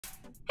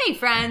Hey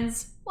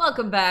friends,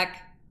 welcome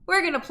back.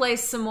 We're gonna play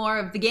some more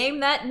of the game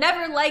that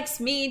never likes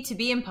me to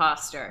be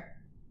imposter.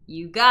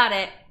 You got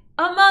it,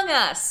 Among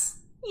Us!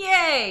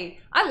 Yay!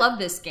 I love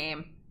this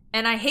game.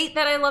 And I hate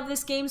that I love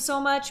this game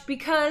so much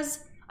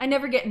because I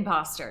never get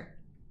imposter.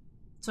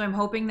 So I'm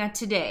hoping that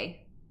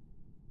today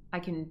I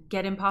can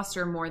get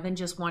imposter more than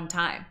just one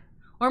time.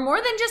 Or more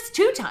than just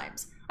 2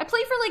 times. I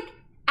play for like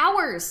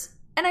hours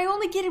and I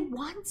only get it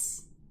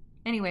once.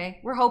 Anyway,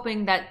 we're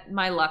hoping that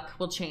my luck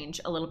will change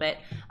a little bit.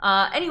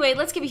 Anyway,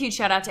 let's give a huge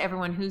shout out to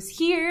everyone who's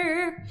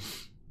here.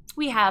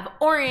 We have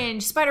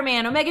Orange,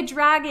 Spider-Man, Omega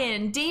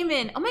Dragon,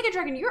 Damon. Omega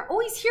Dragon, you're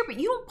always here, but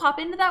you don't pop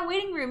into that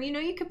waiting room. You know,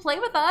 you could play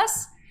with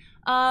us.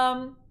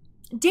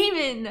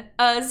 Damon,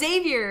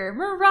 Xavier,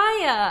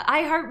 Mariah,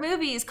 I Heart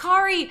Movies,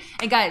 Kari.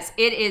 And guys,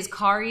 it is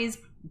Kari's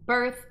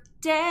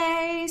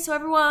birthday. So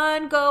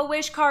everyone go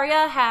wish Kari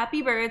a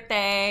happy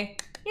birthday.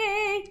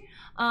 Yay.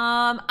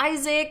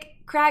 Isaac,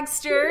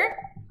 Cragster,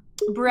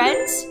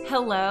 Brent,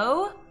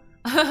 hello.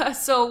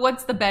 So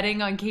what's the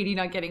betting on Katie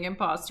not getting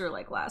imposter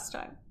like last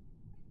time?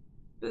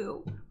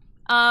 Boo.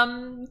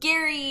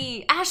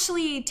 Gary,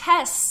 Ashley,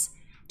 Tess,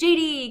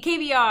 JD,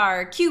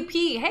 KBR,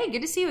 QP, hey,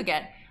 good to see you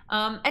again.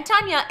 And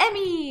Tanya,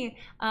 Emmy,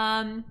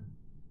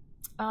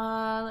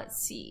 let's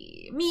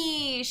see,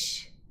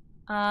 Mish,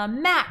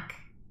 Mac,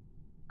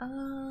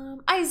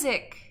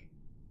 Isaac,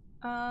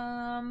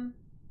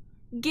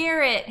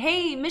 Garrett,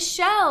 hey,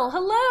 Michelle,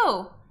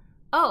 hello.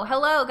 Oh,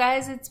 hello,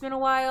 guys. It's been a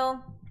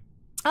while.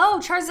 Oh,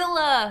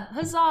 Charzilla.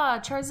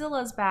 Huzzah.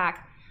 Charzilla's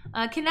back.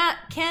 Oh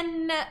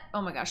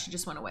my gosh, she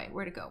just went away.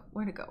 Where'd it go?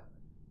 Where'd it go?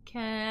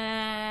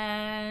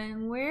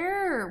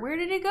 Where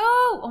did it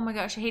go? Oh my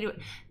gosh, I hate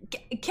it.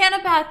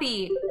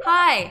 Canapathy.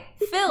 Hi.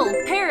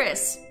 Phil.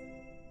 Paris.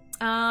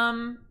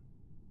 Awesome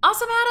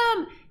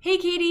Adam. Hey,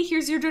 Katie,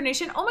 here's your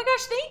donation. Oh my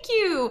gosh, thank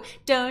you.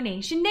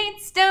 Donation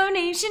dance,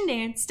 donation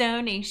dance,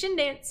 donation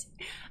dance.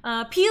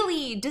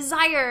 Peely.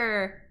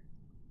 Desire.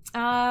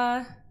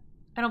 I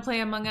don't play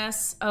Among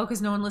Us. Oh, because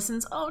no one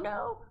listens. Oh,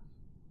 no.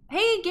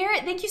 Hey,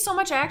 Garrett, thank you so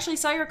much. I actually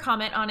saw your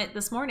comment on it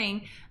this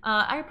morning.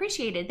 I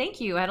appreciate it.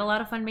 Thank you. I had a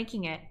lot of fun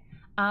making it.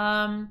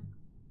 Koji?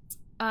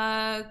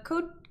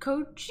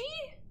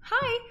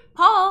 Hi.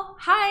 Paul?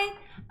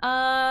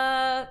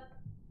 Hi.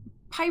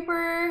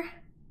 Piper?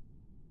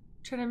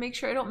 Trying to make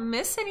sure I don't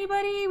miss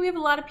anybody. We have a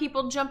lot of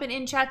people jumping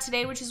in chat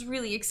today, which is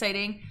really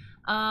exciting.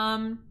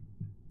 Oh,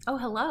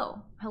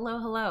 hello. Hello,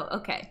 hello.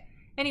 Okay.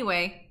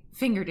 Anyway.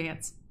 Finger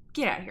dance.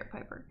 Get out of here,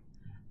 Piper.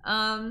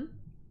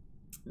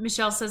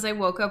 Michelle says I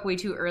woke up way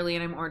too early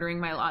and I'm ordering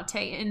my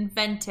latte in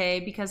Vente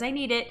because I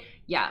need it.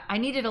 Yeah, I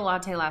needed a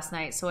latte last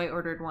night, so I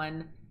ordered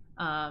one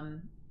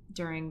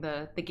during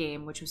the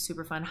game, which was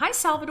super fun. Hi,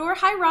 Salvador.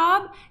 Hi,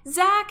 Rob.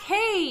 Zach.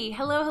 Hey.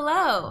 Hello,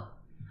 hello.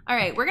 All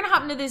right, we're going to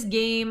hop into this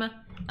game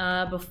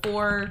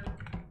before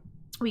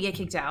we get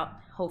kicked out.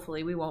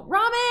 Hopefully we won't.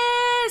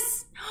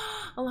 Ramis!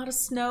 A lot of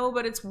snow,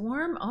 but it's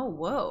warm. Oh,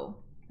 whoa.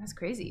 That's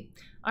crazy.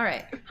 All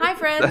right. Hi,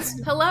 friends.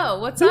 Hello.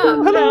 What's up?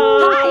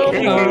 Hello. Hi.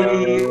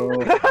 Hello.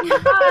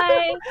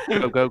 Hi.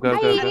 Go.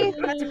 Hi.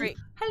 That's a great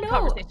Hello.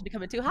 conversation to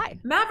come into. Hi.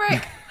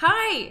 Maverick.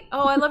 Hi.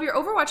 Oh, I love your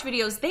Overwatch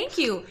videos. Thank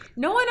you.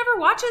 No one ever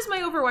watches my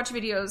Overwatch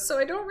videos, so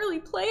I don't really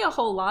play a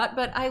whole lot,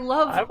 but I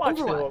love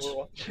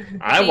Overwatch.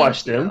 I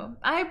watched them.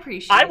 I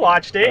appreciate it. I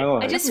watched it.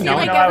 I just feel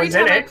like every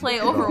time I play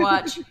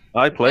Overwatch,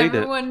 I played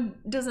everyone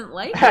doesn't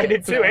like it. I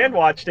did too and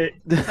watched it.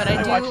 But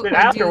I watched it do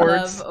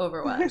afterwards. love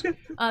Overwatch.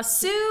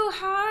 Sue,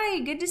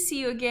 hi. Good to see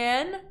you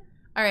again.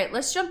 All right,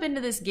 let's jump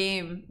into this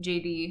game,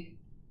 JD.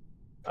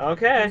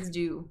 Okay. Let's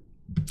do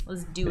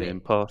it.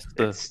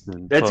 Imposter. Let's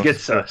get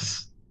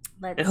sus.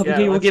 Let's I hope go.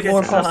 you will let's get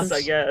more sus, imposters.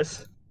 I guess.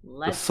 The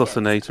Let's get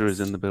Sussinator sus. is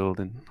in the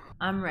building.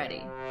 I'm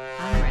ready.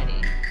 I'm ready.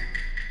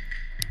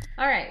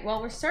 All right, well,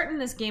 we're starting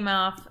this game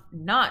off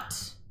not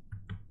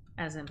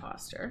as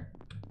imposter,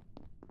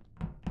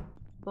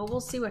 but we'll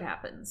see what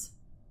happens.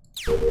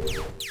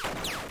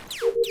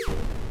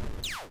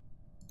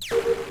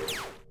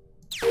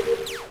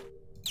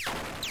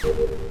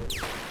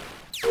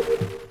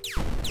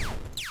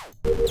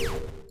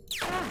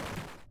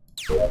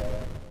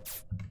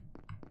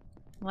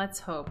 Let's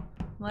hope.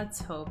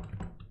 Let's hope.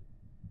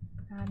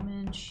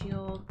 Admin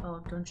shield.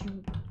 Oh,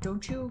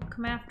 don't you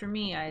come after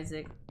me,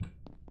 Isaac.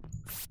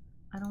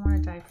 I don't want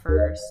to die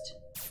first.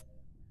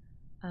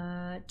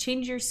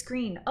 Change your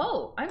screen.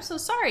 Oh, I'm so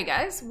sorry,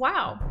 guys.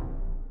 Wow.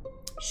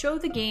 Show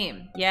the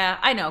game. Yeah,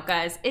 I know,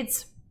 guys.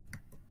 It's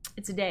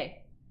a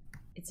day.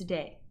 It's a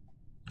day.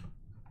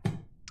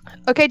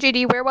 Okay,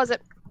 JD, where was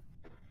it?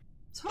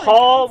 Sorry,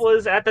 Paul guys.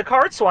 was at the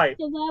card swipe.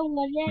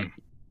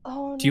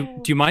 Oh,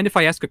 Do you mind if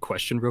I ask a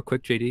question real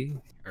quick, JD?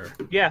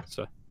 Yeah.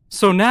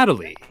 So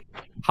Natalie,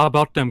 how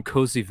about them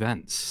cozy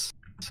vents?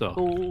 So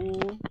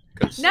Ooh.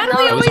 'cause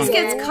Natalie I was always on-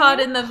 gets caught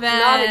in the vent.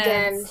 Not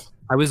again.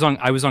 I was on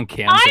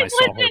cams and I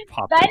saw her wasn't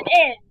pop up.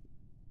 venting.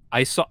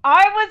 I saw.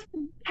 I was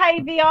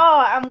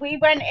KVR and we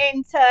went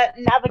into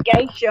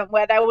navigation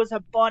where there was a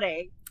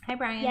body. Hi,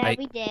 Brian. Yeah, I-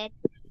 we did.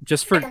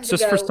 Just for Time to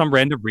go. some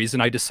random reason,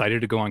 I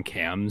decided to go on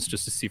cams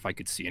just to see if I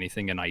could see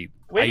anything, and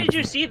When did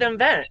you see them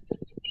vent?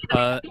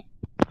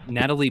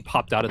 Natalie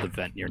popped out of the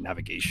vent near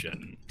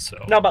navigation. So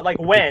No, but like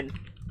when?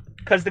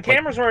 Because the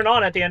cameras weren't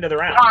on at the end of the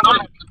round.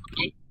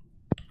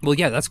 well,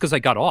 yeah, that's because I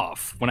got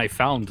off when I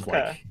found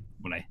Okay.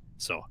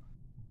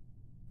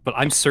 But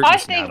I'm certain I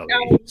it's think,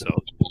 Natalie.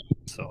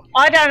 So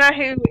I don't know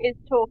who is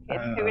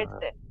talking. Who is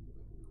this?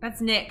 That's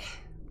Nick.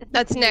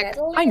 That's Nick.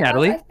 hi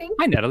Natalie. I think.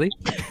 Hi Natalie.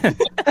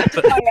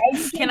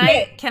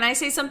 Can I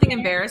say something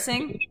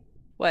embarrassing?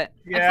 What?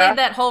 I Yeah. played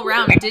that whole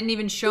round. It didn't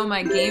even show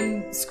my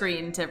game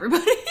screen to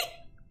everybody.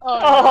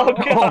 Oh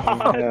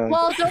god.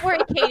 Well, don't worry,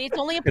 Katie. It's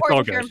only all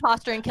important if you're good.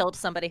 imposter and killed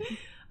somebody.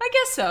 I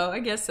guess so. I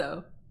guess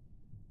so.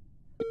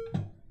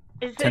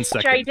 Is 10 this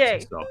seconds.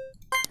 JD? So.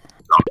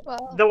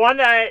 Well, The one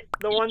that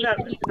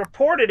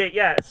reported it,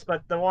 yes,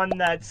 but the one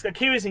that's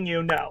accusing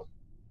you, no.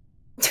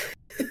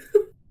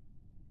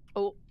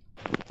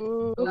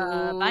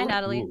 bye,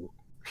 Natalie. Ooh.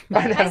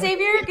 Hi,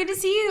 Xavier. Good to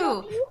see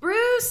you.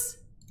 Bruce.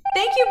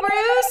 Thank you,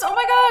 Bruce. Oh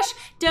my gosh.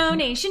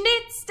 Donation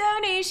knits.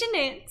 Donation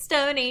knits.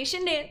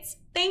 Donation knits.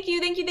 Thank you.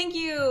 Thank you. Thank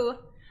you.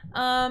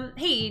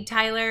 Hey,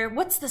 Tyler.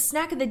 What's the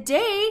snack of the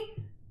day?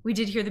 We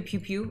did hear the pew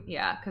pew.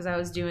 Yeah, because I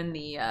was doing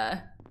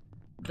the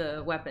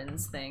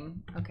weapons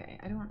thing. Okay,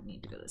 I don't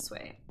need to go this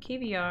way.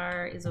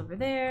 KVR is over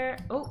there.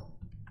 Oh.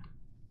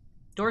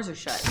 Doors are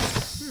shut.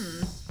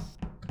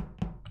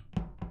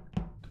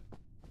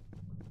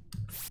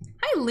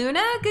 Hi,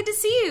 Luna. Good to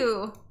see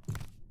you.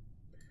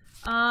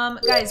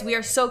 Guys, we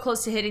are so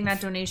close to hitting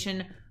that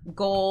donation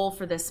goal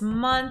for this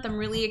month. I'm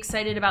really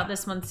excited about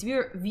this month's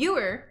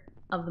viewer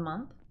of the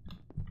month.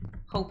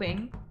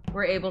 Hoping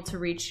we're able to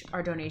reach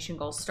our donation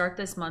goal. Start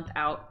this month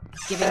out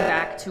giving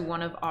back to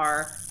one of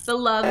our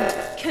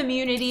beloved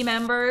community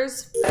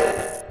members.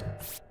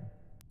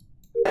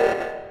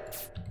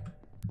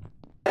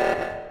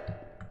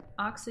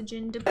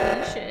 Oxygen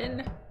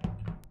depletion.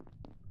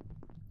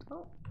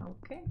 Oh,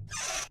 okay.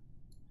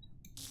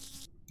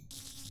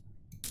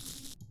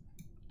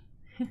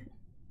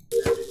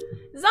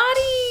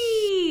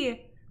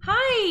 Zadi!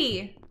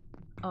 Hi!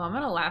 Oh, I'm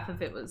gonna laugh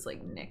if it was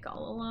like Nick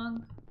all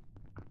along.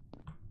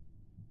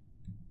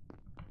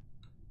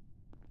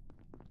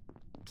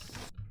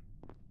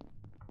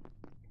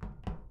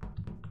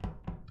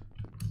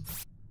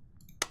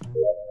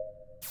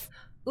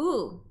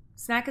 Ooh,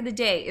 snack of the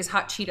day is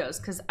hot Cheetos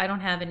because I don't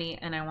have any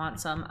and I want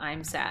some.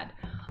 I'm sad.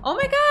 Oh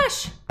my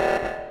gosh!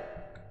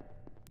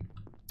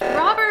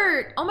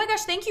 Robert! Oh my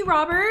gosh, thank you,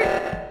 Robert!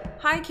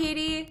 Hi,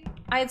 Katie.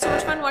 I had so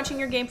much fun watching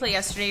your gameplay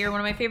yesterday. You're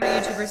one of my favorite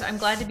YouTubers. I'm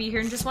glad to be here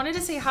and just wanted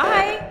to say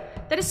hi.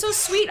 That is so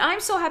sweet.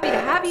 I'm so happy to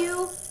have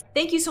you.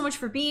 Thank you so much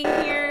for being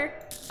here.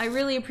 I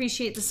really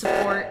appreciate the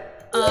support.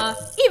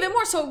 Even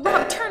more so,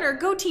 Rob Turner,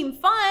 Go Team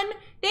Fun.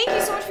 Thank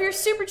you so much for your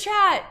super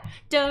chat.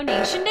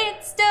 Donation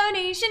dance,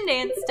 donation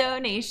dance,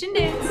 donation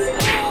dance.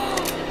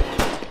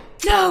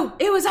 No,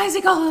 it was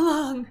Isaac all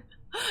along.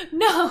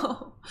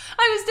 No,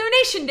 I was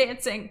donation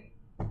dancing.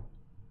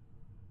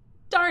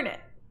 Darn it.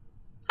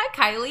 Hi,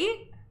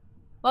 Kylie.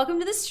 Welcome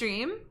to the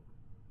stream.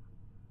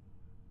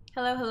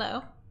 Hello,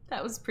 hello.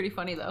 That was pretty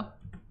funny though.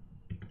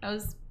 I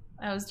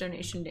was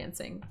donation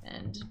dancing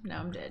and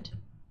now I'm dead.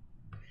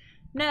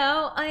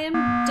 Now I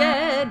am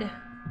dead.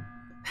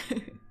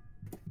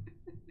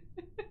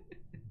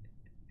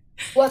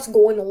 What's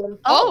going on?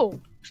 Oh,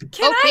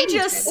 Can I Katie's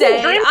just dead.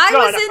 say Drink's I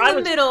was gone. in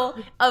the middle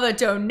of a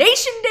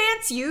donation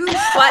dance, you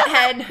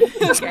butthead.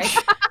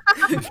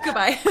 Okay.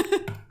 Goodbye.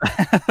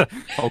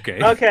 Okay.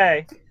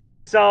 Okay,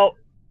 so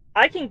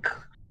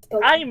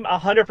I'm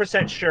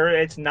 100% sure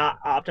it's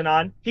not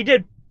Optanon. He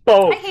did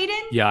both. Hi, Hayden.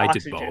 Yeah, I did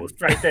oxygen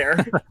both. right there.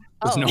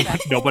 'Cause Oh, okay.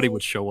 nobody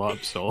would show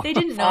up, so. They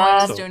didn't know I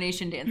was So-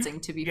 donation dancing,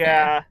 to be fair.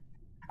 Yeah,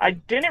 I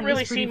didn't It was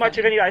really pretty see much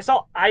of funny. any. I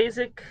saw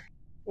Isaac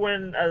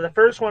when the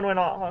first one went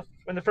off.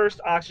 When the first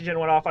oxygen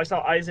went off, I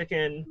saw Isaac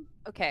in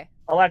okay.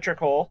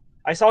 electrical.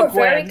 I saw We're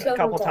very Gwen close a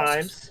couple on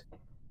tasks. times.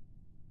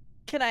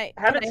 Can I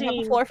Haven't have the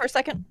seen- floor for a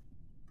second?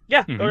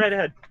 Yeah, go Mhm. right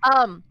ahead.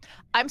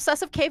 I'm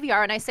sus of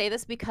KVR, and I say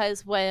this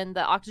because when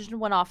the oxygen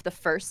went off the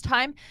first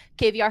time,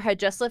 KVR had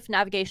just left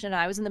navigation, and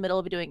I was in the middle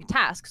of doing a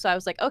task. So I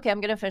was like, okay,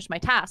 I'm gonna finish my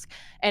task,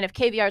 and if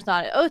KVR is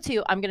not at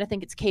O2, I'm gonna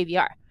think it's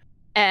KVR.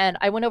 And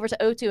I went over to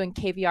O2, and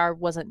KVR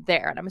wasn't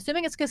there, and I'm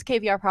assuming it's because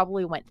KVR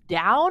probably went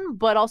down,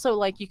 but also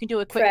like you can do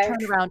a quick Crash.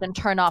 turnaround and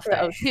turn off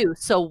Crash. the O2.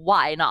 So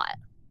why not?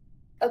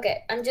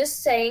 Okay, I'm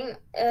just saying,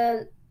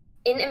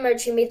 in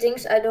emergency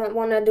meetings, I don't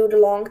want to do the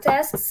long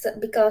tasks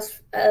because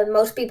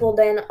most people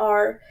then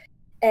are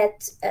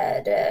at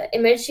the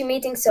emergency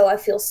meeting, so I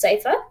feel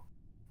safer.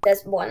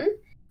 That's one.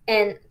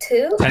 And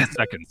two, 10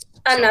 seconds.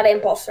 I'm So- not an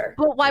imposter.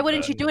 But why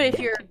wouldn't you do it if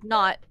you're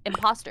not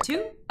imposter?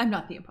 2, I'm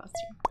not the imposter.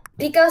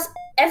 Because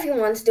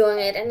everyone's doing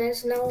it, and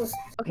there's no...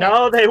 Okay.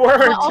 No, they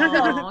weren't.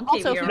 Oh,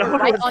 Also, if KVR. you were No.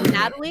 right on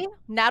Natalie,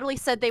 Natalie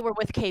said they were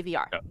with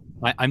KVR.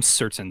 I'm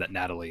certain that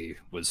Natalie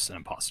was an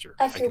imposter.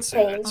 I I feel can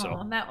say pain. that. So.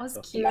 Oh, that was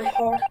in cute. my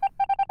heart.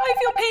 I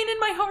feel pain in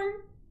my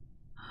heart.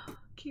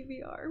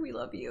 KVR, we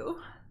love you.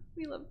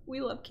 We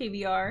love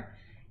KVR.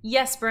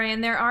 Yes, Brian,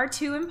 there are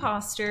 2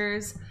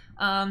 imposters.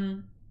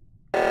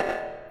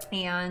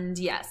 And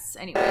yes,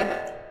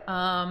 anyway.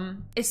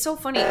 It's so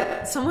funny.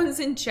 Someone's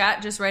in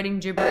chat just writing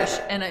gibberish,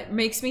 and it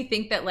makes me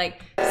think that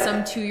like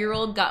some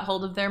 2-year-old got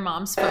hold of their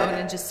mom's phone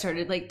and just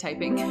started like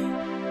typing.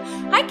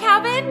 Hi,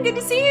 Calvin. Good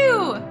to see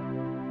you.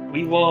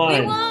 We won.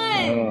 We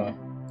won.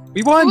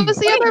 We won. Who was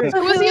the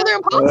other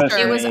imposter?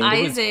 It was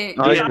Isaac.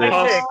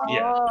 Isaac.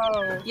 Yeah.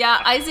 Oh.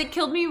 Yeah, Isaac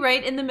killed me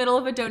right in the middle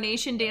of a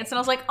donation dance, and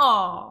I was like,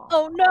 "Oh,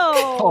 Oh no!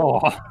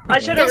 Oh. I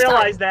should have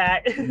realized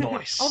that.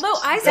 Nice. Although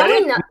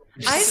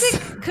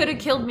Isaac could have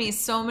killed me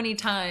so many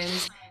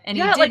times, and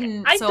he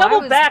didn't. I so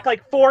doubled was... back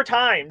like 4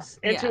 times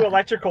into Yeah.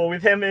 electrical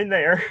with him in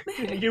there.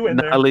 You in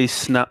there. Natalie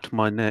snapped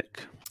my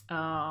neck.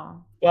 Oh.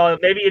 Well,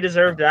 maybe you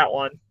deserved that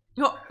one.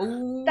 Oh.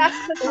 Ooh.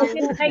 That's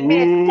because I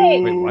didn't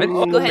make me a Wait,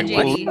 what? Go ahead, Wait,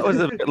 what? JD. That was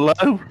a bit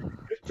low.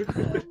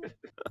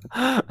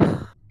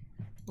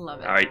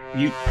 Love it. All right,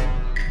 you.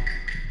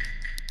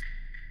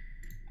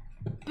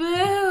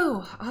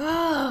 Boo!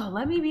 Oh,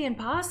 let me be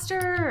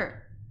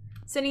imposter.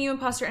 Sending you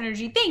imposter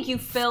energy. Thank you,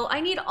 Phil. I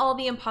need all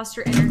the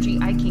imposter energy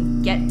I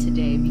can get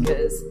today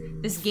because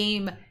this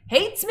game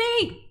hates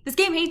me. This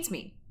game hates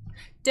me.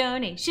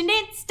 Donation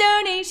it's,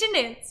 donation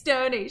it's,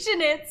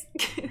 donation it's.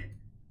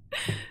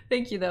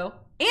 Thank you, though.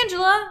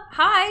 Angela,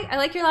 hi. I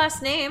like your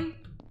last name.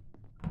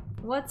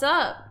 What's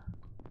up?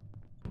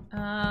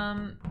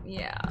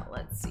 Yeah,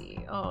 let's see.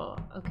 Oh,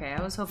 okay.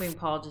 I was hoping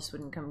Paul just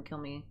wouldn't come kill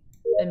me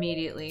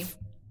immediately.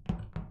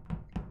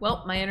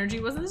 Well, my energy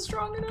wasn't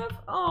strong enough.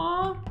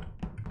 Aw.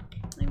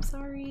 I'm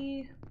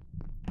sorry.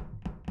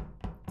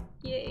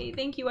 Yay,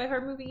 thank you, I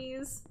heart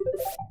movies.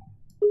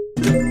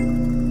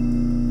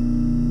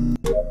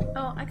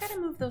 Oh, I gotta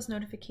move those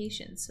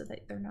notifications so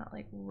that they're not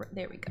like,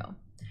 there we go.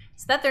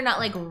 So that they're not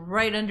like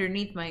right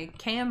underneath my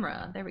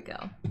camera. There we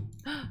go.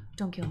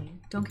 Don't kill me,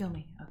 don't kill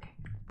me. Okay.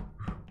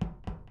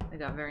 I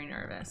got very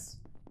nervous.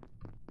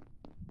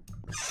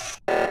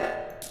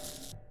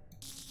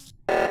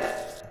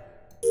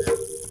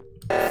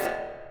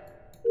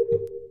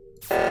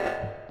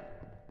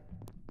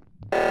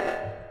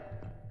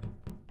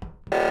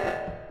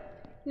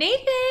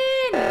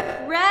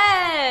 Nathan!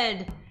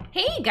 Red!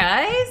 Hey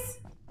guys!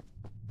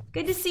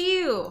 Good to see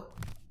you.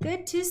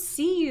 Good to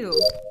see you.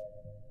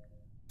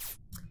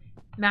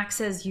 Max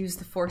says use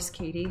the force,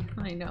 Katie.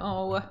 I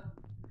know.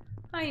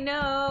 I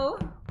know.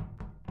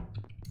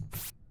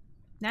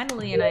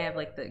 Natalie and I have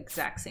like the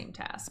exact same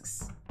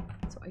tasks.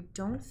 So I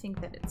don't think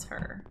that it's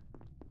her.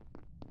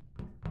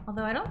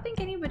 Although I don't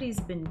think anybody's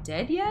been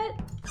dead yet.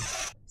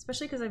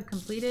 Especially because I've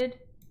completed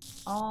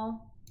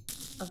all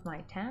of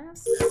my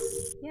tasks.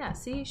 Yeah,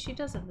 see, she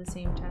does have the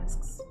same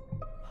tasks.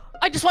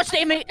 I just watched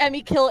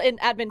Emmy kill in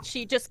admin.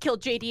 She just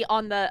killed JD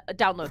on the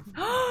download.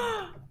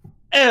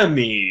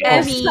 Emmy.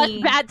 Emmy.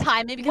 Such bad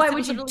timing because Why it would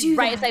was you literally do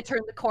right that? as I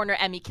turned the corner.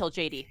 Emmy killed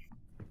JD.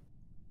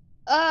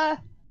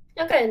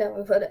 Okay, no,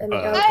 we put it in the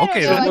I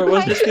Okay, don't know, Where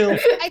was this kill?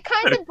 I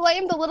kind of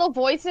blamed the little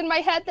voice in my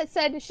head that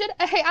said, should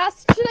I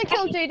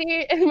kill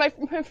JD?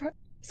 And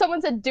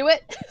someone said, do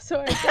it.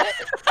 So I did it.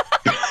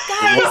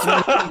 Guys,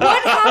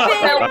 what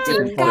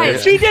happened?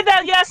 Guys, She did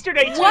that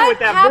yesterday too what with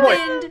that boy.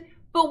 happened?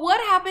 But what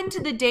happened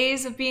to the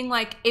days of being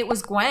like, it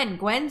was Gwen.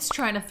 Gwen's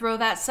trying to throw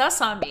that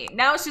sus on me.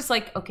 Now it's just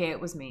like, okay, it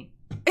was me.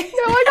 No,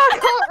 I got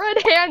caught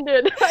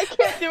red-handed. I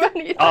can't do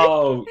anything.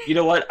 Oh, you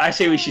know what? I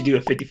say we should do a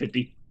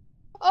 50-50.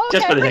 Okay,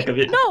 Just for the heck of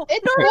it. No,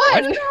 it's no,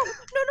 one. no,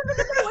 it's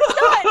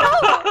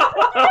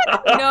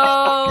not. No.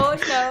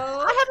 No.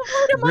 I haven't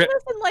played Among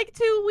Us in like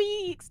 2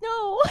 weeks.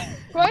 No.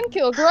 Run,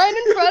 kill, grind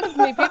in front of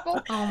me,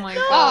 people. Oh my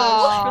No.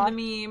 gosh, for the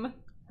meme.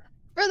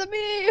 For the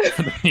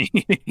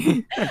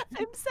meme.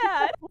 I'm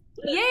sad.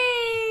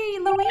 Yay,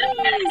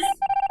 Louise!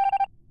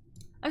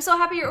 I'm so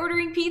happy you're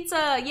ordering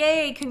pizza.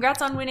 Yay,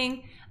 congrats on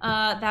winning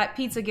that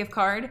pizza gift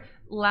card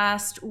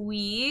last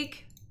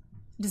week.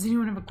 Does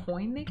anyone have a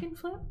coin they can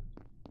flip?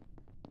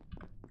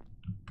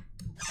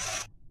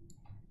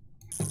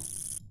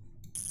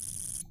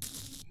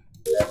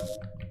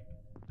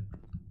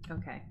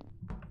 Okay.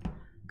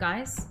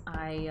 Guys,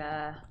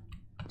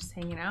 just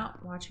hanging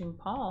out, watching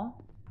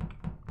Paul.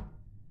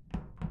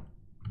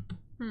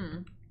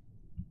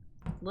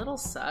 Little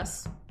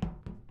sus.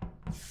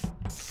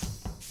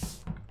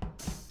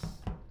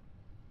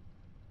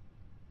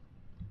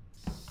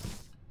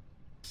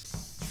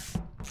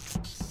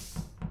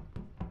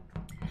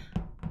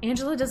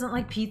 Angela doesn't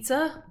like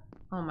pizza?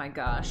 Oh my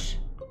gosh.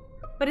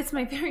 But it's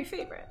my very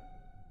favorite.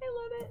 I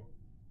love it.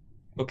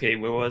 Okay,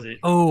 where was it?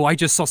 Oh, I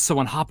just saw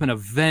someone hop in a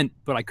vent,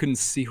 but I couldn't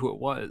see who it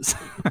was.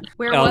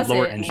 Where was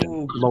lower it?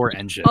 engine. Lower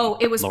engine. Oh,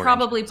 it was Lower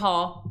probably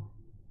Paul.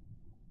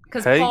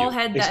 Because Hey, Paul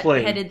had that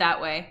explain. headed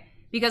that way.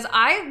 Because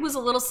I was a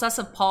little sus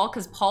of Paul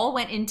because Paul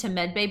went into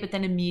medbay but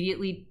then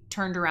immediately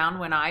turned around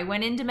when I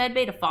went into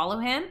medbay to follow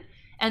him.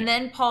 And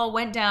then Paul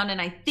went down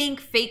and I think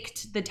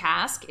faked the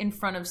task in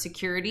front of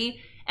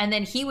security. And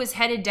then he was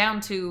headed down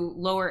to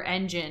lower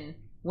engine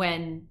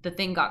when the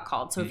thing got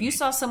called. So if you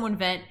saw someone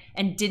vent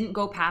and didn't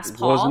go past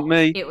Paul, Wasn't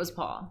me. it was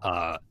Paul.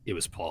 It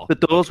was Paul. The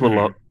doors were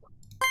locked.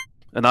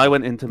 And I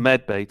went into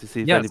medbay to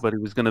see if Yes. anybody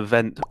was going to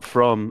vent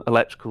from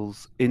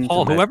electricals into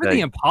Paul, whoever medbay. the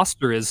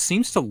imposter is,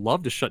 seems to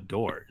love to shut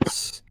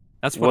doors.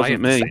 That's what I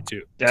have Wasn't to me. say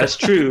too. That's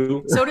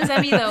true. So does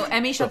Emmy, though.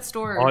 Emmy shuts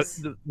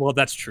doors. Well,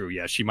 that's true.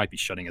 Yeah, she might be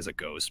shutting as a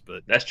ghost,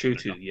 but That's true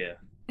too. Yeah.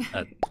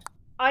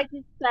 I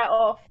just set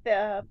off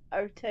the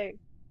O2.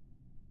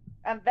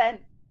 And then...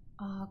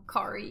 Oh,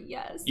 Kari,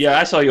 yes. Yeah,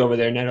 I saw you over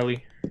there,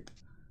 Natalie.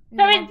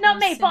 So it's not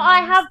me, but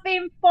I have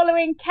been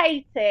following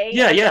Katie.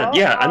 Yeah.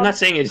 I'm not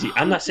saying it's.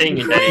 I'm not saying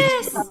that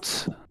it's.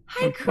 Chris!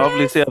 Hi, Chris!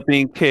 Obviously, I've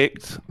been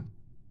kicked,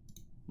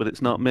 but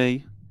it's not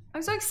me.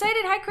 I'm so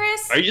excited. Hi,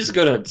 Chris! Are you just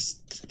gonna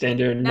stand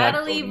there and not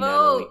Natalie,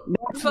 vote?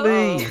 vote!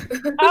 Me.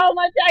 Oh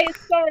my days,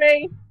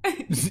 sorry.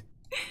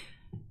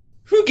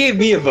 Who gave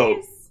me a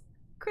vote?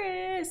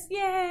 Chris,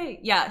 yay!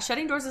 Yeah,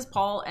 shutting doors is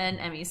Paul and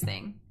Emmy's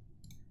thing.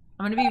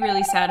 I'm gonna be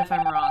really sad if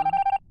I'm wrong.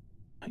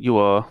 You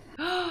are.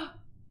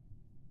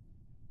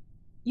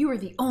 You are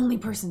the only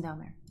person down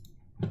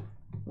there.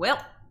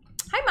 Well,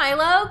 hi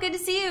Milo, good to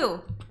see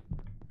you.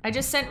 I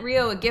just sent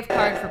Rio a gift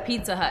card for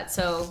Pizza Hut,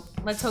 so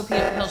let's hope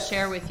he'll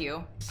share with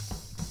you.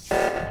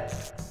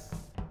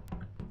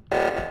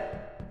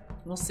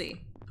 We'll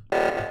see.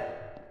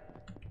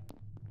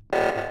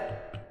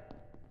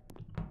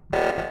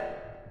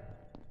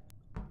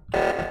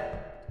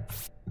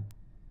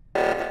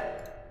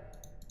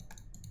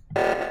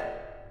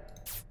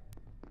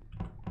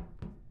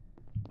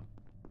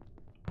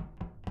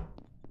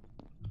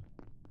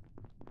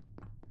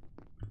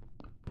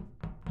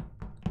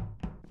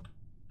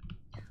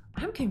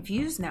 I'm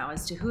confused now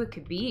as to who it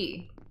could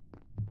be.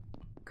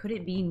 Could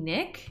it be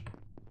Nick?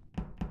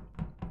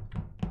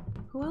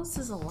 Who else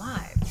is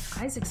alive?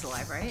 Isaac's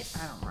alive, right?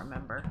 I don't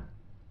remember.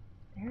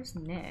 There's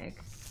Nick.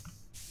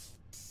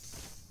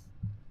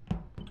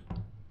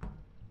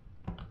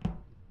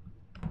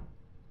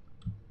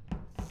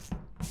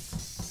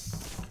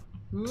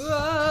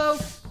 Whoa!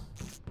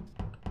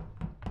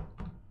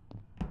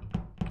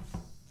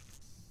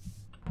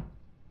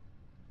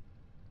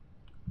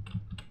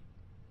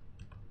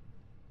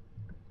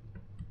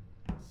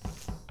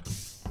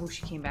 Oh,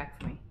 she came back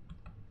for me.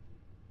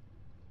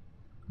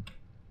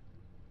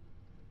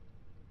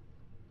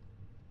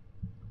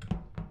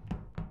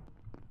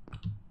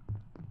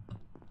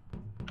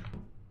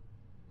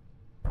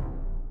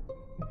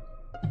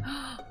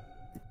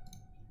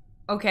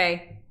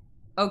 Okay.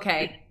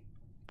 Okay.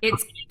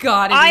 It's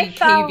gotta be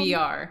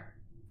KVR.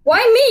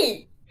 Why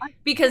me?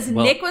 Because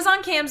Nick was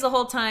on cams the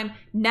whole time.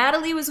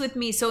 Natalie was with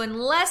me. So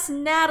unless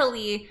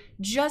Natalie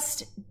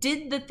just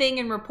did the thing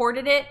and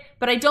reported it,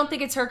 but I don't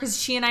think it's her because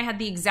she and I had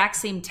the exact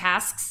same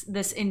tasks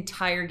this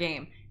entire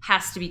game.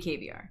 Has to be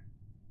KVR.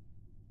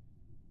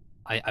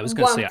 I was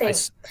going to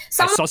say,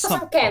 someone saw was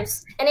some on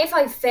cams, and if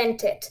I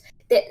vent it,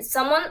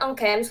 someone on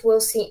cams will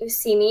see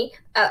me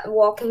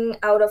walking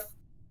out of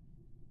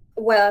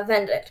where I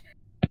vented.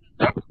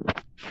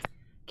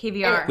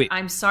 KVR, Wait.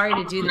 I'm sorry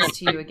to do this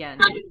to you again,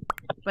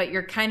 but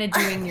you're kind of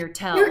doing your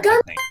tell. You're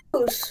gonna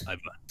lose. I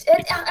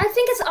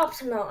think it's up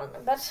to none,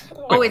 but...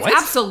 Oh, it's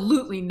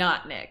absolutely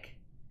not Nick.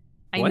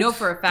 I know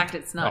for a fact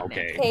it's not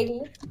Okay. Nick.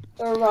 Katie,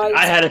 you're right.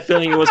 I had a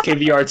feeling it was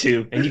KVR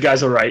too, and you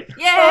guys are right.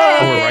 Yay!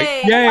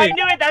 right. Yay! I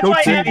knew it.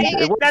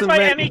 That's why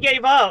Emmy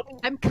gave up.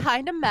 I'm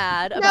kind of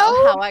mad about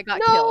how I got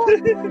killed.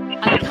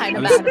 I'm kind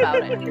of mad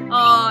about it. Oh,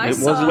 I It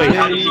saw wasn't Wait, it.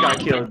 how did you got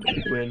killed,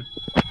 Quinn?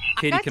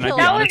 Katie, can I be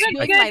That honest?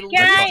 was a good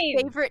my game.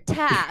 favorite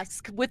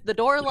task with the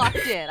door locked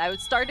in. I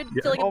started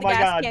filling up Oh the my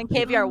gas God. can.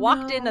 KVR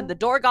walked in, and the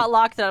door got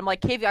locked, and I'm like,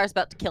 KVR's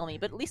about to kill me.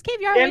 But at least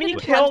KVR Emmy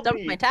waited killed to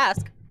me. my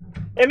task.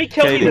 Emmy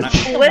killed me the Katie.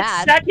 split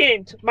Mad.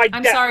 second my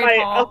I'm sorry,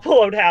 Paul.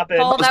 upload happened.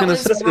 Paul, that gonna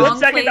was say- The split wrong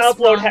second place,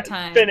 upload wrong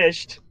time.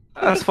 finished.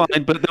 That's fine,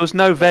 but there was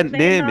no vent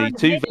near me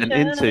to vent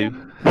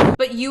into.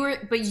 But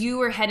you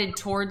were headed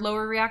toward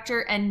lower reactor,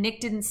 and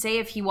Nick didn't say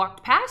if he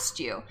walked past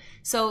you.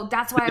 So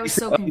that's why I was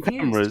so confused.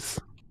 Cameras.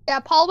 Yeah,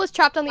 Paul was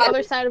trapped on the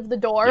other side of the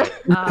door.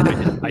 I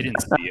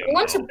didn't see it. You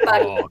want to Oh,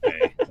 bite.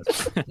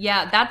 okay.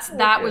 Yeah,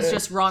 that was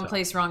just wrong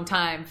place, wrong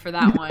time for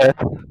that one.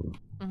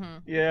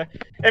 Yeah,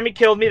 Emmy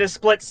killed me the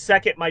split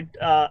second my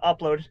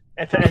upload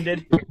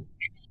ended.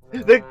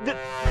 The thing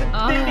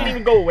didn't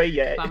even go away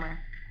yet. Bummer.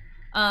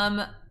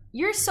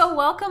 You're so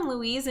welcome,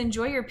 Louise.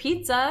 Enjoy your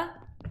pizza.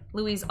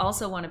 Louise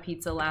also won a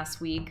pizza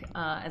last week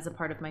as a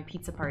part of my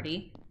pizza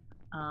party.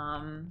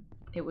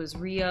 It was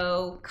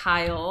Rio,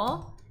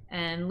 Kyle,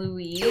 and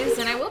Louise,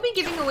 and I will be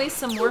giving away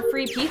some more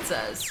free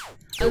pizzas.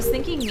 I was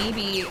thinking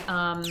maybe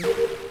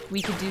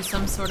we could do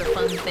some sort of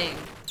fun thing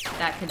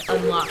that could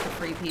unlock a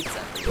free pizza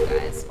for you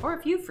guys, or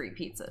a few free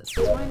pizzas.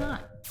 Why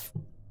not?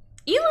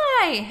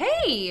 Eli,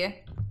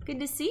 hey, good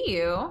to see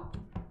you.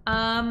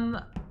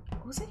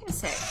 What was I gonna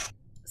say?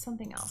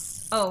 Something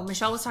else. Oh,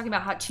 Michelle was talking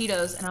about hot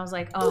Cheetos, and I was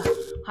like, oh,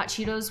 hot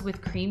Cheetos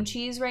with cream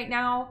cheese right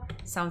now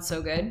sounds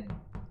so good.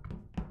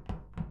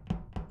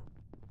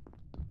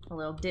 A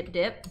little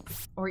dip,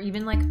 or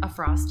even like a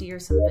Frosty or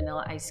some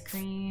vanilla ice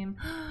cream.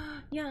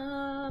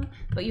 Yum.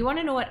 But you want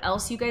to know what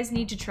else you guys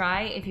need to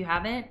try if you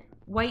haven't?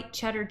 White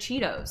cheddar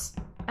Cheetos.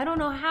 I don't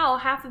know how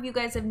half of you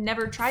guys have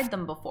never tried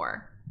them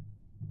before.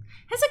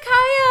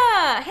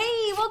 Hezekiah!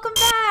 Hey, welcome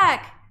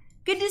back!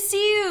 Good to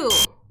see you!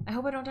 I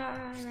hope I don't die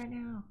right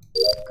now.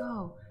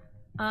 Go.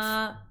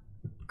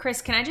 Chris,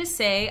 can I just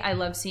say I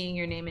love seeing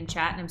your name in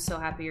chat, and I'm so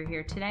happy you're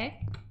here today.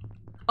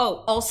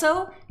 Oh,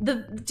 also,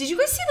 did you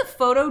guys see the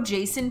photo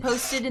Jason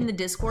posted in the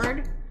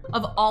Discord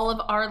of all of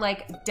our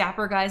like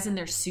dapper guys in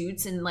their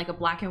suits in like a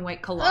black and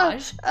white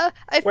collage?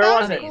 Where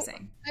was it?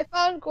 Amazing. I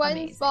found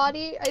Gwen's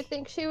body. I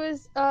think she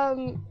was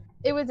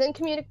it was in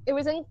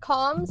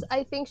comms.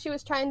 I think she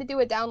was trying to do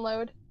a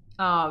download.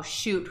 Oh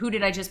shoot, who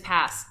did I just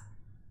pass?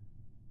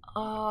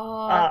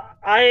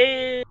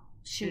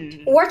 Shoot.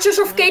 Watchers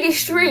of Katie's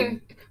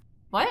stream.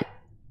 What?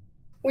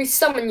 We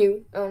summon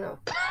you. Oh no.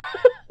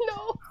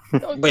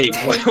 No. Wait,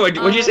 what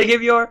did you say,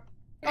 KVR?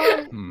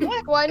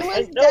 Gwen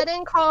was dead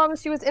in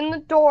comms. She was in the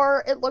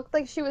door. It looked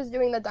like she was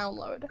doing the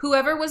download.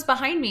 Whoever was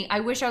behind me, I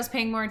wish I was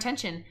paying more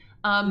attention.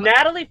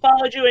 Natalie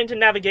followed you into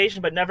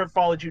navigation, but never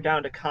followed you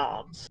down to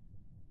comms.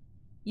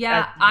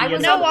 Yeah, I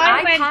was. No,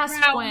 I went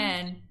passed round.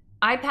 Gwen.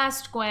 I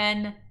passed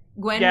Gwen.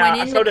 Gwen Yeah,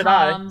 went so into did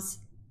I. comms.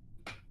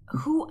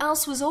 Who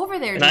else was over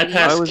there? And I Didi?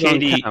 passed was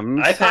Katie. on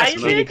cams. I passed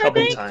Isaac, Katie a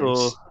couple I think?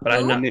 times, but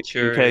I'm not Nick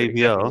sure and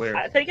exactly KVR. where.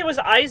 I think it was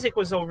Isaac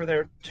was over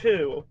there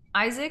too.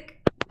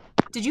 Isaac,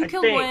 did you I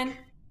kill think. Gwen?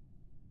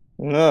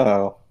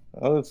 No,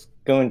 I was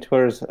going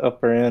towards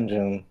upper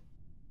engine.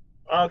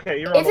 Okay,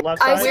 you're on the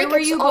left Isaac, side. Where were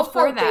you it's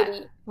before also that?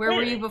 Katie. Where were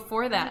Wait. you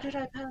before that? Where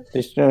did I pass?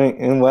 Destroying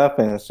in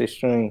weapons,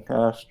 destroying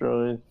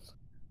asteroids.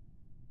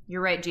 You're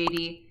right,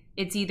 JD.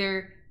 It's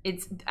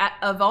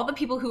of all the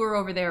people who were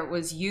over there, it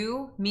was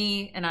you,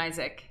 me, and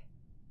Isaac.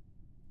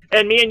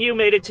 And me and you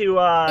made it to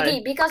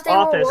Katie, because they were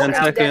office walking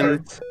One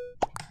together. second.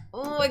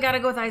 Oh, I gotta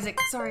go with Isaac.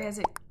 Sorry,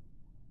 Isaac.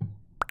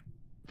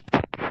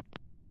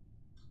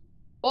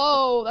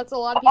 Whoa, that's a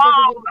lot of people.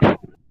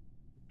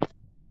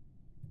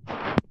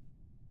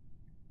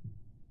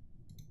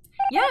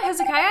 Yeah,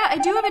 Hezekiah, I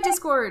do have a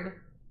Discord.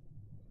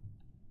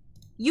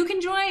 You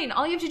can join.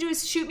 All you have to do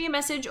is shoot me a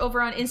message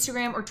over on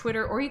Instagram or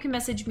Twitter, or you can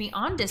message me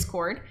on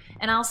Discord,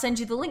 and I'll send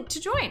you the link to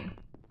join.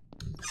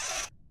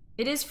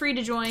 It is free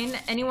to join.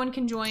 Anyone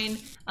can join.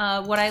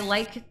 What I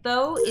like,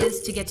 though,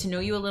 is to get to know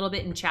you a little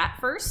bit in chat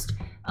first,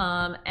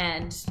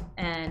 and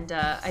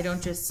I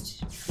don't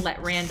just let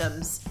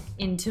randoms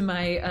into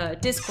my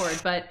Discord,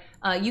 but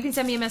you can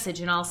send me a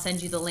message, and I'll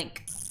send you the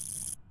link.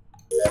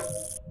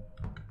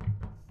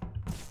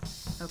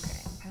 Okay,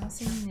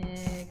 passing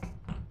Nick.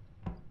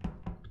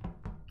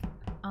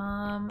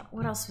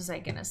 What else was I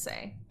gonna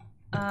say?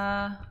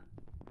 I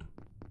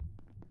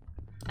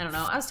don't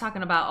know. I was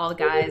talking about all the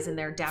guys in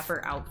their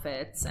dapper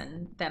outfits,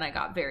 and then I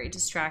got very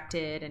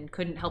distracted and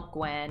couldn't help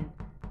Gwen.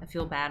 I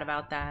feel bad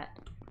about that.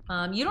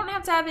 You don't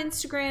have to have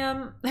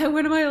Instagram.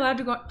 When am I allowed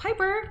to go?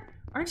 Piper,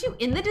 aren't you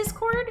in the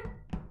Discord?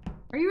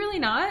 Are you really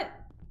not?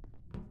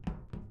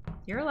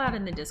 You're allowed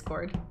in the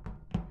Discord.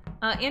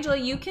 Angela,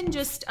 you can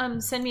just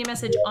send me a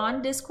message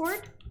on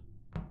Discord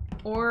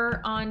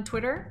or on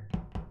Twitter.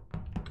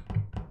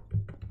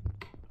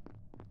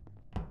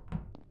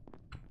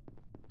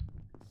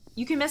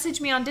 You can message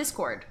me on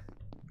Discord.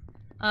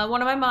 One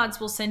of my mods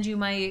will send you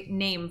my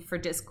name for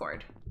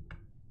Discord.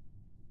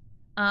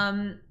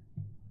 I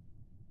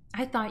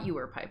thought you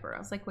were Piper. I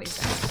was like, wait a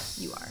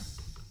second. You are.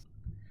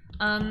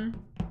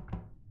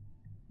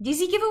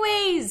 DZ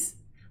giveaways!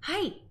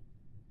 Hi!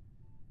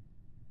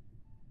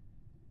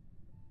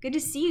 Good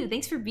to see you.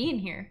 Thanks for being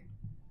here.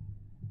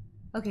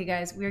 Okay,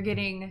 guys, we're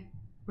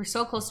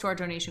so close to our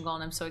donation goal,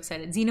 and I'm so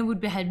excited. Xena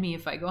would behead me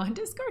if I go on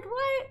Discord.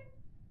 What?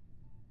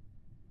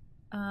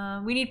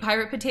 We need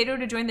Pirate Potato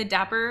to join the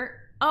Dapper.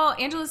 Oh,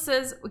 Angela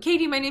says,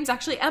 Katie, my name's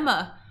actually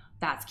Emma.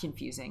 That's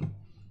confusing.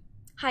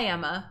 Hi,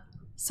 Emma.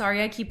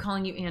 Sorry I keep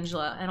calling you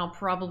Angela, and I'll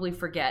probably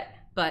forget,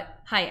 but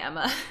hi,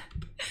 Emma.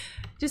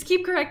 Just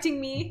keep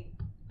correcting me.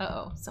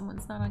 Uh-oh,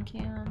 someone's not on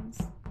cams.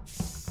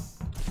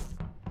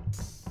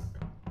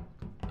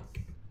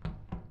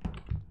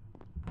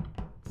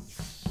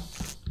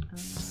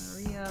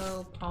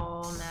 Rio,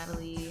 Paul,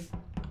 Natalie,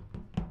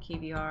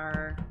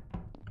 KVR.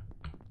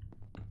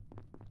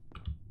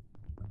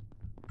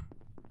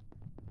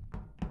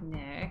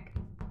 Nick.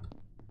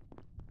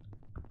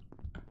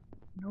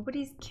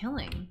 Nobody's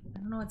killing. I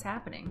don't know what's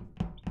happening.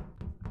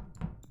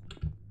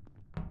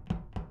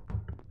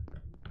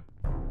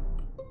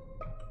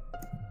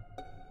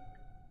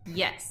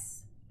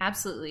 Yes,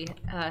 absolutely,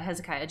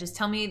 Hezekiah. Just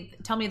tell me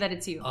that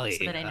it's you, so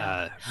that I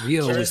know.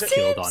 Rio Sure, was is it-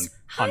 killed on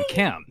Hi.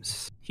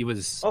 cams. He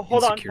was Oh,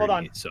 hold in on, hold security,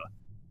 on. So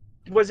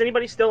Was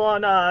anybody still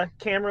on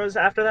cameras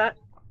after that?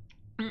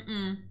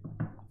 Mm-mm.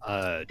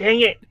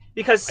 Dang it!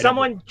 Because I don't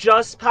someone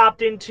just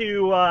popped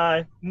into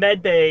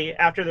medbay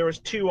after there was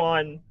 2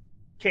 on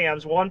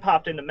cams. 1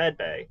 popped into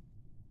medbay.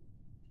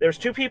 There's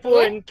 2 people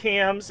in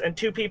cams and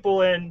 2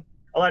 people in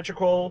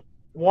electrical.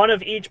 1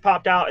 of each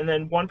popped out, and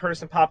then 1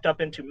 person popped up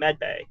into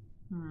medbay.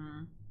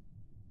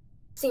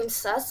 Seems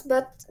sus,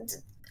 but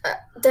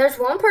there's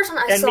one person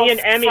I And saw me and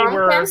Emmy from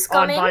were camps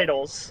on coming.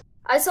 vitals.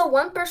 I saw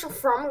one person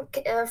from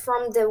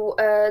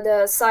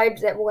the side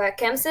that where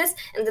camps is,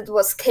 and that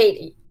was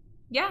Katie.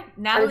 Yeah, I'm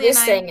Natalie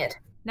just saying and I. it.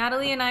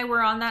 Natalie and I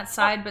were on that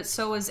side, but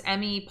so was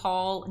Emmy,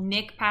 Paul,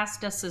 Nick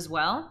passed us as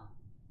well.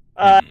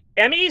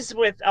 Emmy's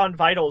on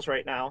vitals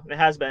right now. It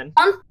has been.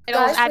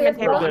 Guys, admin we have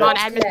table. no I'm on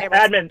admin tasks.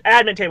 table.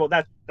 Admin table.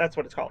 That's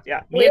what it's called.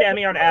 Yeah. Me and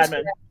Emmy are on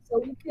admin So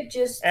we could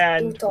just do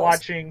and tasks.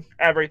 watching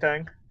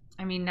everything.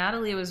 I mean,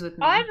 Natalie was with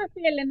me. I have a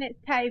feeling it's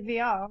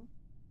KVR.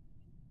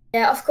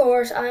 Yeah, of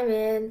course, I'm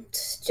in.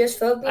 Just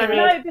vote me I out. mean-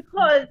 No,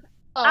 because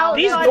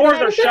These outside doors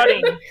are the-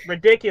 shutting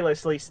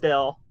ridiculously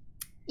still.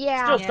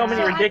 Yeah. Still so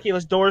many Yeah.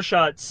 ridiculous door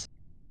shuts.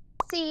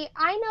 See,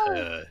 I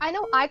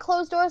know I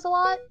close doors a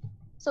lot,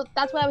 so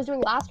that's what I was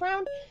doing last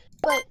round.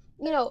 But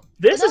you know,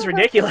 This is another person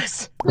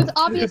ridiculous. Who's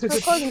obvious for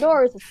closing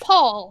doors is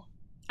Paul.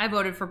 I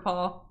voted for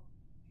Paul.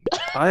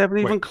 I haven't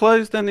even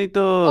closed any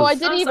doors. Oh, I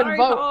didn't even sorry,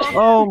 vote. Paul.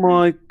 Oh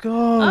my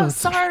god. I'm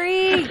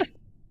sorry.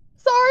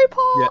 Sorry,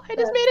 Paul. Yeah. I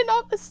just made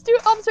an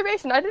astute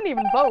observation. I didn't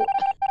even vote.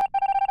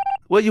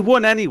 Well, you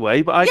won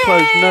anyway, but I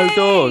closed no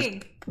doors.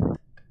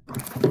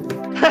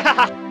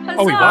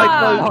 Oh, Huzzah!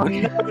 I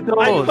closed no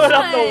I doors. put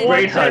up the one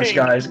Great hunch, thing.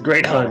 guys.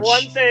 Great hunch.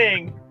 One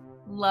thing.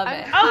 Love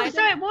it. Oh,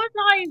 so it was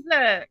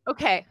Isaac.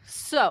 Okay,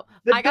 so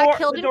The I got door,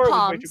 killed the in door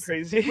was way too comms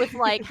crazy. with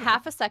like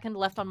half a second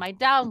left on my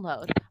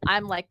download.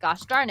 I'm like,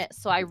 gosh darn it.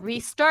 So I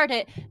restart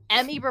it.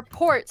 Emmy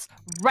reports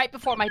right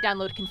before my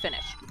download can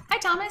finish. Hi,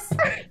 Thomas.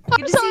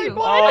 Good to see sorry, you.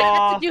 Paul. I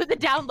Aw. had to do the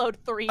download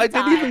 3 I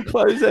times. didn't even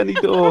close any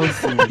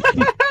doors.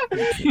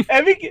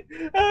 Emmy,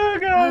 oh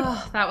god.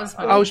 Oh, that was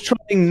fun. I was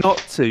trying not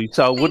to,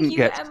 so I Thank wouldn't you,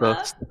 get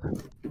Emma. stuffed.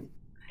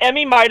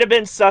 Emmy might have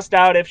been sussed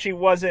out if she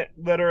wasn't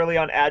literally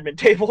on admin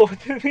table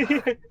with me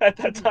at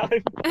that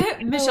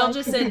time. Michelle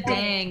just said,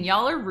 dang,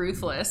 y'all are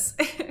ruthless.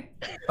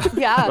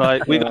 Yeah.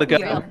 Right, we gotta go.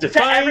 Yeah.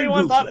 Define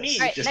Everyone but ruthless. me.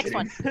 Alright, Just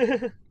next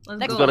kidding. one. Let's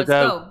Next go, one. let's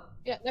Gotta go.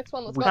 Yeah, next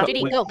one. Let's We go. have-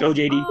 JD, we- go. Go,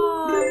 JD.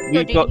 Oh,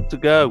 We've JD. got to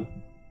go.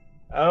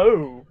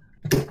 Oh.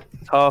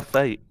 It's our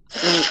fate.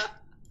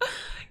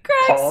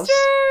 Crackster!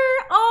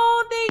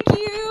 Oh, thank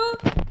you!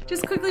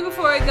 Just quickly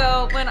before I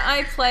go, when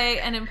I play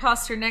an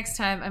imposter next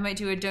time, I might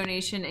do a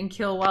donation and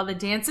kill while the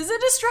dance is a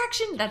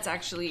distraction. That's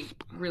actually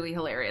really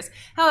hilarious.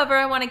 However,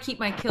 I want to keep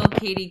my kill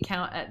Katie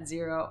count at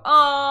 0.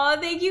 Oh,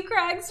 thank you,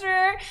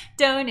 Crackster!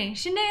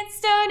 Donation dance,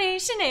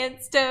 donation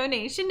dance,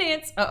 donation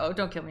dance. Uh-oh,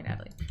 don't kill me,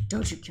 Natalie.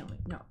 Don't you kill me.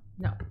 No,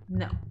 no,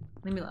 no.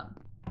 Leave me alone.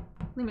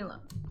 Leave me alone.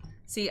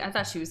 See, I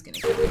thought she was gonna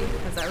kill me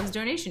because I was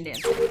donation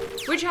dancing,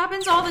 which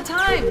happens all the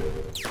time.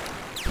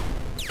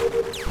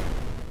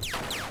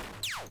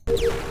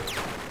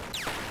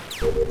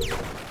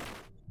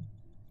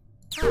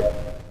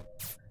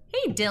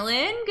 Hey,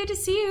 Dylan, good to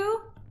see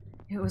you.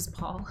 It was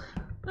Paul.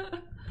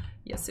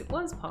 Yes, it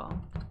was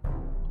Paul.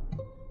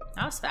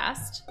 That was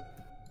fast.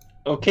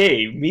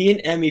 Okay, me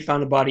and Emmy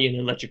found a body in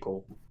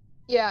electrical.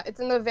 Yeah, it's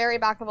in the very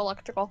back of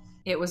electrical.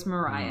 It was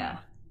Mariah.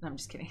 No, I'm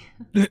just kidding.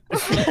 There is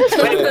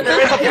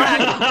a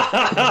black.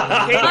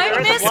 I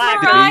there is a miss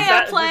black. Mariah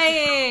That-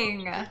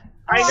 playing.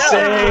 I know.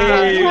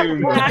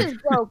 Same. This is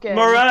broken.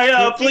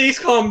 Mariah, please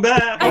come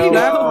back. I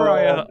know.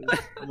 Mariah.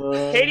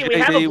 Katie, we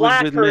have JD a was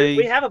black. with me.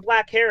 We have a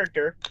black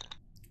character.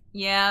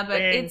 Yeah, but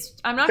Dang.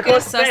 I'm not It's gonna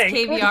the suss thing.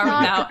 KVR It's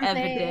not without the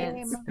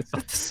evidence. same. It's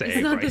not the same.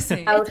 It's not right? the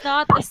same. It's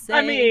not the same.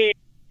 I mean,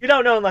 you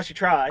don't know unless you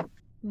try.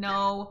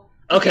 No.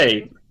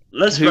 Okay,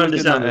 let's Who run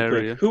was this in down that real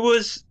area? quick. Who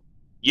was?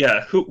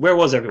 Yeah, where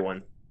was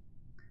everyone?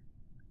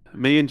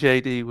 Me and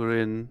JD were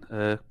in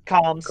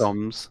Comms.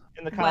 comms.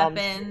 In the comms.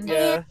 Weapons.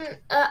 Yeah.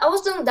 I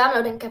was doing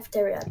downloading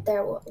cafeteria.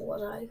 There was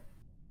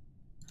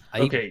I.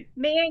 Okay,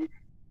 Me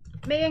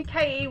and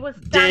Katie was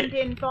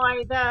standing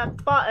by the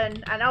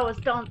button, and I was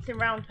dancing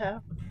around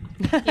her.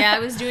 Yeah, I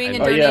was doing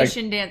a Oh, yeah.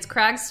 donation dance.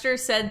 Cragster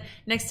said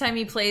next time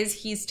he plays,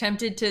 he's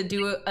tempted to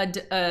do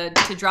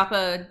to drop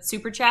a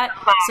super chat,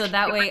 so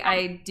that way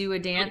I do a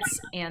dance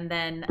and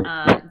then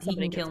he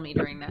can kill me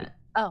during that.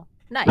 Oh,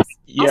 nice.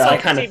 yeah, Also, I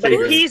kind See, of but if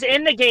figured. he's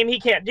in the game, he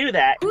can't do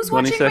that. Who's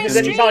 20 watching my seconds.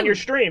 Then stream? he's on your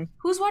stream.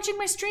 Who's watching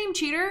my stream,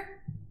 cheater?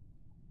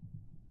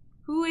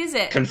 Who is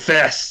it?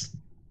 Confess.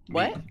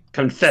 What?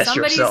 Confess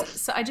yourself.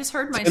 So I just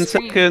heard my 10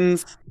 stream.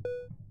 seconds.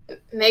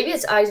 Maybe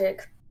it's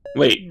Isaac.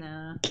 Wait,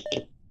 Nah.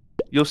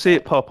 You'll see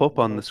it pop up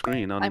on the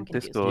screen on I'm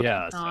confused. Discord.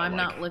 Yeah. No, I'm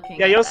not looking.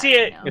 Yeah, at you'll that see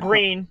it right now.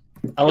 green.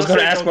 I was You'll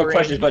gonna see it ask go more green.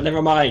 questions, but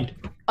never mind.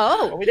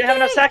 Oh, We didn't have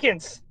enough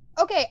seconds.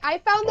 Okay, I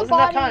found the Wasn't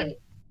enough body.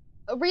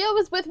 Rio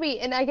was with me,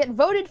 and I get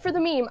voted for the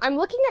meme. I'm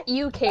looking at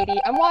you, Katie.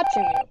 I'm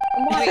watching you.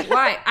 I'm watching. Wait,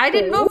 why? I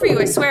didn't vote for you.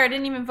 I swear, I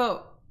didn't even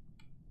vote.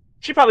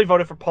 She probably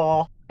voted for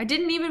Paul. I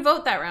didn't even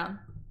vote that round.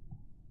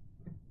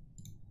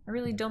 I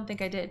really don't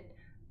think I did.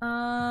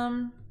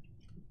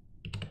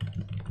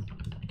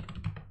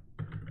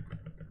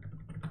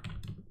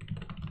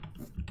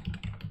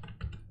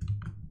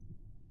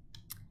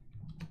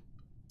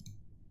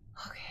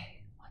 Okay,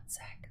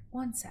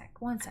 one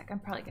sec. I'm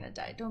probably gonna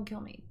die. Don't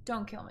kill me.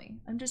 Don't kill me.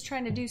 I'm just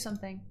trying to do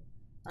something.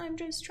 I'm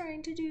just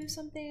trying to do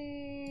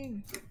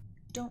something.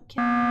 Don't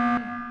kill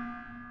me.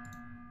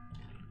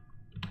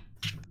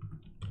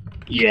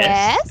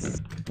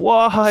 Yes.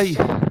 Why?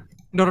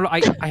 No.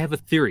 I have a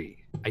theory.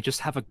 I just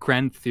have a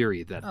grand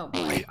theory that Oh.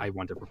 I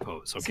want to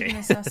propose. Is he Okay.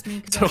 gonna suss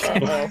me 'cause So- I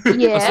said that?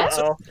 Yes.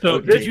 So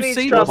This did you means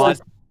say the trouble. body?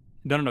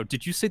 No.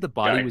 Did you say the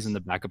body was Guys. in the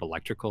back of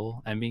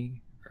electrical,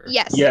 Emmy?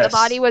 Yes, Yes. the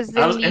body was in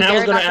I was the going to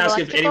Veritas ask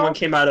if anyone electrical.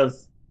 came out of.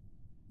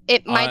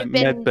 It might have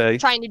been Medbay.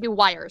 trying to do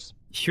wires.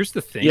 Here's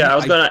the thing. Yeah,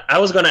 I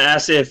was gonna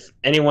ask if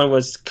anyone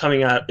was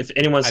coming out. If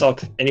anyone saw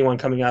anyone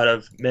coming out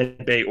of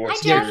medbay or Hi,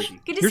 security.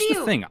 Jeff. Good to Here's see the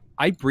you. thing.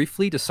 I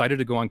briefly decided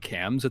to go on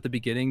cams at the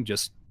beginning,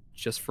 just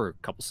for a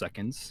couple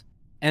seconds,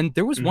 and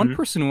there was one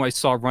person who I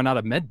saw run out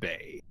of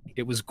medbay.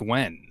 It was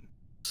Gwen.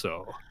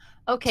 So.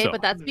 Okay, So,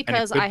 but that's and it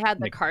because could I had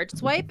the make- card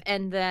swipe,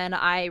 and then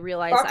I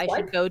realized Card I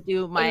swipe? should go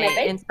do my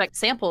Medbay? inspect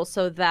sample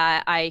so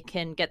that I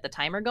can get the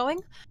timer going.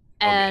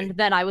 And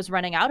then I was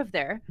running out of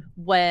there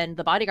when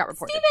the body got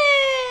reported.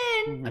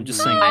 Steven! I'm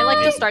just saying. I like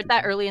to start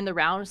that early in the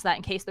round so that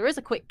in case there is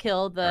a quick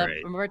kill, the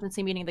Right.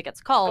 emergency meeting that gets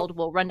called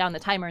will run down the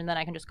timer and then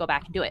I can just go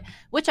back and do it,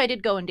 which I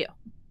did go and do.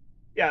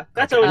 Yeah,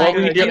 that's Okay. always Well, a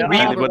good we idea. did.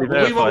 Anybody We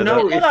verify won't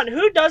know. that? Hold on,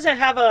 who doesn't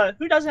have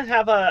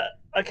a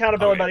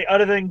accountability Okay. buddy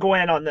other than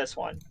Gwen on this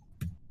one?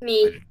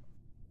 Me.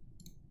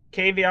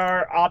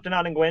 KVR,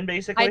 Optinon, and Gwen,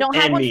 basically. I don't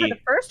have And one me. for the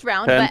first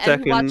round, 10 but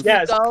Emmy watched seconds. me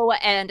Yes. go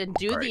and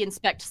do Right. the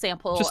inspect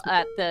sample Just-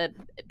 at the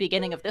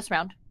beginning of this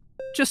round.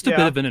 Just a Yeah.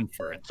 bit of an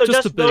inference. So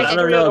just a bit. those I three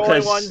don't are know, the only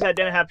 'cause- ones that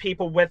didn't have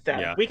people with them.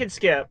 Yeah. We can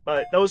skip,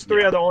 but those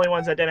three Yeah. are the only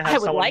ones that didn't have I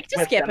would someone like to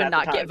with skip them and at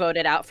the not get time.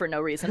 voted out for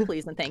no reason,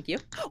 please and thank you.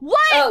 What?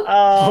 Oh,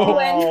 Oh,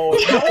 Gwen.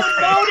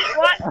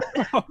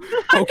 what?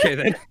 Okay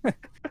then.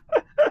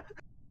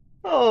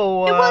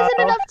 Oh, It wasn't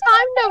enough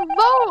time to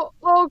vote.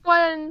 Oh,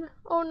 Gwen.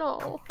 Oh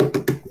no.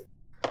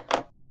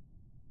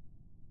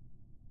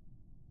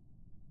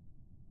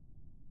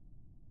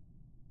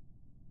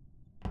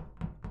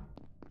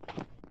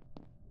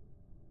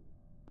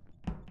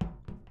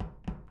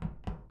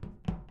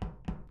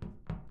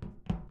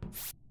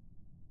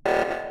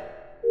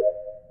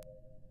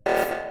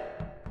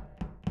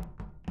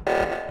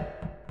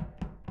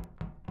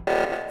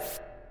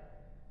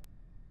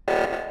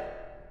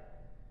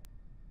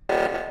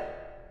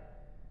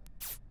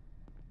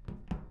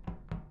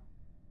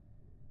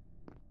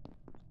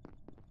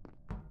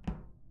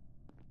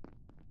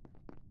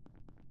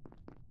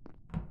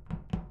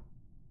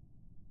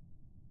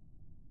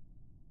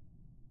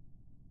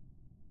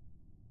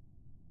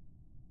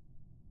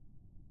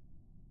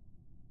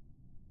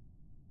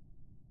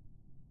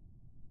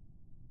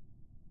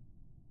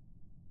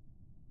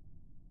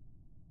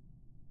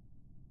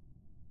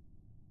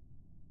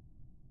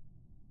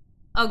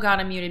 Oh god,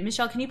 I'm muted.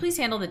 Michelle, can you please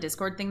handle the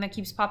Discord thing that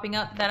keeps popping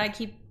up that I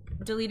keep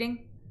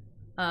deleting?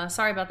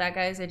 Sorry about that,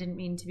 guys. I didn't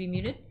mean to be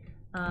muted.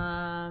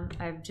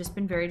 I've just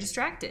been very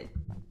distracted.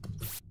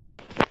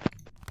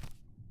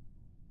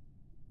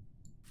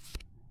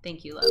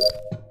 Thank you, love.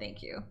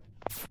 Thank you.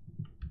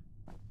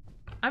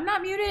 I'm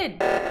not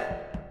muted.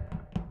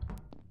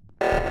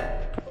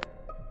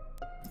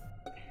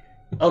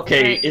 Okay,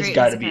 Alright, it's great,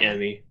 got to it's be okay.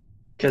 Emmy,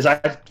 because I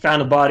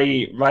found a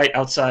body right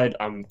outside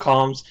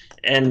comms,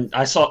 and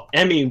I saw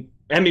Emmy.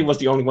 Emmy was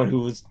the only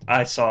one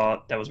I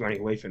saw that was running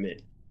away from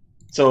it.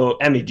 So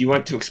Emmy, do you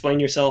want to explain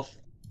yourself?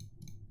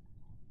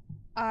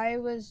 I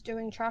was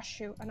doing trash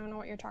shoot. I don't know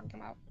what you're talking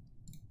about.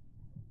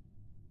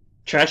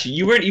 Trashy,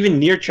 you weren't even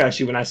near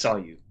Trashy when I saw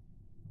you.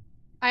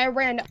 I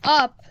ran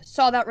up,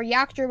 saw that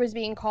reactor was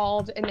being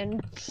called, and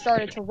then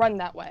started to run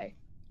that way.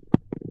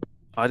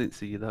 I didn't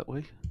see you that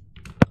way.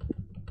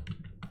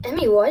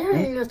 Emmy, why are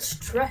you not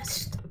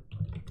stressed?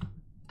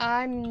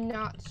 I'm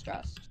not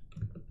stressed.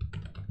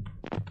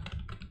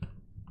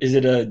 Is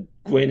it a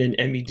Gwen and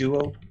Emmy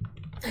duo?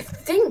 I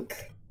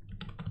think.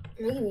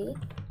 Maybe.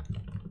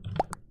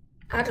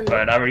 I don't know.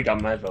 But I already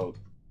got my vote.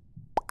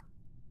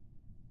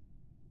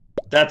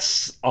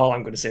 That's all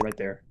I'm going to say right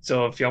there.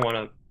 So if y'all want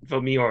to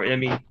vote me or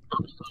Emmy,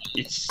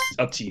 it's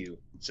up to you.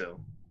 So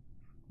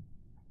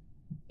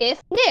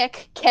If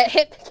Nick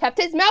kept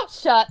his mouth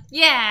shut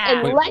Yeah.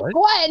 and Wait, let what?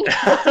 Gwen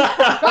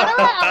run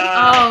around.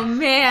 Oh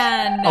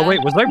man. Oh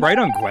wait, was I right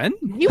on Gwen?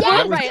 You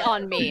Yeah. were right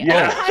on me.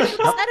 Yeah. I'm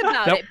upset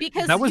about That- it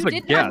because that was you a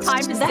didn't have guess.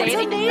 time to That's say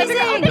anything. Because you're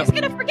like, oh, amazing.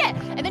 Nick's gonna forget,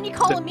 and then you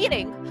call a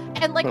meeting,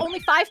 and like only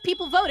 5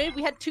 people voted.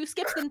 We had 2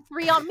 skips and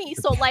 3 on me.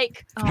 So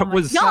like, Oh That my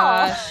was-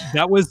 gosh.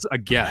 That was a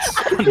guess.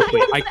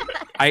 Honestly,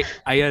 I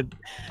had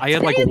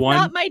like today is one.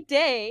 not my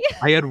day.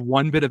 I had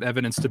one bit of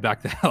evidence to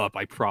back that up.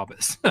 I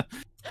promise.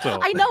 So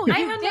I know you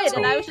I did,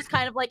 and I know. was just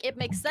kind of like, it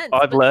makes sense.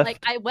 I've but left. like,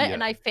 I went Yeah.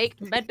 and I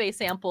faked medbay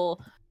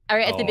sample.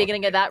 At the Oh.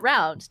 beginning of that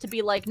round, to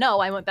be like, no,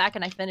 I went back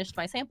and I finished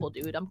my sample,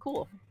 dude. I'm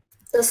cool.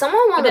 Does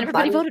someone But want then to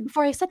everybody buddy? voted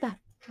before I said that.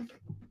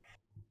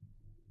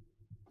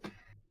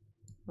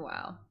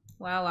 Wow.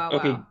 Wow, wow,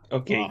 okay, wow.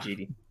 okay, Wow.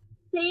 GD. See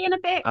you in a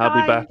bit, I'll be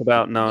guys. back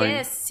about 9.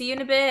 Yes, see you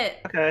in a bit.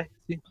 Okay.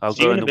 I'll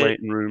See you go in in a the bit.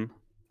 waiting room.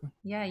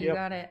 Yeah, you Yep.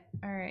 got it.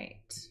 All right.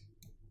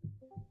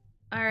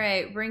 All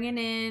right, bringing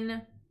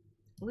in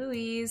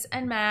Louise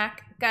and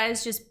Mac.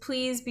 Guys, just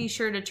please be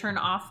sure to turn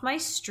off my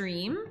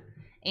stream.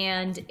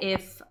 And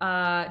if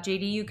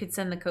JD, you could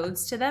send the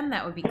codes to them,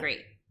 that would be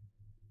great.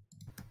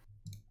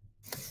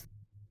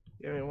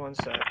 Give me one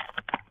sec.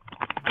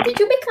 Did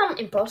you become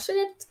imposter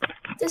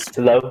this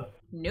time? Hello?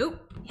 Nope.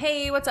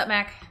 Hey, what's up,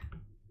 Mac?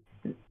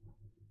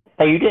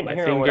 Hey, you didn't My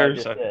hear what I fingers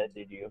just are- said,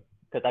 did you?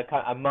 Because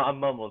I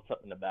mumbled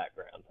something in the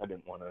background. So I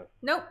didn't want to.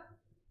 Nope.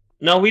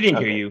 No, we didn't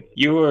hear you.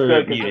 You were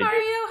Good, Hi muted.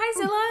 Mario,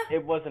 hi Zilla.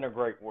 It wasn't a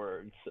great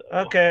word. So.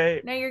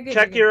 Okay. No, you're good.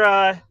 Check you're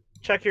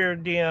your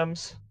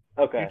DMs.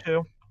 Okay. You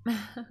too. good.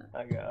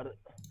 I got it.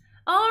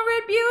 Oh,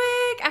 Red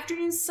Buick!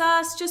 Afternoon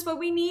sus, just what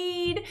we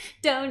need.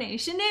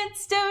 Donation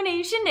it's,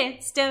 donation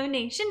it's,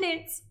 donation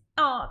it's.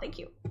 Oh, thank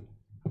you.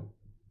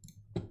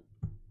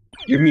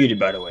 You're muted,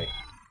 by the way.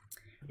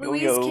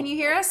 Louise, Yo. can you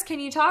hear us? Can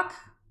you talk?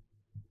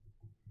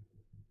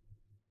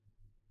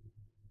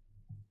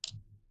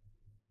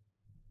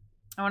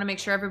 I want to make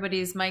sure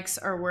everybody's mics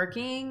are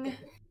working.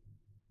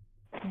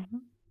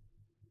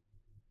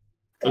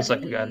 Looks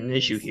like we got an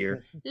issue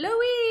here.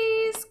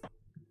 Louise!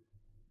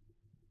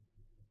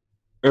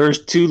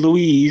 There's to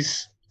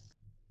Louise.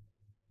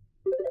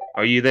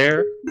 Are you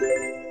there?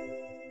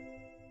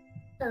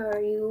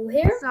 Are you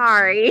here?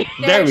 Sorry.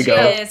 There we she go.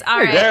 is. All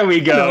right. There we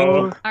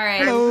go. All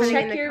right. I'm putting in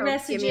Check the your code.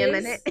 messages. Give me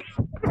a minute.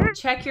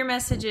 Check your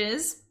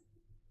messages.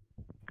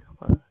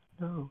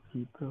 No,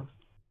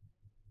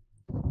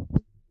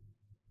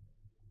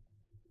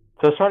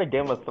 So starting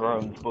Game of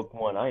Thrones Book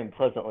 1, I am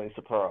pleasantly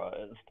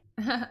surprised.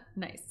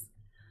 Nice.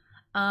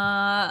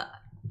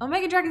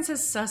 Omega Dragon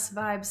says sus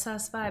vibe,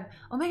 sus vibe.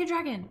 Omega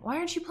Dragon, why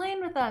aren't you playing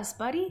with us,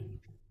 buddy?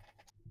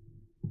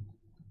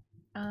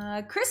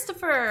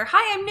 Christopher,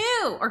 hi, I'm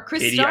new. Or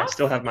Katie, I Christoph.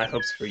 still have my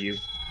hopes for you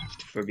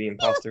for being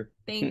imposter.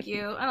 Thank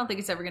you. I don't think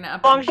it's ever gonna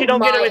As long as you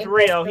don't get it with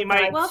Rio, he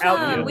might out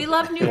Welcome. you. We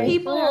love new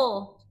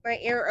people. My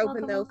ear open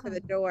Welcome, though for the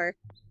door.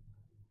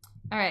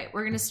 All right,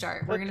 we're gonna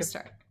start. We're gonna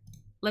start.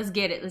 Let's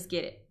get it. Let's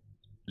get it.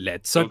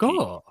 Let's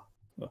go.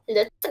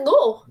 Let's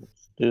go.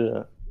 Do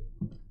that.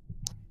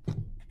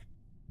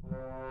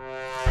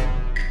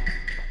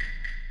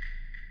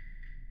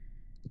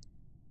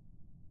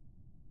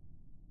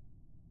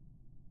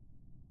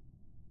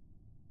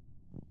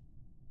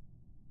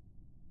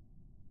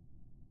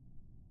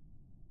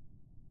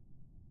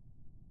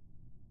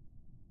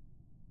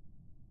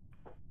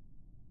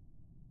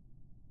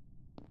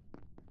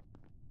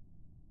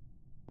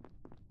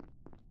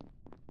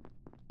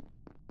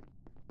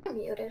 I'm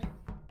muted.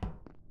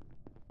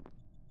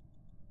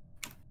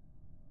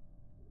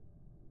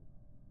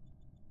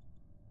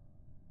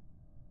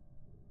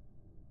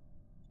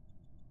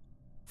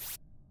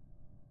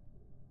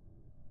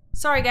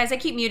 Sorry, guys, I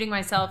keep muting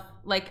myself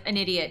like an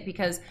idiot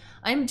because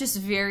I'm just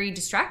very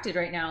distracted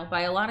right now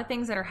by a lot of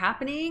things that are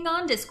happening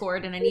on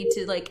Discord, and I need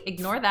to like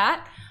ignore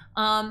that.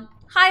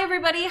 Hi,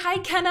 everybody. Hi,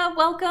 Kenna.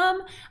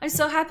 Welcome. I'm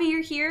so happy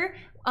you're here.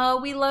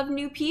 We love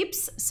new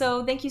peeps,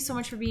 so thank you so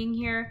much for being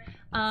here.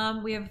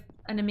 We have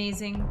an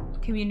amazing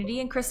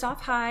community. And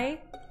Christoph, hi.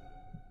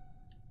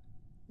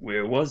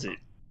 Where was it?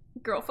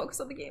 Girl, focus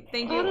on the game.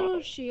 Thank you.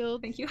 Auto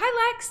shield. Thank you.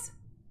 Hi, Lex.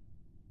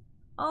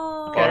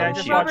 Oh, Okay, I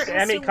just Robert watched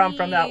has Emmy to come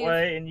from that leave.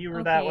 way, and you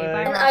were that Okay, way.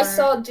 bye, And Robert. I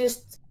saw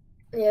just,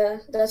 yeah,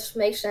 that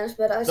makes sense.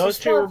 But I Those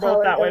saw two were how both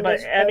it that way, but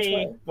goes both Emmy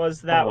way.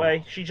 was that Oh.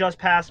 way. She just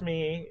passed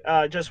me.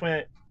 Just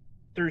went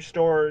through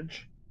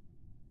storage.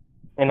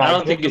 And I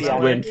don't think just it's the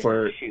Gwen other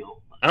for.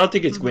 I don't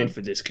think it's Gwen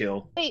for this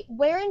kill. Wait,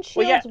 where in Shields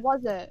Well, yeah.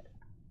 was it?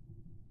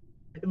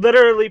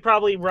 Literally,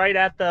 probably right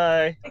at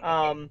the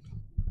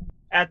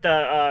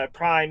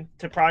prime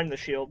to prime the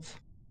shields.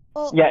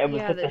 Well, Yeah, it was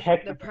Yeah, just a the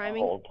hex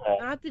priming. whole time.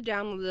 Not the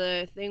download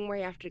the thing where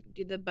you have to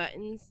do the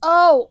buttons.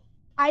 oh,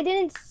 I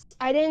didn't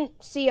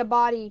see a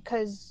body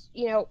because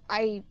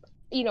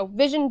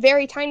vision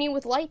very tiny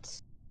with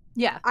lights.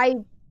 Yeah.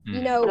 When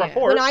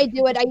I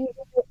do it, I usually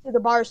go through the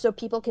bars so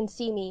people can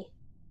see me,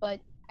 but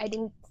I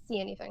didn't see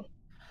anything.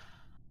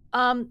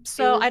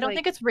 So was I don't like-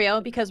 think it's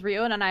Rio because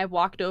Rio and I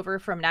walked over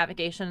from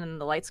navigation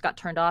and the lights got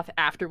turned off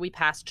after we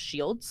passed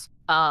shields.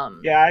 Yeah,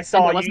 I and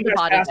saw there you wasn't a guys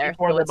body passed there,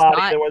 before so the it's body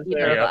not that was either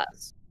there. of Yep.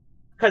 us.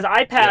 Because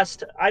I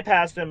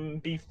passed him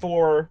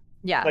before,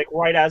 Yeah. like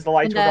right as the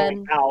lights And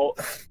were going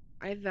out.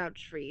 I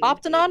vouch for you.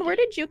 Optanon, where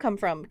did you come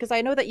from? Because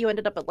I know that you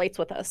ended up at lights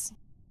with us.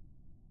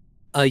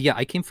 Yeah,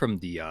 I came from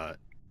the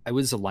I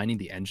was aligning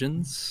the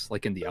engines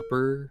like in the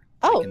upper,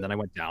 Oh. like, and then I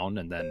went down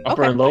and then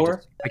Upper and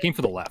lower? I came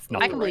for the left,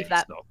 not I the can right. believe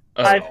that. So.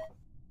 I've-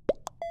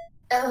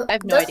 I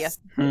have no idea.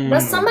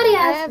 Does somebody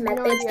I have have no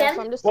medbay idea, scan?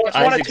 so I'm just Well, it's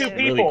guessing. one of Isaac's two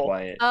really people.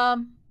 quiet.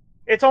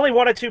 It's only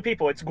one of two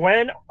people. It's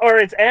Gwen or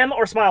it's M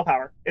or Smile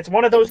Power. It's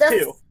one of those Does-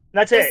 two.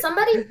 That's Does it.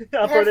 somebody For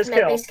have this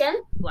kill. medbay scan?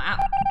 Wow.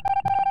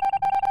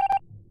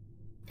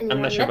 Anyone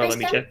I'm not sure, but medbay let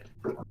me scan?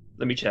 check.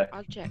 Let me check.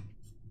 I'll check.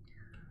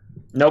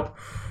 Nope.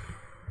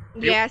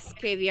 Yes,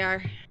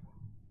 KVR.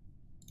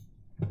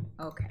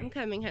 Okay. I'm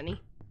coming,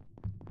 honey.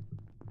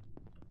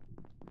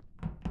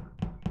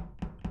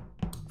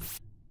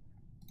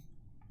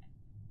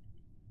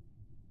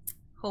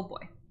 Oh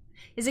boy.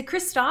 Is it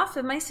Christoph?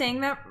 Am I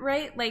saying that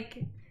right?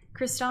 Like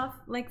Christoph,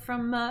 like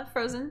from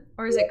Frozen?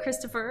 Or is it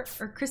Christopher?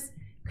 Or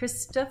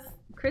Christoph?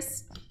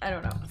 I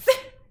don't know.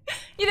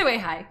 Either way,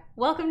 hi.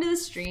 Welcome to the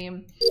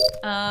stream.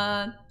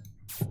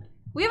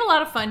 We have a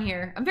lot of fun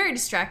here. I'm very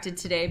distracted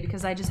today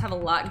because I just have a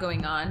lot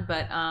going on,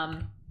 but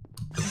I'm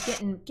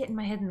getting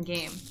my head in the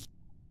game.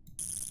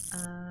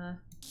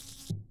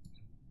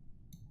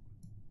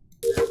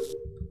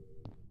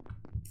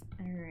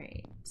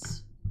 Alright.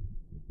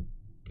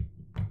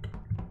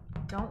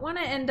 Don't want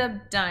to end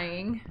up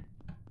dying.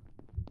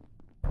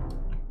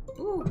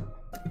 Ooh.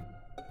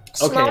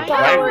 Small Okay,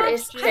 power right.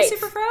 is Hi, safe.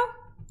 Super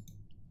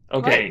Pro.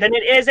 Okay. Then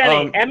it is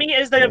Emmy. Emmy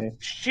is the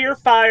sheer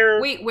fire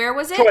Wait, where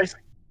was it? choice.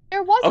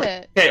 Where was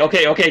Okay, it?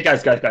 okay,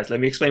 guys. Let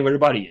me explain where the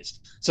body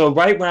is. So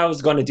right when I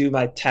was going to do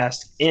my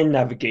task in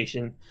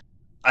navigation,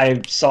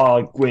 I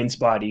saw Gwen's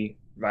body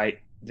right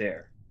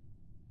there.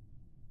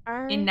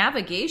 In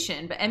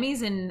navigation, but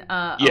Emmy's in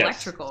Yes.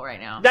 electrical right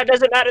now. That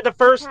doesn't matter.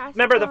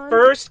 Remember, the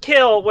first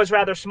kill was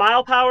rather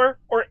Smile Power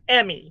or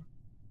Emmy.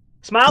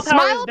 Smile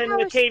Power has been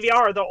with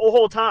KVR the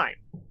whole time.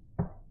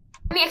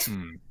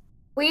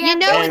 You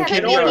know it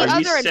could be the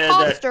other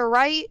imposter,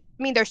 right?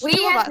 I mean, there's We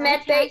two of have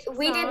us.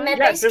 we did med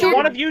Yes, there's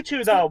one of you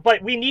two though,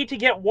 but we need to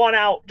get one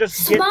out.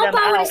 Just get Small them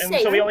power out, is and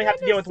safe. so we only have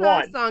to deal with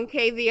one. On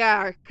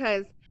KVR,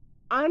 because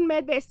on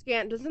medbay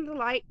scan, doesn't the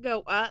light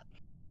go up?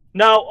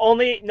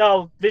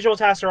 No, visual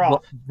tasks are off.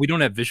 Well, we don't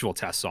have visual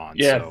tests on.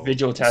 Yeah, so,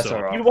 visual tasks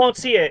are off. You won't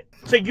see it,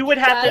 so you would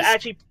have to Guys?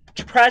 actually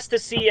press to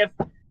see if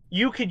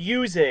you could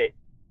use it.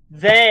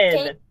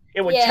 Then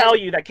it would tell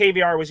you that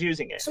KVR was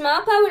using it,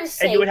 Small power is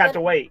safe. and you would have but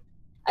to wait.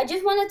 I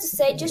just wanted to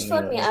say, just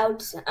vote me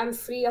out. I'm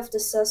free of the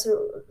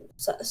sorcery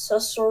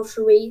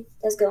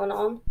that's going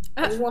on.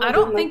 I just want to I do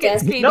don't my think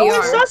it's task. KVR. No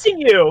one's sussing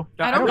you.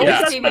 I don't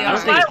Yeah, think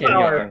it's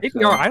KVR.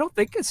 KVR, I don't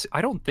think it's.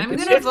 I don't think I'm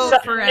it's. gonna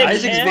vote for Emmy.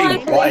 Isaac's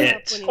being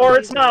quiet. Or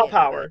it's Smile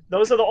Power.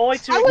 Those are the only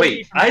two.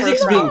 Wait,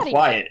 Isaac's being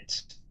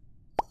quiet.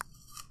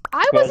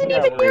 I wasn't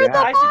Yeah, even near the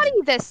yeah. body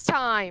this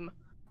time.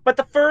 But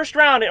the first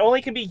round, it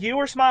only can be you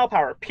or Smile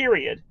Power.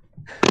 Period.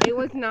 It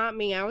was not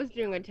me. I was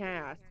doing a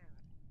task.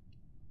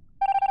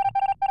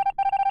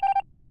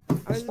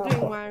 I was doing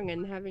wiring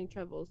and having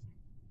troubles.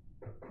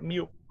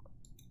 Mute.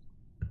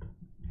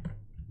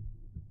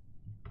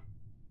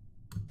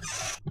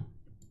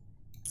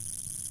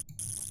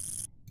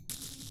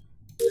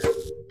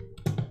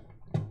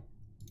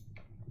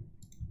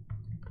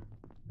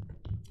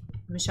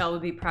 Michelle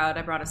would be proud.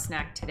 I brought a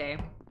snack today.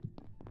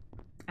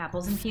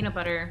 Apples and peanut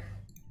butter.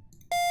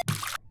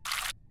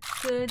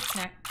 Good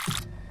snack.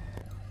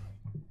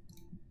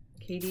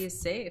 Katie is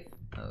safe.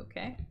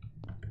 Okay.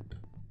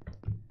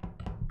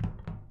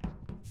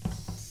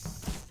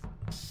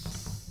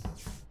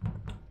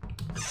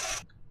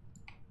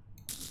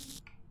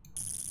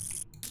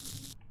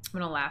 I'm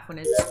gonna laugh when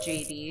it's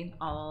JD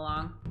all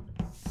along.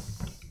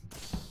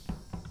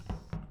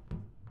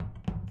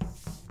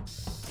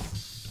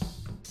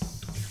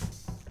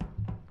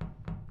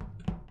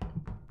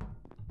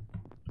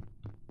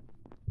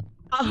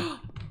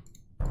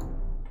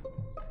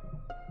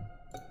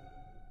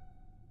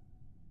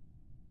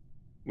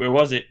 Where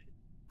was it?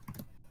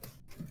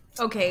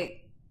 Okay.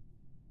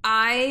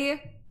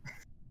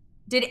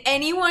 Did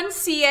anyone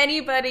see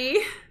anybody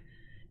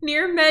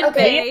near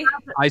Medbay?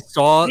 I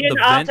saw Me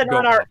the and vent go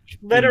Optanon are up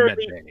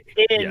literally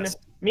medbay. in. Yes.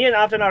 Me and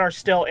Optanon are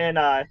still in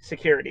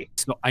security.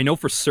 So I know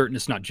for certain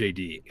it's not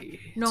JD.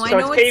 No, So I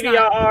know it's it's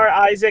not. KVR,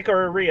 Isaac,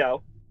 or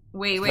Rio.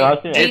 Wait. No,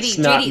 it's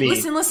not JD, me.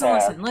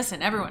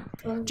 listen, everyone.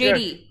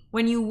 JD,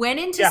 when you went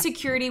into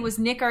security, was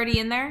Nick already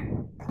in there?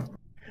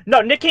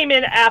 No, Nick came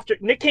in after.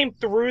 Nick came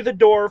through the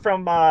door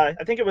from, I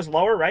think it was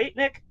lower, right,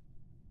 Nick?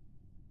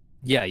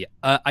 Yeah.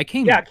 I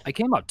came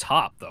up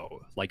top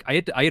though. Like I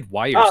had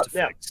wires to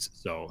fix,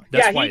 so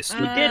that's why I stood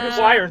he there. did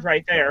wires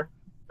right there.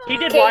 He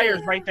did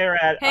wires right there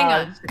at Hang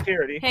on.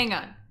 security. Hang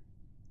on.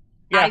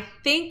 Yeah. I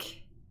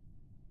think.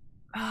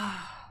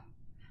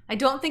 I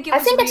don't think it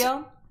was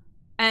Rio.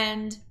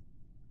 And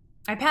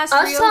I passed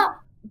Rio,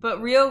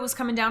 but Rio was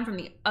coming down from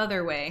the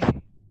other way.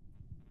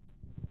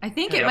 I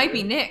think it might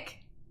be Nick,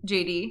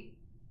 JD.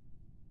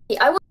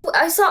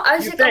 I saw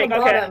Isaac on the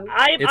bottom.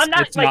 I'm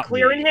not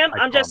clearing him.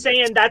 I'm just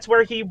saying that's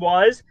where he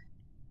was,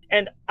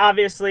 and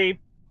obviously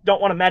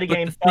don't want to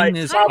metagame, but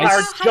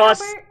Smallpower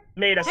just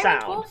made a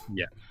sound.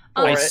 Yeah.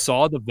 I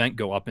saw the vent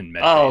go up in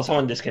med. Oh,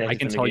 someone disconnected. I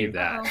can from the tell you game.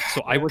 that.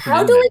 So I wasn't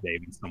How in do med we- bay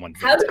when someone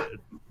How do, vented.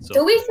 So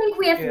do we think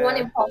we have one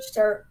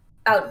imposter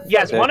out?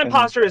 Yes, one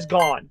imposter is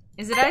gone.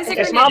 Is it Isaac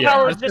Okay, or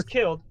Smallpower Nick? is just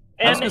killed,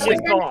 I was and gonna is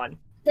say- gone.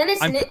 Then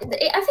it's I'm- Nick.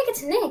 I think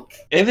it's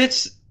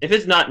Nick. If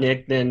it's not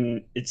Nick,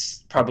 then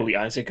it's probably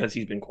Isaac because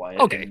he's been quiet.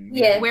 Okay. And-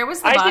 Yeah. Where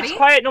was the Isaac's body?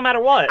 quiet no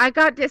matter what. I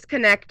got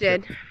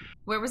disconnected.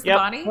 Where was the Yep.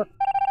 body?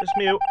 Just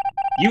mute.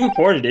 You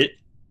reported it.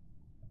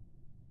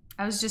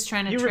 I was just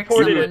trying to You trick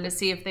reported someone it. to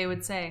see if they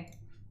would say.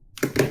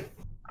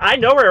 I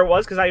know where it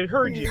was because I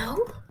heard you.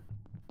 No.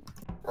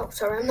 Oh,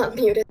 sorry, I'm not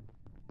muted.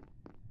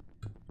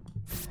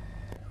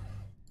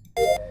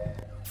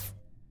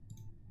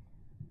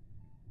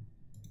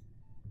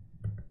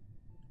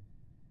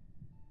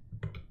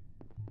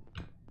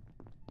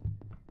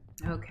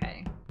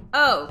 Okay.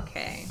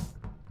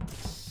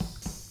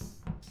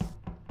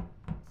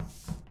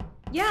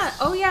 Yeah,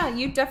 oh yeah,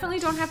 you definitely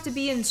don't have to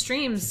be in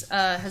streams,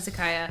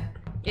 Hezekiah.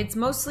 It's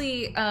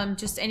mostly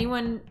just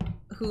anyone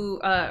who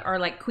are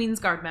like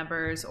Queensguard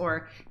members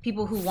or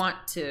people who want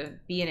to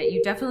be in it.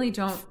 You definitely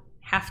don't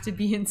have to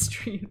be in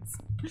streams.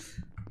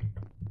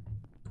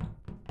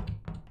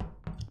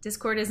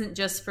 Discord isn't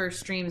just for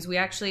streams. We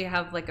actually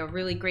have like a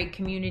really great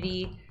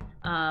community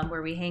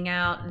where we hang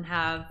out and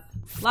have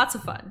Lots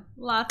of fun.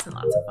 Lots and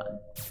lots of fun.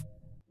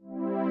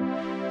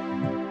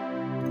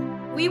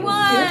 We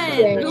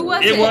won! Who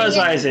was it? It was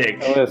Isaac.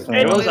 It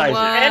was Isaac.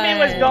 Emmy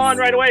was gone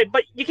right away,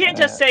 but you can't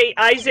just say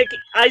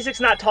Isaac's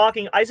not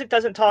talking. Isaac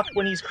doesn't talk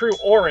when he's crew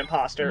or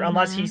imposter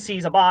unless he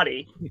sees a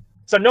body.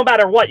 So no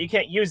matter what, you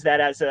can't use that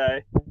as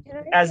a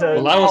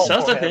Well, I was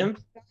sus of him.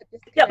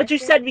 Yeah, but you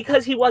said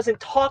because he wasn't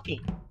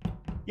talking.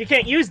 You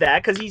can't use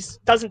that because he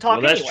doesn't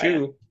talk Well, that's anyway.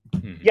 true.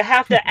 You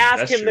have to ask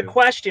That's him the true.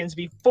 questions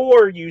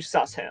before you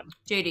sus him.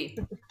 JD,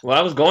 Well,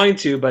 I was going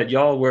to, but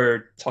y'all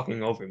were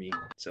talking over me.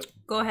 So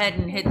go ahead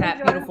and hit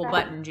that beautiful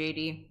button,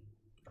 JD.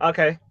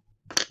 Okay.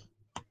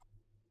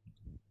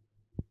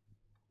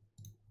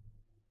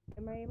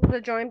 Am I able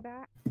to join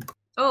back?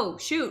 Oh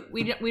shoot,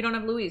 we don't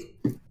have Louise.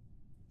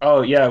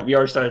 Oh yeah, we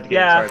already started the game.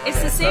 Yeah. Sorry.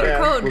 It's the same Yeah.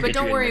 code, We'll but get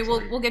don't you in worry,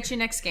 next we'll get you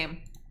next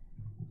game.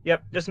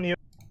 Yep, just mute.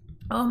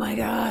 Oh my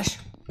gosh,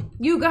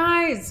 you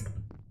guys!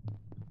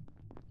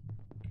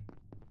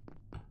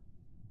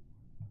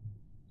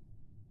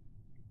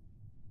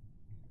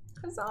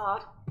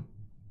 Huzzah!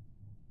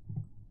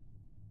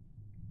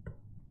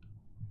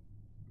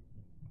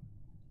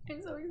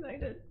 I'm so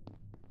excited.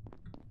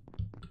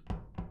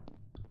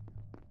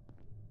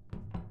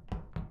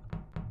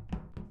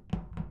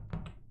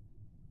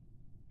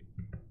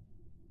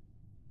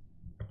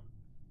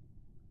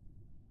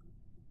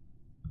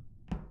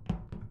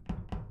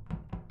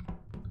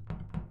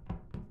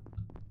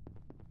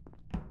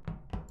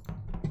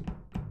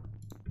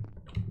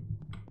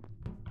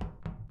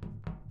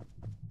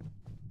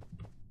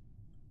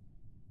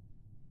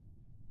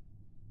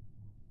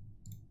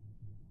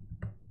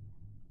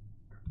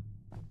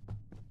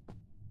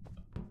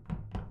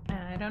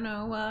 I don't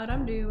know what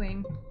I'm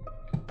doing.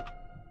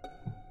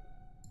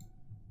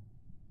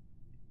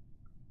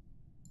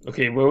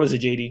 Okay, where was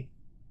it, JD?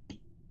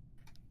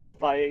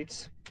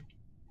 Lights.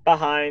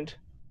 Behind.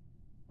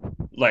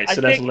 Like, I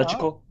so that's think-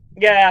 electrical?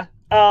 Yeah.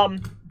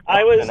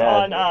 I was An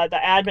on admin. the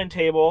admin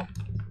table,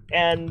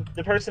 and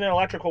the person in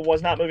electrical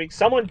was not moving.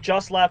 Someone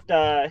just left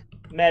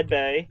med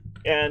bay,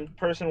 and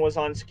person was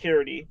on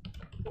security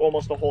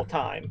almost the whole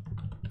time.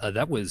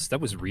 That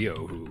was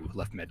Rio who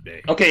left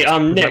medbay. Okay, I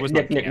Nick, was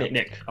Nick.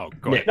 Oh,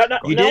 go Nick, ahead.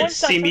 you no did one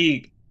see said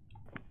me.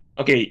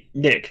 Okay,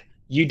 Nick,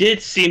 you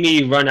did see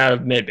me run out of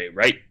medbay,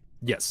 right?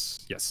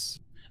 Yes, yes.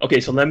 Okay,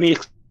 so let me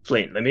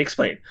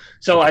explain.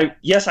 So I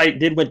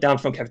did went down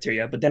from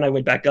cafeteria, but then I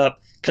went back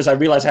up because I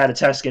realized I had a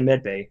task in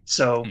medbay.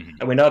 So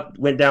I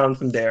went down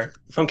from there,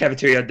 from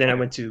cafeteria, then I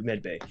went to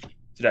medbay.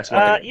 So that's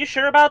what. You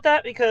sure about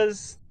that?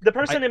 Because the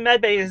person in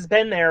medbay has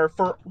been there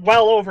for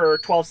well over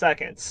 12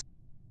 seconds.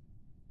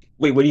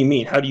 Wait, what do you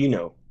mean? How do you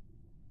know?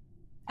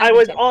 I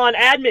was on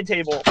admin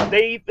table.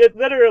 It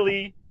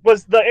literally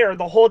was the air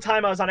the whole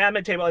time I was on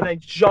admin table, and they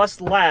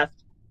just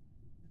left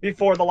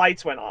before the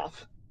lights went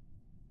off.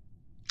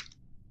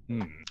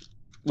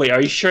 Wait,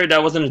 are you sure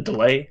that wasn't a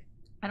delay?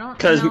 I don't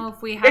 'Cause know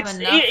if we have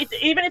enough.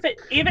 Even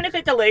if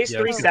it delays Yeah,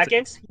 3 it's-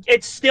 seconds,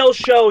 it still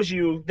shows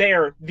you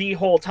there the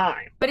whole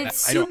time. But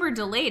it's I don't- super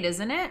delayed,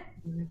 isn't it?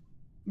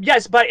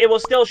 Yes, but it will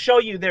still show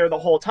you there the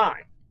whole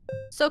time.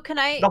 So can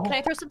I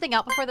throw something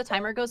out before the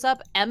timer goes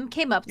up? M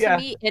came up to Yeah.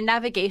 me in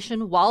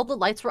navigation while the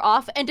lights were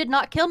off and did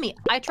not kill me.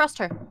 I trust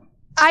her.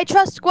 I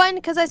trust Gwen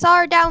because I saw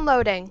her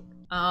downloading.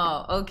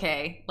 Oh,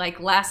 okay. Like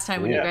last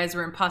time when you Yeah. guys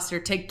were imposter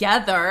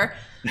together.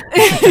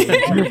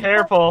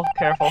 Careful.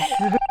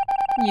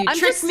 You I'm tricked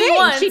just me saying,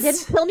 once. she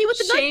didn't kill me with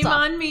the Shame lights off.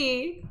 on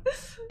me.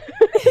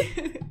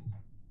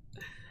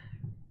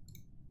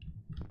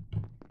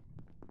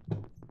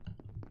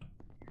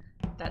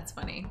 That's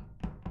funny.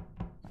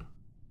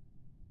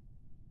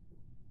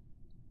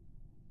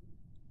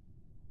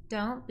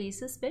 Don't be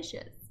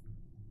suspicious.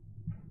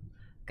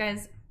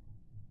 Guys,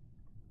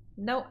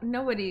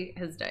 nobody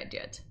has died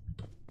yet.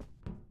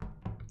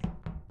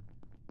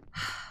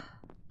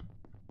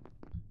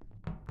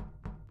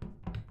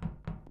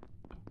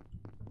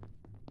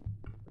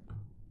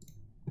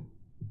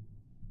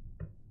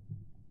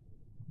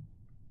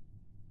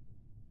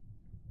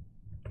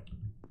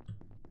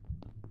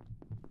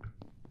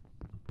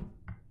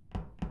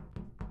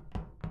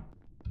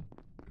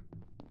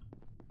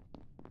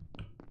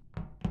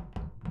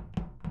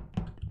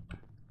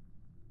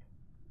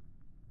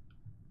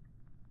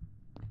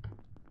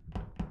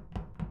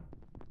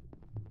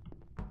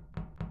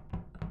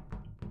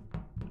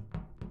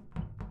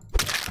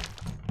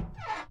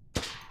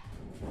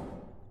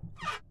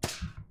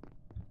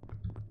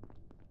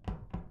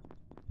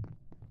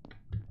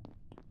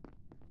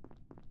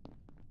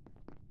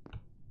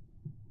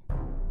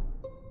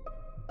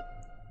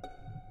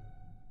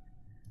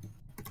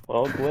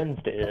 Well,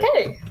 Gwen's dead.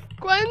 Okay.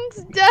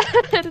 Gwen's dead,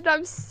 and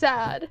I'm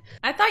sad.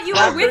 I thought you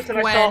Last were with person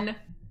I saw- Gwen.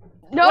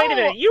 No. Wait a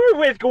minute, you were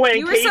with Gwen,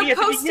 You were Katie, at the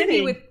supposed to be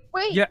beginning. with.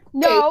 Wait. Yeah.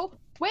 No.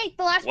 Wait.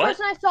 The last What?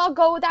 person I saw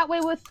go that way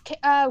with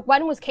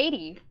Gwen was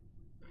Katie.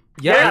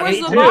 Yeah, Where's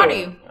me the too.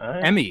 body?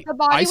 Emmy. The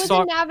body I was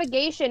saw. in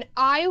navigation.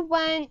 I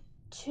went.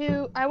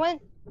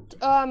 Crud.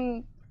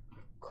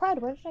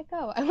 Where did I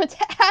go? I went to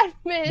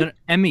admin. No, no,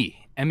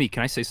 Emmy,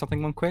 can I say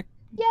something one quick?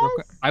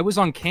 Yes. I was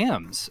on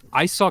cams.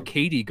 I saw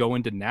Katie go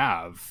into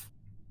Nav,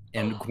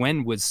 and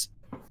Gwen was.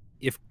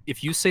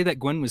 If you say that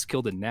Gwen was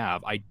killed in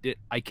Nav,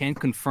 I can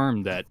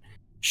confirm that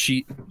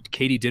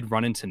Katie did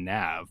run into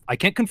Nav. I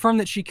can't confirm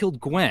that she killed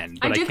Gwen,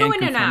 but I can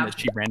confirm that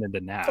she ran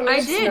into Nav.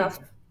 I did.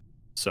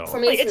 So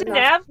Wait, it's in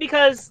Nav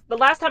because the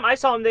last time I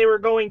saw them, they were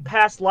going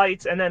past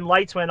lights, and then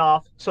lights went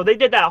off, so they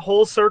did that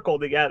whole circle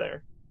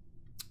together.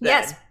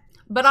 Yes,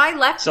 but I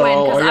left So,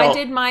 Gwen because are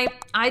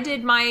I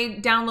did my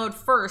download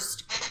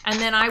first, and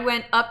then I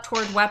went up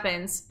toward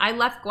weapons. I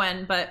left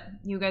Gwen, but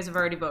you guys have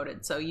already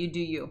voted, so you do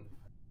you.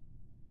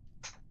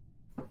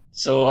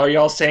 So are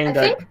y'all saying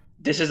that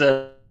this is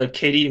a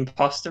Katie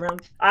imposter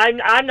round?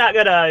 I'm not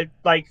gonna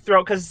like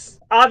throw because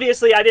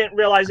obviously I didn't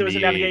realize it was a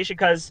navigation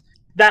because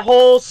that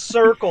whole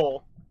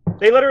circle.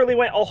 They literally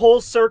went a whole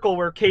circle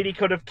where Katie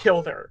could have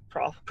killed her,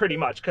 pretty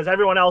much, because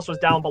everyone else was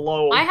down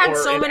below. I had or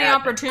so in many admin.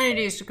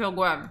 opportunities to kill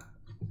Gwen.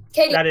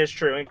 Katie. That is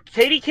true. And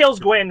Katie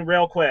kills Gwen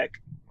real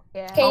quick.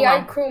 Yeah. Katie,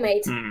 our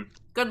crewmate.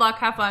 Good luck.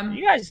 Have fun.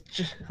 You guys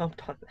just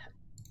jumped on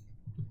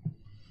that.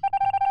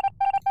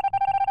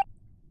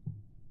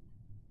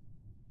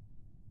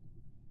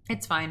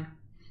 It's fine.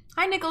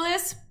 Hi,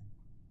 Nicholas.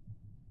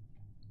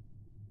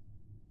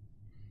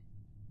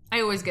 I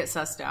always get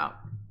sussed out.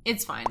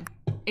 It's fine.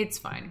 It's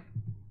fine.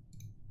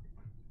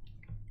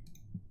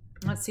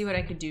 Let's see what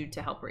I could do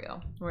to help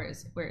Rio. Where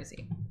is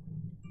he?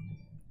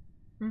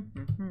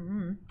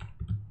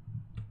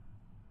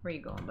 Where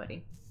you going,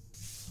 buddy?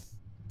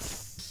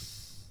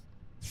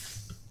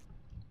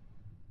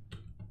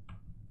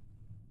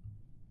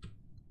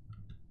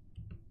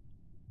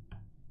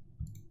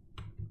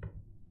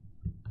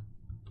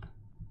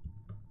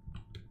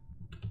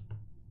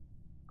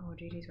 Oh,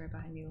 JD's right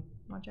behind you.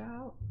 Watch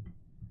out.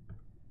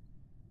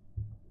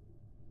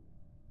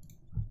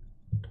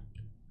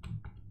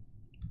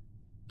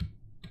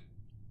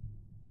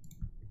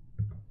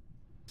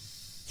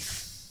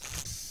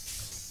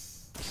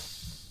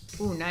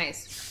 Ooh,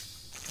 nice.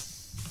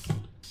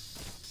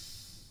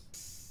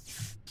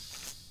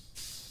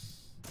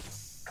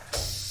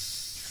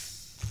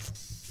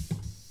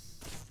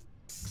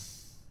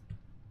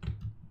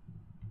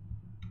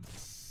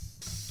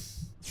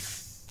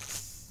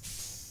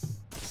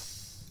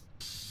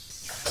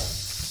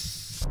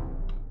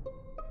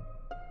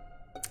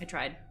 I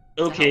tried.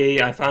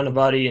 Okay, I found a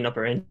body in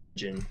upper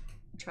engine.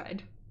 I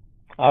tried.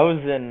 I was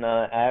in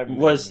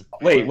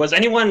admin. Was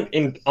anyone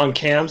on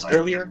cams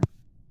earlier?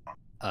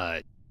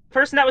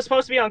 Person that was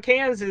supposed to be on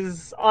cans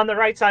is on the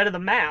right side of the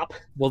map.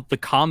 Well, the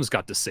comms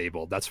got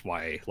disabled. That's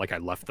why, I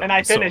left them. And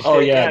I finished so...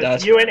 it.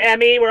 That's you and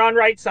Emmy were on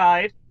right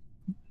side.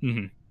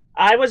 Mm-hmm.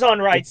 I was on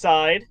right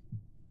side.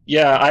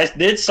 Yeah, I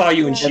did saw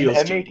you in shields.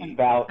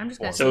 I'm just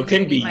gonna so it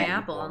couldn't be my you.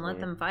 apple and let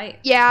them fight.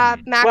 Yeah,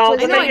 Max Well, was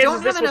the I know, I thing don't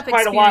is, have this was enough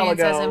quite a while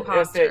experience as ago if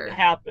imposter. it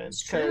happened,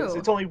 It's because true.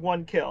 it's only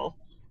one kill.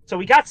 So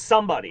we got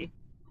somebody.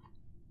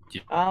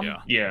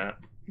 Yeah.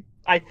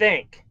 I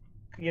think.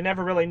 You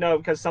never really know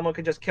because someone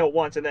could just kill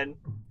once and then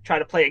try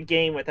to play a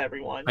game with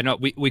everyone. I know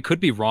we could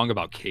be wrong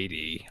about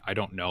Katie. I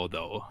don't know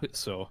though.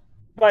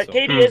 But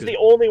Katie is the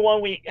only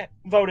one we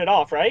voted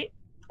off, right?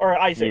 Or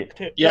Isaac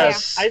too.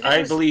 Yes, Isaac I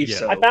was- believe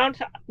so. I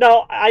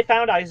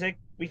found Isaac.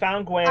 We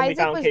found Gwen. we Isaac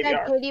found was dead.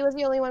 KVR. Katie was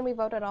the only one we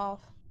voted off.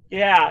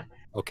 Yeah.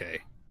 Okay.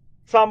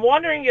 So I'm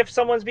wondering if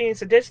someone's being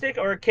sadistic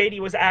or Katie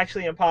was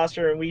actually an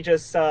imposter and we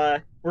just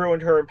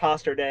ruined her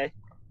imposter day.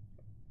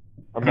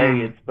 Or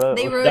maybe it's both.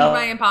 They ruined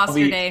my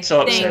imposter day.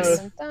 so Thanks.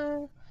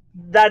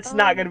 That's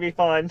not going to be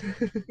fun.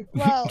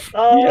 Well,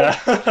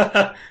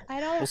 Yeah. I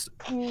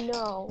don't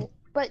know,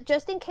 but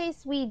just in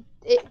case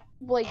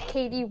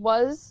Katie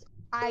was,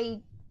 I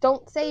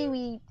don't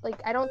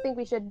think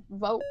we should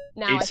vote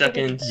now. 8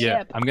 seconds.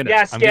 Yeah, I'm gonna.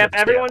 Yeah, I'm skip. gonna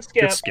Everyone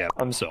skip. Just skip.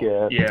 I'm so.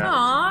 scared. Yeah.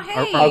 Aw,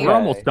 hey. We're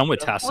almost done with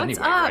tasks What's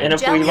anyway, up? right? And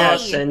if we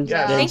lost, then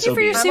Thank so you for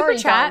be your it. I'm super already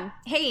chat. done,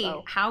 Hey,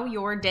 so. how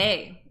your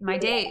day? My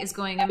day is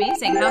going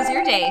amazing. How's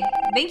your day?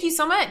 Thank you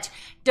so much.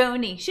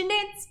 Donation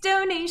dance,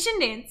 donation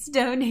dance,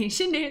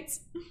 donation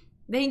dance.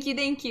 Thank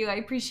you. I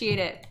appreciate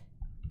it.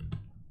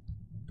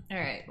 All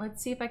right,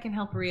 let's see if I can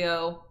help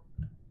Rio.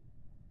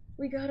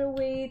 We gotta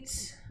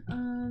wait.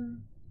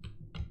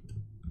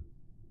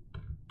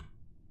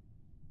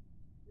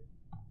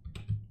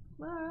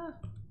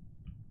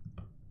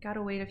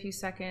 Gotta wait a few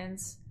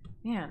seconds.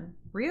 Man,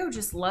 Rio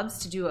just loves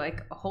to do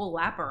like a whole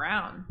lap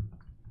around.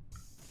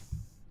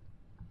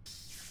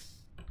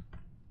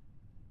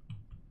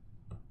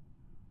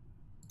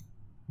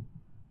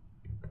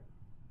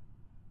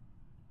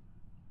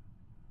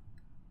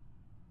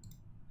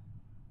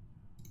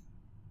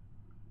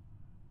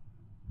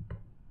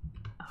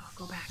 Oh,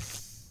 go back.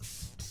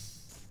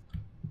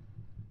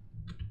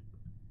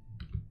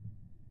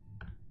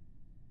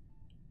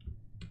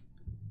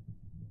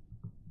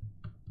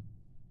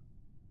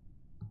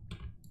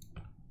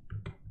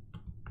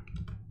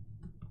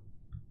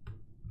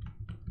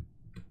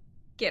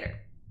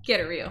 Get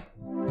her, Rio.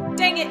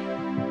 Dang it!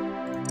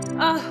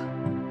 Oh,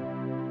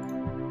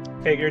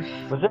 Figured.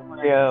 Was it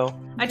Rio?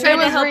 I tried to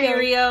was help you,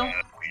 Rio. Rio.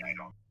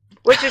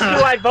 Which is who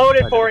I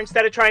voted for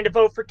instead of trying to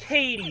vote for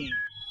Katie.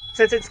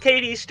 Since it's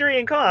Katie's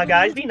stream, come on,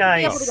 guys, be Be able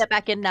to nice. get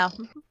back in now.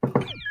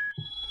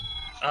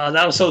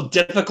 That was so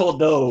difficult,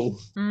 though.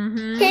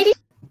 Mm-hmm. Katie,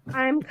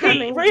 I'm Hey,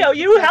 coming. Rio,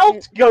 you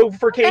helped go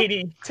for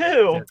Katie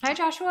too. Hi,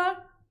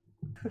 Joshua.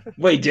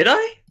 Wait, did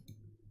I?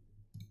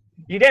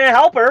 You didn't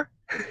help her.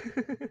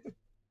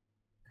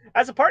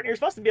 As a partner, you're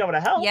supposed to be able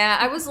to help. Yeah,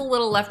 I was a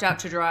little left out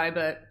to dry,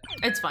 but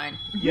it's fine.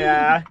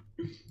 Yeah.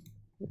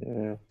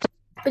 Yeah.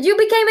 but you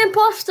became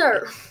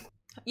imposter.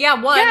 Yeah,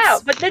 once. Yeah,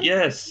 but then,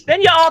 Yes.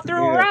 then you all threw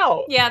her Yeah.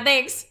 out. Yeah,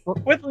 thanks.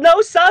 With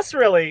no sus,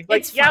 really.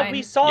 Like, It's yeah, fine.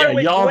 we saw Yeah, it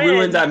with y'all Gwen,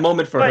 ruined that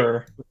moment for but-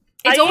 her.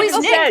 It's I always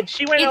even Nick. said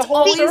she went in a It's whole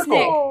always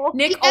circle.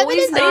 Nick. Nick The always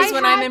evidence knows I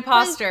when I'm had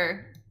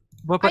imposter.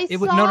 But I it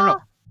would no. saw-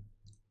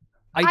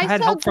 I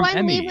had saw help from Gwen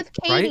Emmy, leave with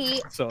Katie,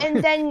 right? So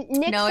and then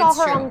Nick No, saw it's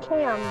her true. on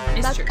cam.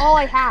 It's That's true. all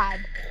I had.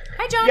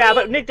 Hi, Johnny. Yeah,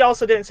 but Nick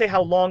also didn't say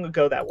how long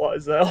ago that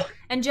was, though.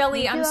 And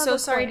Jelly, You I'm do so have a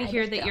sorry to point, I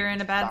hear just that you're in a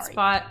don't. bad Sorry.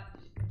 spot.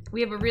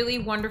 We have a really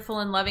wonderful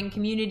and loving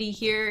community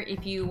here.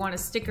 If you want to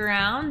stick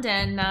around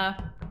and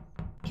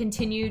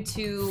continue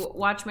to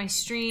watch my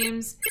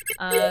streams,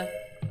 I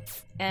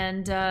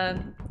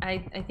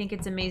think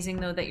it's amazing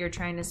though that you're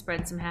trying to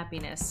spread some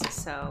happiness.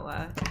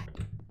 So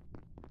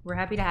we're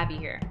happy to have you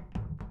here.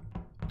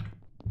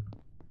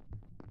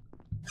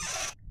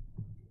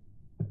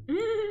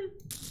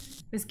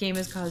 This game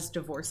has caused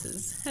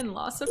divorces and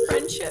loss of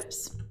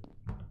friendships.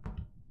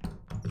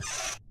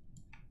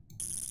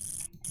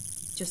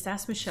 Just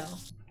ask Michelle.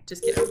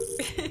 Just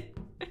kidding.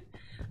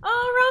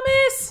 Oh,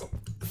 Ramis!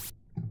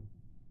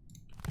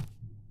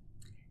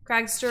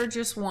 Cragster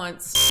just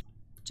once.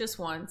 Just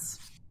once.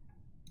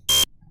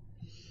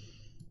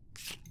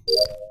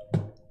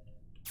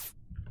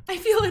 I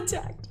feel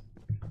attacked.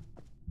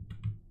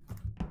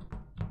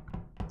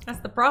 That's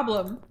the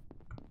problem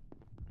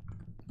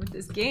with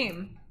this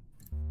game.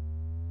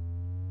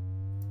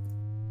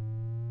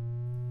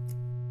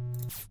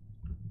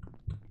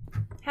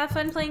 Have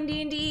fun playing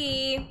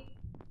D&D.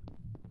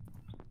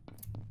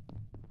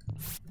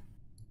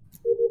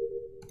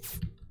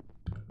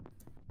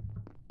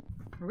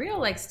 Rio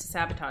likes to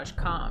sabotage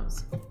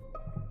comms.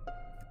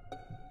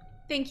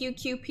 Thank you,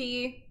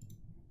 QP.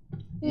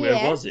 Where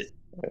Yes. was it?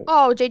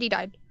 Oh, JD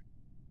died.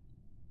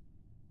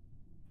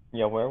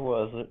 Yeah, where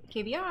was it?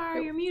 KBR,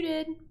 you're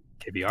muted.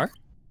 KBR?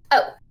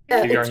 Oh, You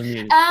are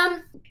muted.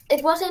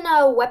 it was in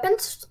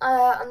weapons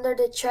under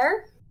the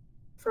chair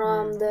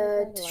from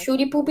the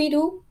shooty poopy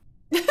doo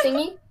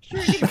thingy.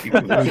 Could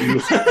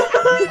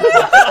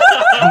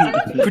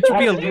you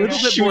be a little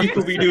bit more?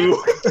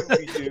 Scooby-Doo.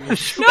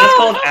 That's No!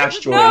 called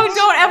asteroids. No,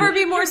 don't ever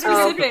be more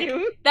specific.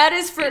 That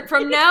is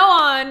from now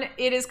on.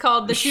 It is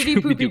called the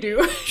shooty poopy doo.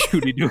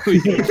 Shooty doo.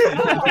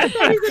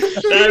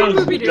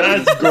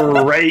 That's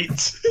great.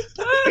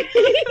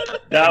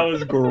 That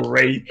was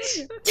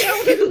great.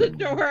 That was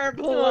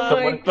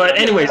adorable. But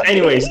anyways,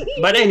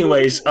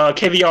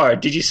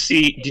 KVR,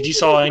 did you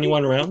saw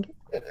anyone around?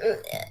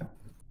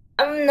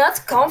 I'm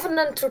not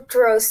confident to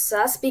throw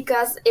sus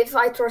because if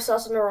I throw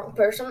sus on the wrong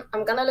person,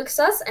 I'm gonna look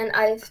sus, and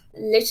I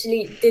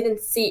literally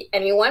didn't see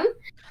anyone.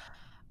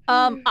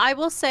 I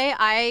will say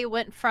I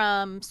went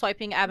from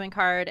swiping admin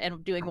card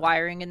and doing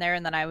wiring in there,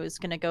 and then I was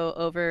gonna go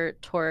over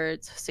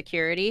towards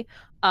security.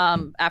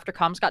 After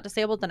comms got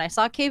disabled, then I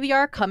saw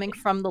KVR coming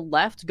from the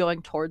left,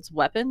 going towards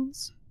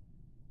weapons.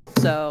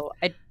 So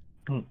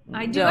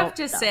I do have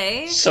to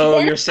say. So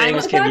you're saying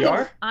it's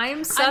KVR?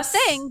 I'm I'm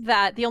saying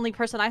that the only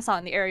person I saw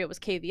in the area was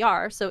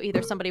KVR. So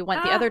either somebody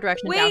went the other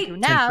direction down wait, through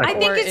Nav, I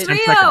think or it's it-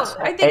 Rio.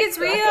 I think it's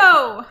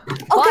Rio.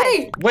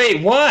 Okay.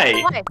 Wait,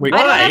 why? Wait,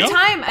 I don't have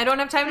time. I don't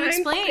have time to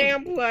explain.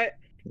 Timestamp what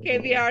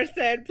KVR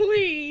said.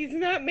 Please,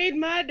 that made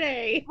my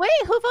day. Wait,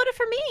 who voted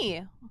for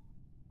me?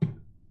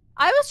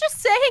 I was just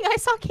saying I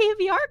saw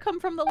KVR come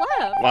from the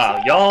left.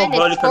 Wow, y'all And it's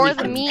voted for me for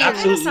the for meme.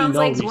 absolutely Sounds no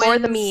like reason. Or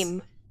the Gwen's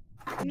meme.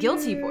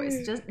 Guilty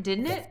voice,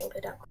 didn't it?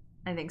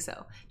 I think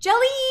so.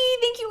 Jelly,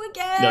 thank you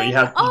again. No, you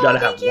gotta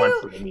have thank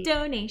one for the meme.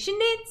 Donation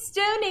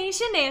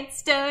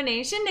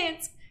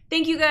dance.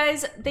 Thank you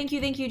guys. Thank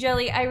you,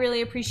 Jelly. I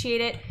really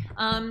appreciate it.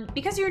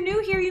 Because you're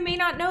new here, you may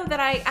not know that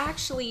I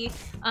actually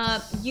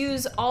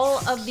use all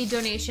of the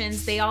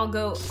donations. They all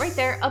go right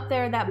there, up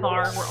there, that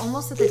bar. We're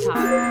almost at the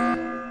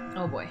top.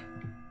 Oh boy.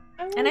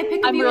 And I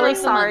pick a I'm viewer really of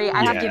the month sorry.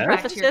 I have to give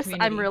preface back to your this. I'm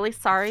community. really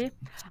sorry.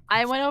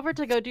 I went over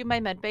to go do my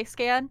medbay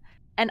scan,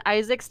 and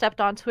Isaac stepped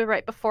onto it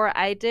right before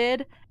I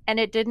did, and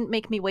it didn't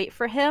make me wait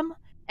for him.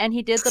 And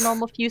he did the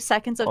normal few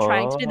seconds of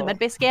trying to do the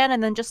medbay scan,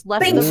 and then just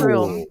left the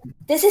room.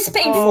 This is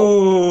painful.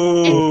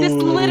 Oh. This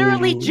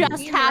literally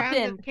just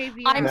happened.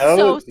 I'm No,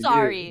 so it's you,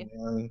 sorry.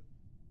 man.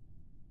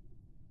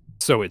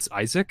 So it's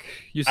Isaac?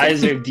 You said?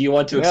 Isaac, do you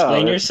want to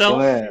explain No, yourself?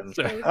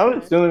 Gwen. I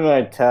was doing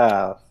my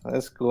task.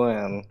 That's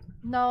Gwen.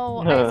 No,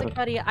 Isaac,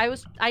 buddy.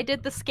 I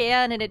did the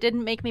scan, and it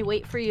didn't make me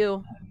wait for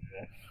you.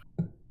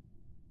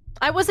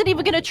 I wasn't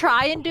even gonna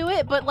try and do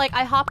it, but like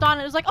I hopped on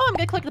and it was like, oh, I'm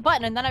gonna click the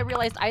button, and then I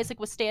realized Isaac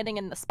was standing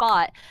in the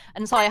spot,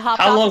 and so I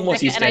hopped How on long the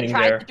was he second, and I standing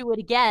tried there? to do it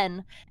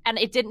again, and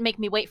it didn't make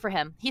me wait for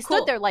him. He Cool.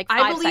 stood there like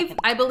 5 seconds.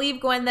 I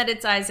believe, Gwen, that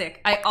it's Isaac.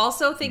 I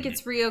also think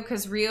it's Rio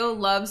because Rio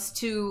loves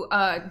to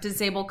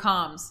disable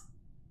comms.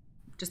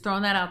 Just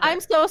throwing that out there.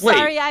 I'm so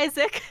sorry,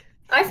 Isaac.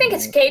 I think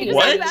it's Katie.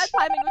 What? Bad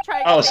timing with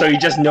trying Oh, so you're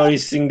just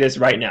noticing this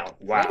right now?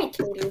 Wow. Maybe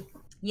Katie.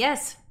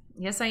 Yes.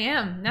 Yes, I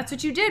am. That's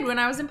what you did when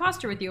I was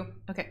imposter with you.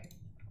 Okay.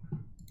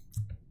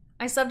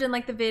 I subbed in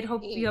like the vid.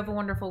 Hope you have a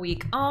wonderful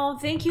week. Oh,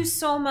 thank you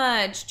so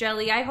much,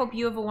 Jelly. I hope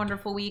you have a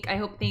wonderful week. I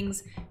hope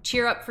things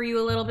cheer up for you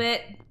a little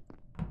bit.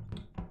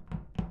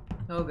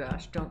 Oh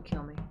gosh, don't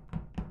kill me.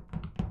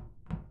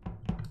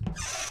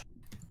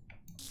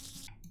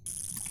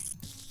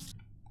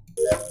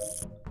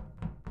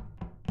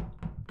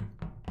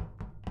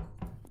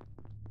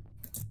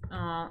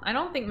 Oh, I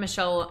don't think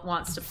Michelle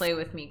wants to play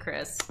with me,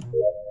 Chris.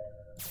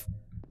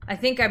 I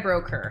think I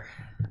broke her.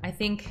 I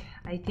think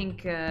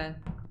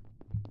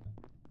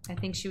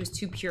she was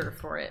too pure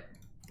for it.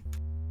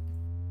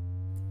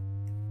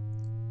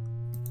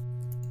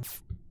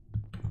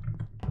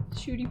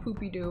 Shooty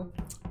poopy doo.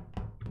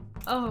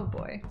 Oh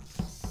boy.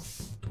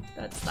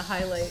 That's the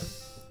highlight.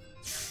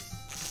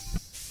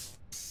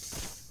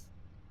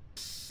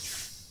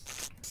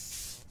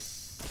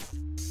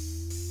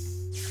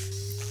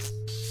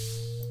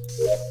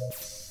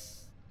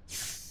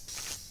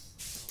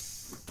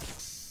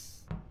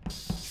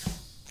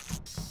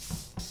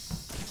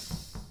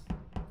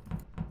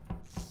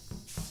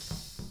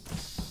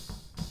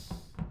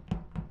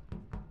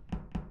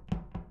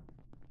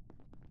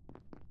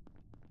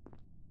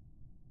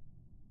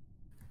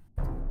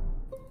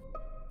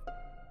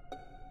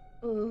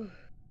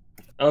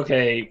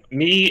 Okay,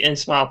 me and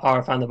Smile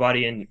Power found the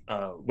body and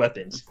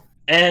weapons.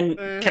 And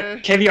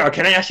KVR,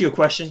 can I ask you a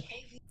question?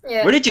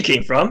 Yeah. Where did you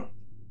came from?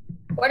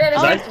 Where did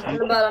I come from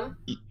the bottom?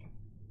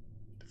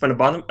 From the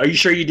bottom? Are you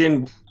sure you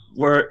didn't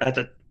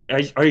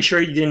are you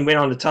sure you didn't win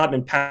on the top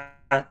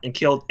and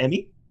killed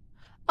Emmy?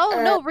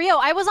 Oh no, Rio,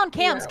 I was on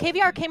cams. No.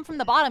 KVR came from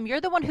the bottom.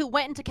 You're the one who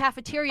went into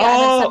cafeteria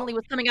and then suddenly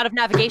was coming out of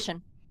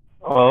navigation.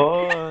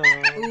 Oh.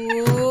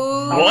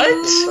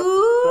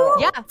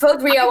 What? Yeah.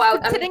 Vote Rio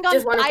out. I Sitting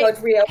just want to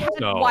vote Rio. had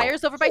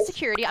wires over by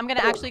security. I'm going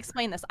to actually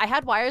explain this. I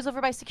had wires over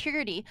by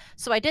security,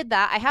 so I did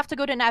that. I have to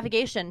go to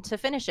navigation to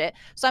finish it.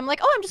 So I'm like,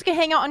 oh, I'm just going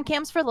to hang out on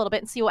cams for a little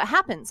bit and see what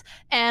happens.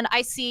 And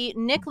I see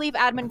Nick leave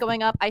admin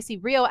going up. I see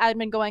Rio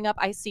admin going up.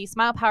 I see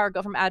Smile Power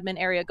go from admin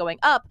area going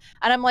up.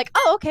 And I'm like,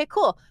 oh, okay,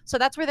 cool. So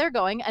that's where they're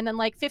going. And then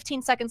like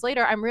 15 seconds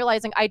later, I'm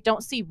realizing I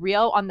don't see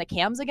Rio on the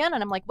cams again.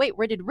 And I'm like, wait,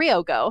 where did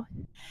Rio go?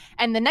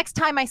 And the next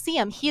time I see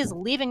him, he is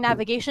leaving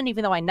navigation,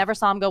 even though I never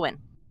saw him go in.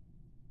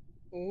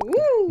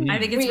 Ooh. I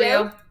think it's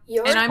Rio.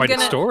 And I'm Quite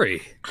gonna. a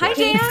story. Hi,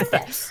 Dan.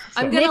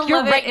 I'm gonna Nick, you're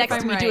love right it next if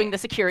to I'm me right. doing the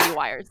security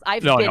wires.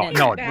 I've No, been no, in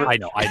no. it. I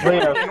know.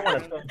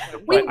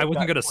 I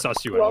wasn't gonna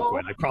suss you out,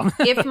 Gwen. I promise.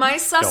 If my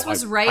sus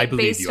was I right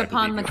believe based you, I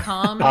upon the believe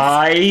comms.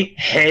 I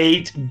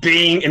hate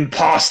being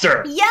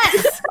imposter.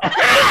 Yes!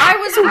 I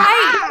was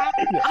right!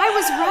 I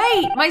was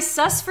right! My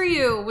sus for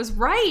you was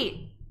right!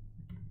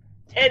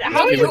 And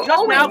how are you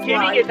just now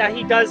getting it that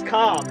he does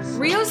comms?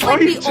 Rio's How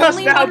like are you the just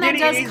only now one that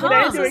getting does it? He's been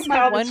doing comms. This is my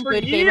comms one for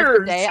good game of the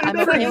years. day. I'm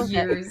okay with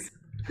it.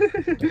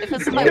 If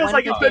this is my Feels one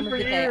like good it's been game for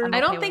of the day, years. I'm I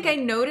don't okay think with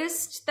I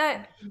noticed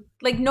that.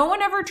 Like, no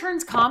one ever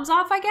turns comms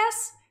off, I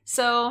guess.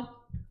 So,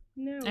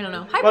 I don't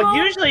know. Hi, Well, Paul.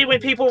 usually when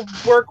people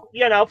work,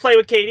 play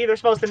with Katie, they're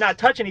supposed to not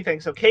touch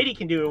anything, so Katie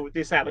can do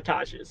the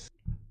sabotages.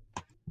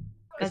 Because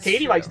That's Katie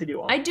true. likes to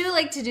do all. I do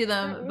like to do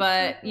them,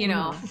 but,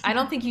 I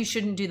don't think you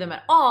shouldn't do them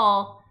at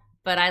all,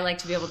 but I like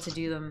to be able to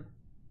do them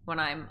when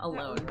I'm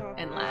alone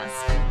and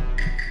last. I'm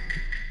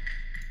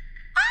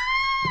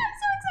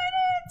so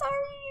excited!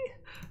 Sorry!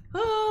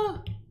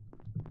 Oh,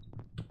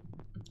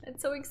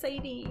 that's so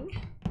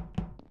exciting.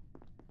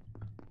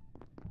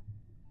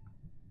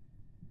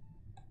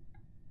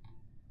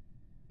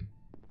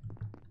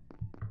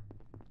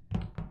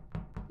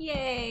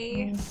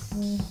 Yay!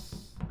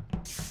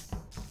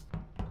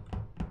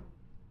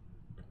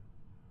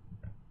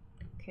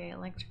 Okay,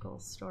 electrical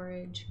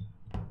storage.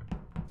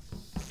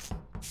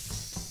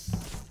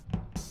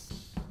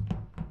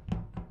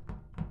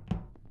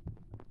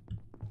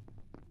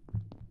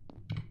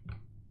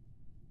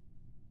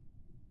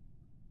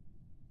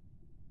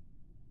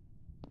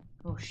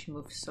 Oh, she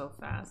moves so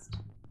fast.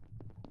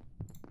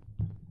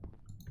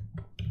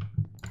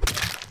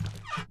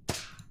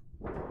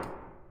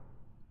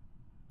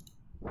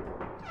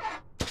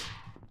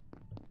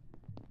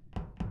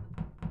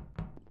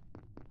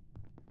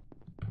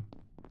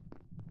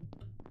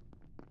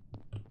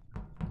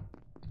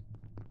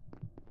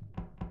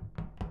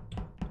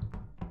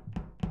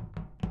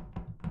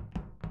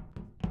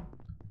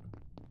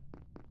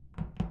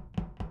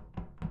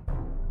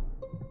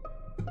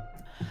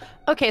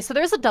 Okay, so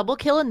there's a double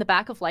kill in the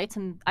back of lights,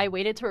 and I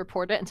waited to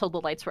report it until the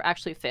lights were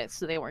actually fixed,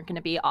 so they weren't going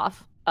to be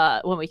off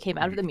when we came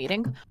out of the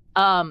meeting.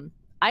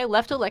 I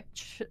left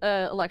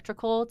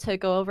electrical to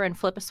go over and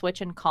flip a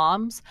switch in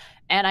comms,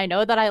 and I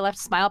know that I left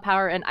Smile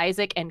Power and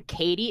Isaac and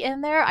Katie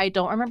in there. I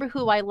don't remember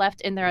who I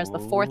left in there as the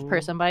fourth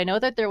person, but I know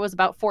that there was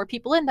about 4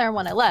 people in there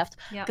when I left,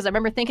 because I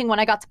remember thinking when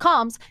I got to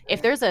comms,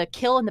 if there's a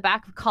kill in the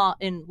back of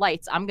in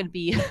lights, I'm going to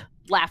be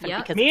laughing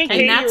because Me and it's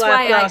Katie that's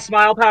left why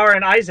Smile Power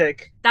and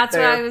Isaac. That's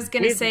there. what I was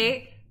gonna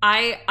say.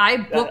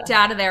 I booked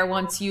out of there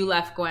once you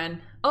left, Gwen.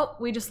 Oh,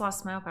 we just lost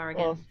smile power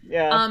again. Well,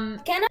 yeah.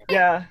 Can I?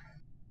 Yeah.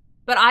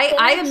 But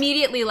I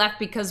immediately left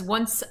because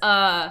once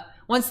the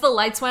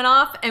lights went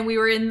off and we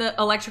were in the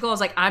electrical, I was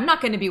like, I'm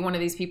not going to be one of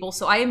these people,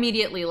 so I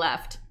immediately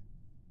left.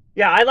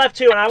 Yeah, I left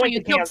too, and I went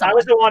to cams. I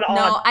was the one on.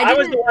 No, I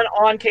was the one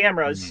on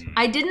cameras.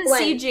 I didn't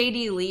see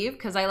JD leave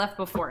because I left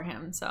before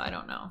him, so I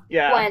don't know.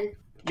 Yeah. Gwen.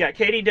 Yeah,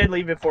 Katie did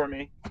leave before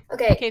me.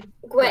 Okay,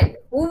 Gwen,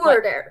 who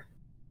were there?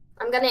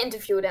 I'm gonna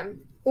interview them.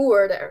 Who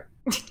were there?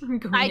 I'm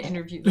going to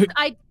interview them.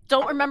 I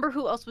don't remember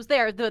who else was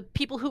there. The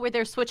people who were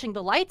there switching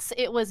the lights,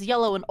 it was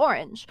yellow and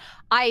orange.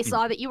 I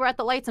saw that you were at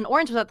the lights and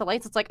orange was at the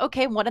lights. It's like,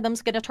 okay, one of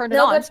them's going to turn it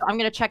on, so I'm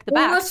going to check the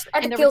back. Who was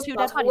at and the there kill were two spot?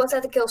 dead Who bodies. was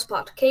at the kill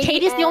spot?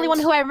 Katie's the only one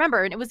who I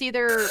remember, and it was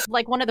either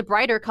like one of the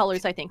brighter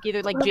colors, I think,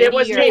 either like It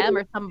was JD or me. M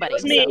or somebody. It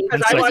was me,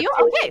 because So- I was you?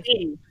 Okay.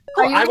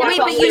 Cool. Are you Wait,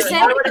 but you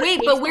said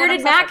but where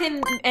did Mac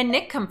Mac and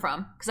Nick come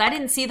from? Because I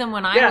didn't see them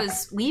when I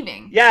was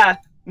leaving. Yeah,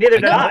 neither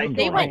did I.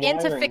 They went in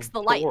to fix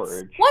the lights.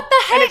 What the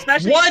heck? And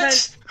especially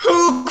since-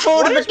 Who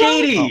voted for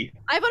Katie?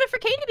 I voted for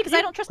Katie because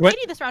I don't trust Gwen-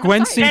 Katie this round. Gwen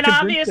I'm sorry. seemed And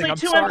convincing, obviously I'm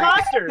two sorry.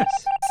 imposters.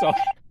 So,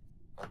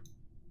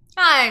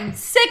 I'm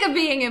sick of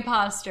being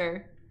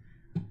imposter.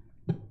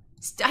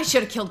 I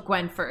should have killed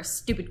Gwen first.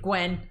 Stupid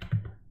Gwen.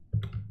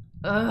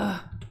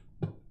 Ugh.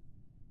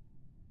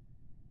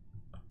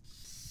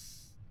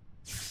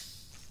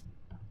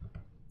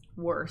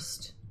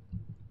 Worst.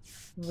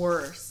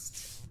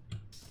 Worst.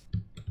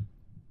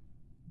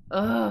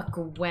 Ugh,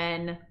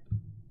 Gwen.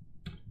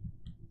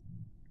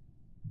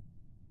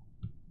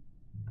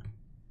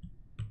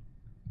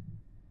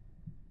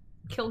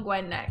 Kill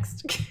Gwen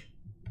next.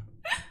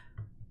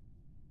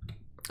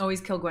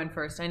 Always kill Gwen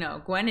first, I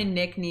know. Gwen and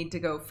Nick need to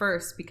go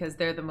first because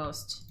they're the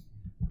most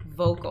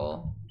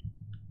vocal.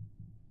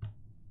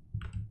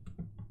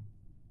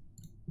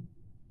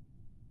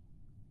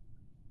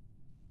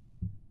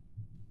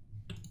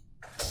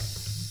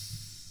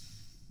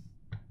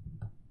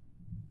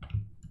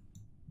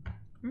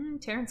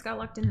 Terrence got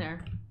locked in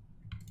there.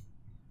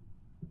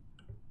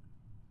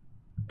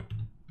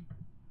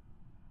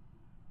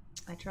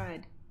 I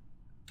tried.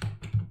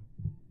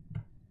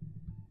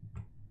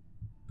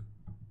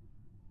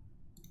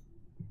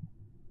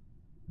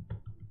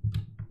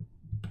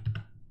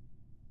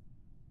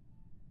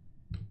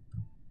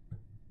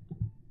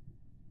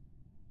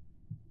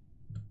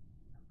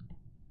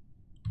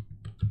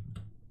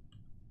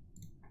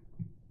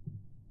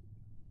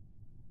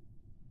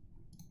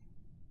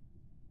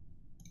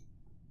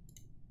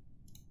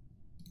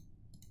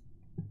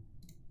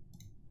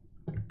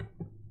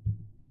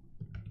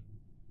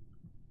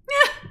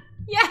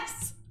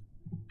 Yes!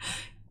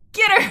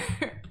 Get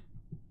her!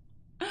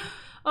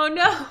 Oh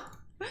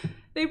no!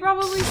 They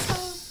probably saw.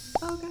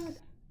 Oh god.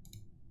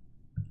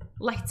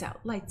 Lights out,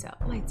 lights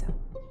out, lights out.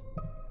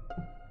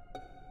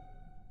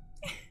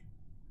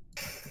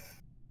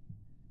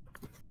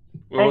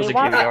 Where was the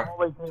why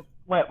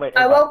KVR? Wait.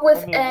 I woke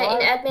with Amy, in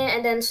why- admin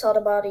and then saw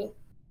the body.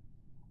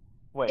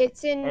 Wait,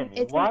 It's in Amy,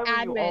 it's why in were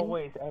you admin.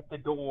 always at the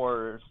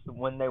doors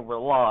when they were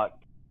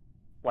locked?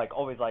 Like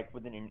always, like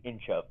within an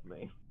inch of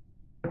me.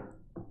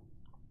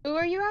 Who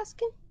are you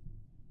asking?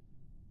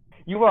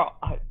 You were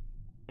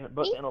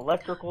but in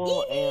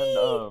electrical and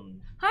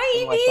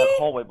in like that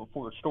hallway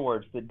before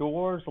storage. The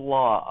doors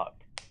locked.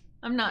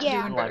 I'm not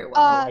Yeah. doing very Like,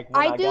 well. like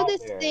when I do got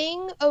this there.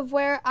 thing of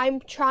where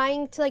I'm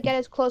trying to like get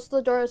as close to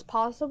the door as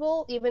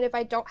possible, even if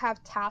I don't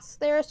have tasks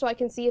there, so I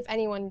can see if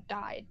anyone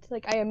died.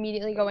 Like I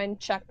immediately go in,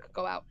 check,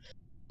 go out.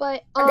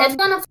 But That's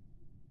one of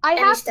I have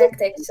Emmy's to,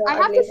 tactics. So I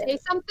have to believe say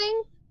it.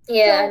 something.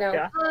 Yeah, So, I know.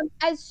 Yeah.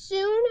 As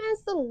soon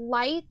as the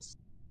light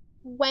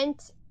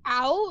went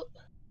out,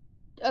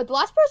 the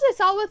last person I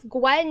saw with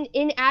Gwen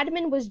in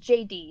admin was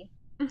JD.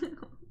 I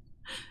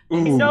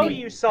know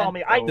you saw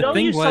me. I The know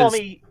thing you saw was-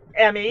 me,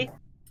 Emmy.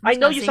 I'm I just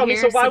know gonna you sit saw me,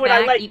 here, so why sit would I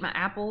back, let eat my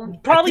apple?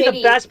 probably the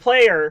JD. best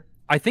player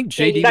I think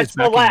JD that's is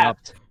backing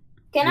left? up.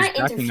 Can I He's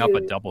backing up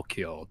interview? a double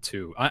kill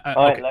too. Alright,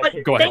 Okay, let's-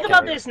 But go ahead. think about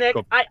Kevin. this, Nick.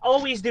 Go. I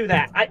always do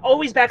that. I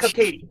always back up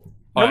Katie.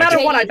 No Alright, matter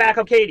JD. what, I back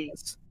up Katie.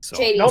 So,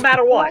 JD. No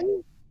matter what.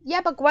 Gwen, yeah,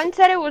 but Gwen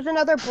said it was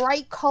another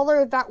bright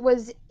color that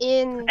was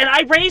in. And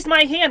I raised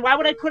my hand. Why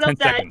would I put 10 up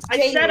that? seconds.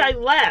 I said I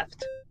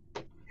left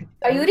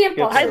Are you the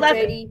imposter, I left-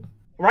 JD?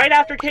 right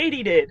after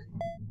Katie did.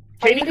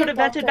 Are Katie you could the have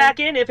vented imposter? back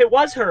in if it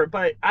was her,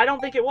 but I don't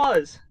think it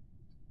was.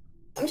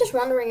 I'm just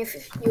wondering if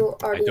you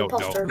are I the don't know.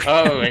 imposter.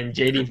 Oh, and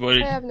JD I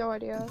voted. have no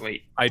idea.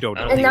 Wait. I don't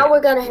know. And now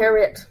we're gonna hear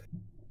it.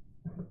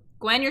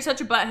 Gwen, you're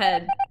such a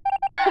butthead.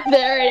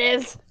 There it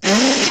is.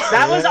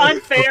 That was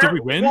unfair. Did we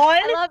win? One,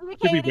 I love you,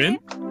 Did we Katie. win?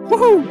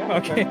 Woohoo!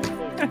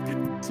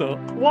 Okay. So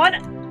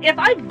if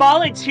I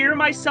volunteer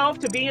myself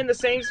to be in the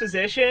same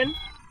position,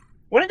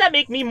 wouldn't that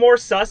make me more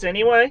sus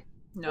anyway?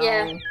 No.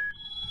 Yeah.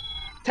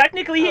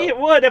 Technically, it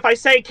would if I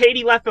say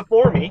Katie left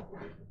before me,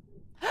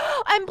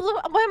 I'm blue.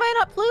 Why am I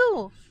not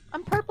blue?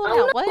 I'm purple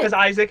now. What? because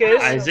Isaac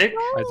is. Isaac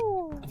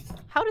No.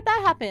 How did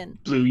that happen?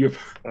 blew your.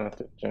 I'm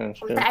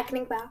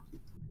backing back.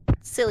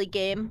 Silly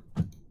game.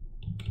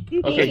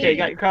 Okay, you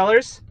got your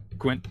colors?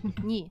 Gwen,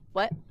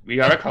 What? We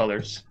got our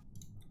colors.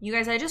 You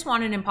guys, I just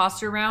want an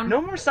imposter round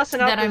No more sussing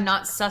out that the, I'm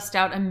not sussed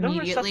out no more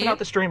immediately. sussing out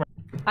the streamer.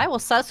 I will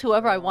sus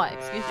whoever I want.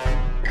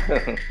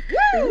 Excuse me.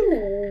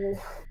 Ooh.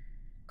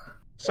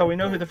 So we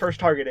know who the first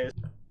target is.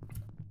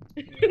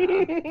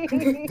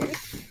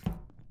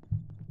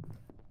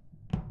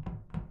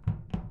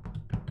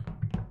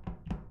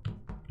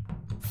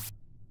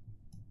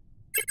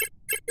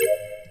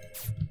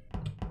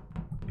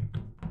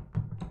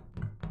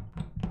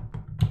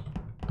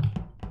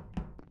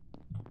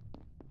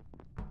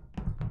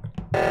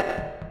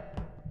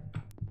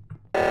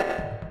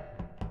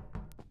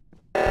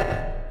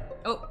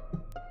 Oh.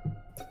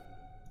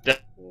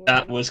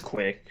 That was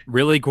quick.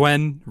 Really,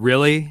 Gwen?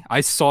 Really?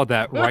 I saw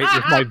that right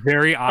with my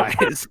very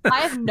eyes. I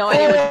have no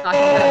idea what you're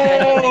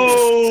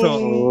talking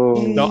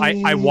about.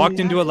 So I walked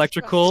into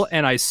electrical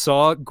and I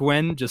saw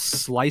Gwen just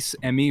slice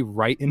Emmy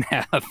right in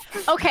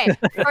half. Okay,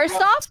 first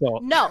off, So-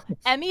 no,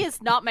 Emmy is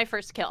not my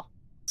first kill.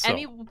 So-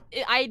 Emmy,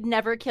 I'd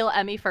never kill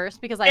Emmy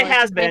first because I It like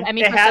has to give been.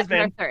 Emmy It for has second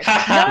or been. third. No.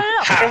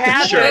 It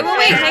has Sure. been.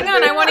 Wait, hang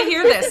on. I want to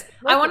hear this.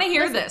 I want to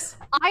hear Listen, this.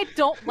 I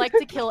don't like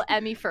to kill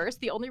Emmy first.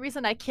 The only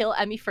reason I kill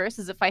Emmy first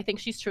is if I think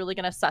she's truly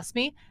gonna sus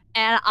me,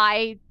 and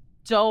I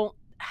don't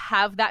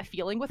have that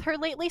feeling with her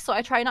lately, so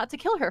I try not to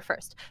kill her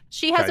first.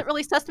 She hasn't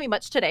really sussed me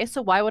much today,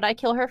 so why would I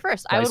kill her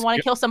first? I would Guys, want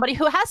to kill somebody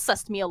who has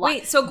sussed me a lot.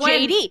 Wait, so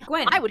Gwen, JD.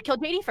 I would kill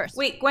JD first.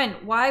 Wait, Gwen,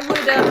 why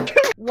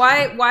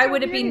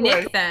would it be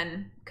Nick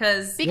then?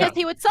 Because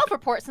he would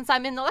self-report since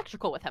I'm in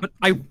electrical with him. But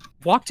I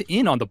walked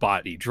in on the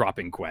body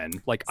dropping Gwen.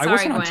 Like I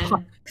Sorry, wasn't on Gwen.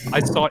 top. I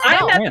saw it.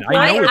 I'm at Gwen, the I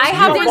know point- it's I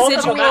have you.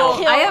 residual.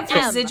 Kill I have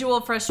M. residual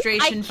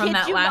frustration I from kid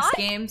that you last not.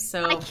 game.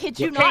 So I kid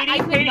you not. I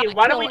Katie, would Katie, not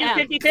why don't we kill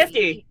do M.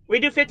 50-50? We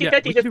do 50-50 Yeah,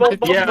 we because do both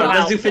 50-50. Yeah, go let's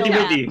out. do Kill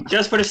 50-50.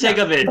 Just for the sake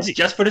of it.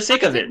 Just for the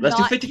sake of it. Let's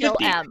do Not kill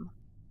 50-50. M.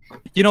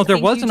 You know, there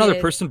think was you another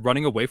did. person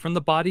running away from the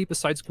body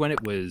besides Gwen.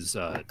 It was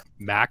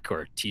Mac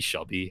or T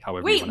Shelby, however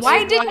you wait, want to why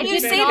say it. didn't you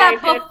did say not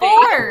that get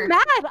before?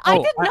 Mad. I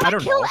Oh, did I not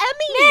don't kill know.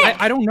 Emmy.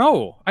 I don't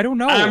know. I don't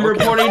know. I'm Okay.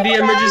 reporting the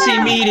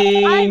emergency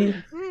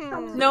meeting.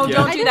 No, Yeah.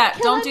 don't I do didn't that.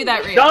 kill Don't do Emmy.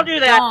 that, Rio. Don't do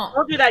that. Don't.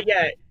 Don't do that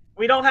yet.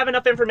 We don't have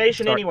enough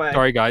information anyway.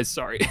 Sorry, guys.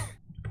 Sorry.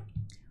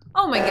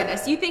 Oh my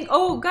goodness. You think,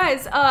 oh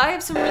guys, I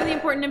have some really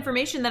important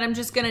information that I'm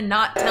just gonna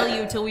not tell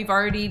you till we've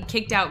already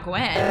kicked out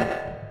Gwen.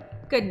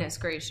 Goodness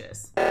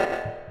gracious.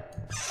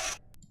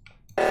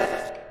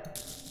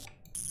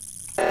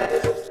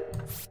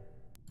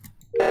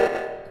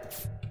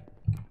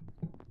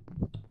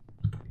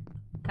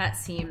 That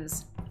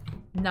seems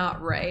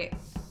not right.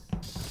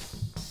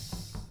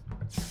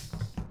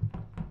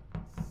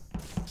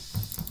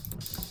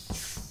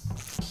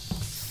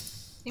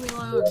 Leave me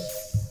alone.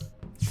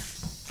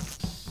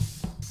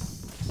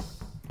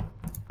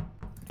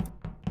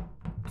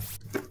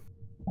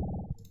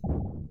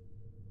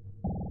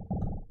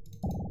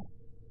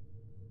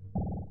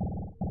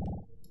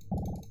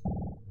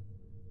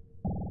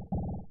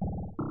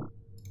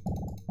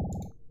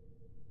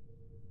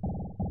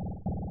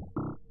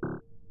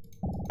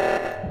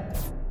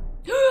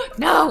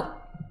 No!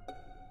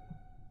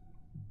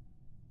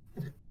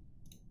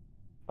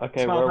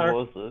 Okay, Smell where her.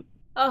 was it?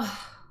 Oh,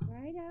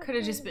 Right could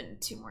have just been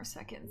 2 more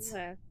seconds.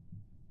 left.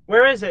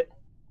 Where is it?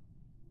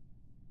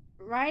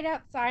 Right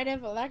outside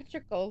of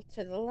electrical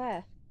to the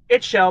left.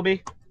 It's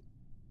Shelby.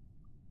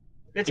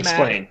 It's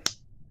Explain. Matt.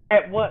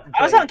 At what?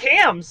 I was on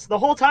cams the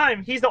whole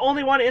time. He's the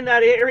only one in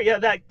that area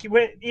that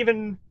went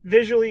even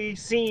visually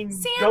seen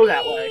go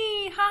that way.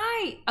 Sammy!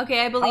 Hi!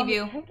 Okay, I believe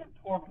you. Headed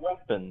toward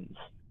weapons.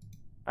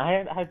 I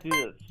had to do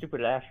that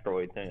stupid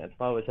asteroid thing. That's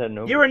why I was heading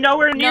over. You were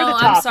nowhere near No, the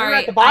top. I'm You were sorry.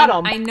 at the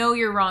bottom. I know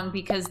you're wrong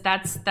because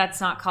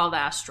that's not called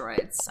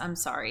asteroids. I'm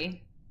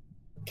sorry.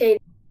 Okay.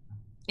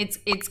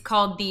 It's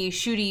called the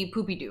shooty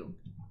poopy doo.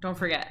 Don't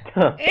forget.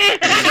 Yeah,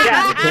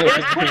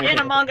 it's put in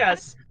Among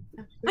Us.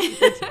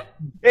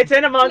 It's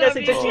in Among Us.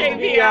 It just needs to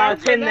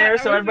be pinned there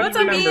so everybody What's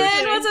up, remembers.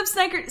 Ian? What's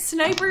up,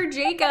 Sniper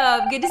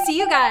Jacob? Good to see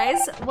you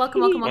guys.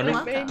 Welcome.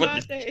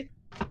 Shooty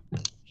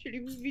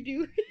movie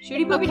do.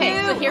 Shooty poopy doo.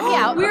 Okay, so hear me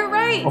out. We're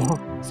right.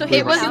 So hear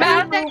It was me out.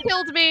 Matt that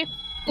killed me.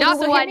 Not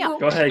So hear me Gwen. out.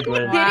 Go ahead,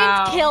 Gwen.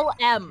 Wow. Didn't kill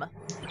M.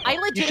 I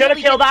legitimately should've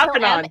killed didn't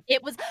kill Octanon. M.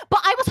 It was, but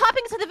I was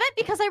hopping to the vent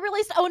because I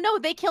realized, oh no,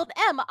 they killed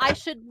M. I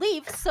should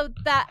leave so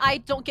that I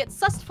don't get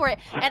sussed for it.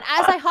 And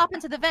as I hop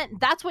into the vent,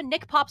 that's when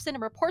Nick pops in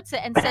and reports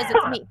it and says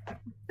it's me.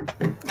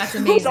 That's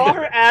You amazing. saw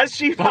her as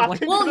she popped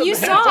into Well, the you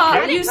vent. saw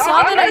Okay.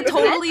 that I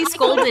totally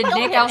scolded Killed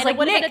Nick. him, I was and like, it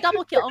would have been a Nick.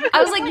 double kill.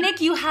 I was like,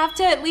 Nick, you have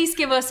to at least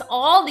give us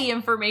all the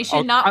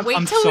information, not wait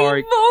I'm till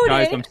sorry, we voted.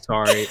 guys. I'm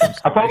sorry.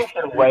 I probably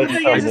should have waited The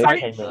thing until is, Nick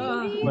came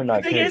in. When I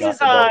The thing came is,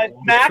 out the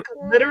door. Mac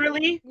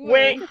literally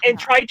went and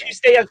tried to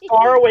stay as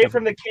far away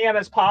from the cam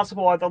as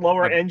possible at the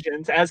lower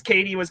engines as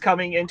Katie was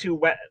coming into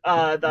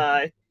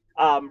the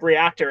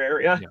reactor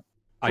area. Yeah.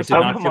 I did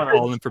some not reason. give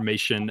all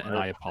information, and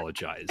I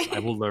apologize. I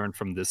will learn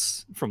from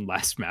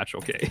last match.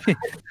 Okay.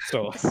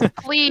 So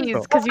Please,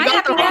 So- because you I got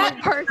have the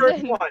that wrong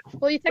person.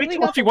 Well, you technically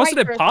well, got she the was right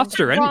an person.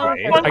 imposter Wrong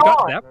anyway. person. I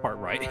got that part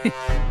right.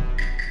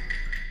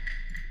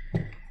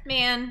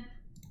 Man.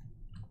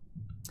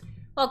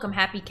 Welcome,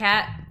 Happy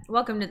Cat.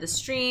 Welcome to the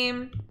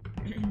stream.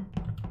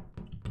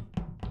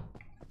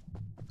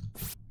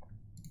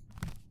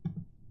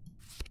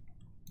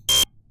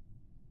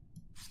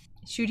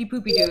 Shooty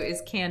Poopy Doo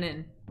is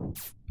canon.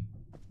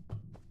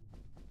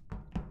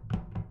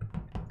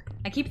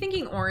 I keep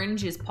thinking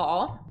orange is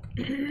Paul.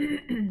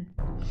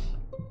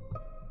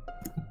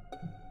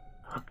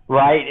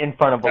 Right in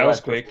front of That was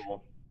quick.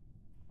 electrical.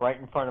 Right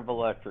in front of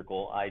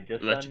electrical. I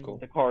just done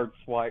the card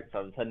swipe, so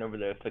I was heading over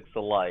there to fix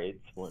the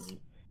lights when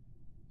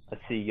I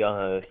see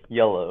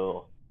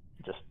yellow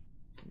just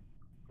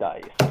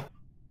dice.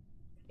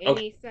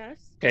 Any sus?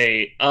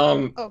 Okay,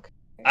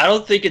 I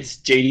don't think it's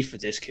JD for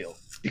this kill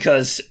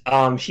because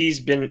he's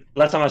been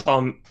last time I saw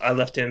him, I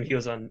left him. He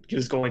was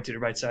going to the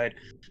right side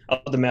of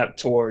the map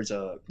towards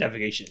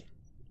navigation.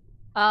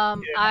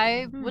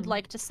 I would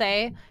like to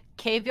say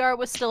KVR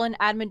was still an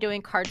admin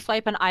doing card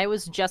swipe, and I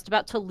was just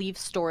about to leave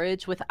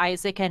storage with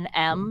Isaac and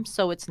M,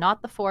 so it's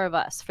not the 4 of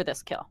us for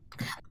this kill.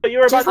 But you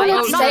were about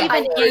to say I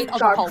even hate in the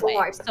card hallway,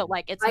 swipe. so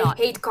like it's I not.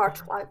 hate card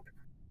swipe.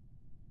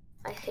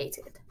 I hate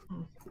it.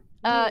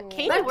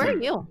 Katie, where are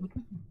you?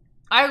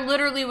 I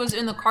literally was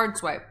in the card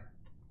swipe.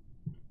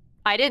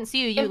 I didn't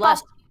see you. You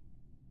left.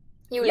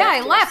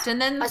 I left, and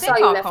then the thing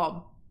got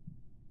called.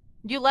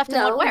 You left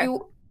and went where?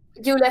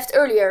 You left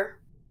earlier.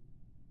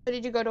 So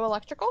did you go to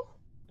electrical?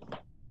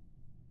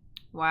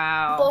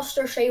 Wow.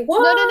 Imposter say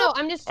what? No.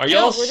 I'm just. Are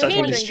y'all we're just sucking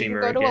the wondering,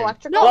 streamer did you go to again?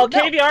 electrical? Well,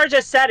 KVR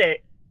just said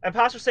it.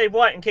 Imposter say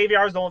what, and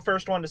KVR is the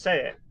first one to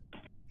say it.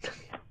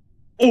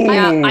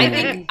 Yeah,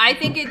 I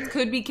think it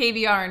could be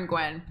KVR and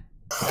Gwen.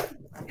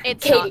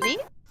 It's Katie, not me.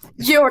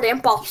 You're the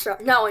imposter.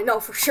 Now I know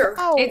for sure.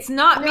 Oh, It's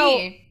not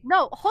me.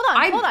 No, hold on.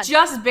 I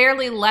just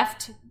barely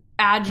left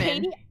admin,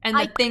 Katie, and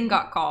the thing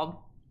got called.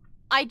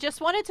 I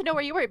just wanted to know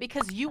where you were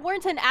because you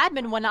weren't an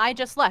admin when I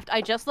just left. I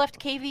just left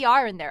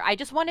KVR in there. I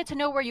just wanted to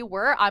know where you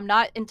were. I'm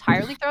not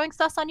entirely throwing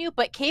sus on you,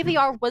 but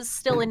KVR was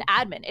still an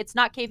admin. It's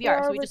not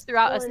KVR, so we just threw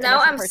out a Now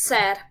I'm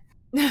sad.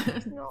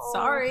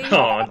 Sorry.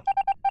 Oh.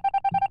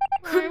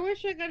 I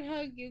wish I could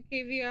hug you,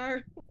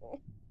 KVR.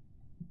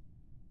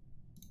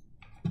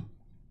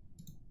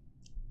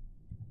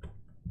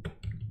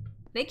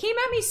 They came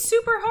at me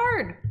super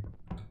hard.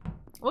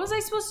 What was I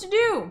supposed to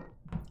do?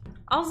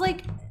 I was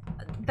like,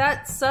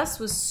 that sus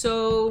was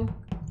so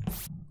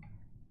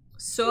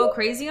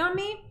crazy on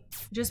me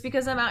just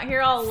because I'm out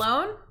here all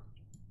alone.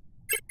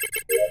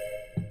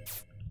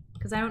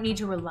 Because I don't need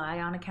to rely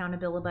on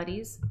accountability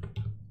buddies.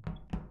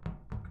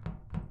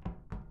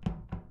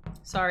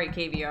 Sorry,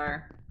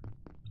 KVR.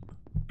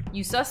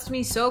 You sussed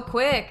me so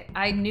quick.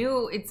 I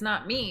knew it's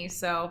not me,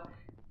 so...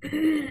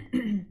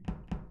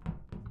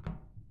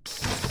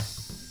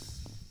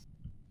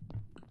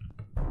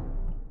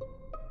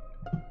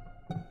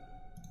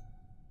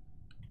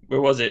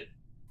 Where was it?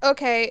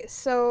 Okay,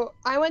 so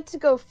I went to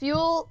go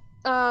fuel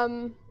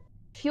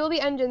the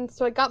engine,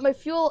 so I got my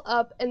fuel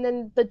up, and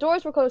then the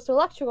doors were closed to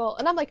electrical,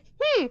 and I'm like,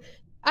 I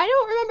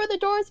don't remember the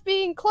doors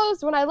being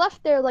closed when I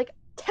left there like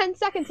 10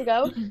 seconds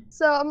ago.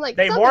 So I'm like,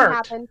 they something weren't,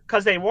 happened.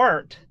 because they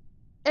weren't.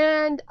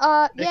 And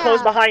they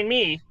closed behind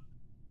me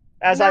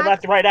as I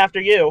left right after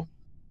you.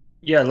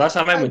 Yeah, last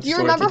time I went to do you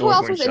storage, remember the who doors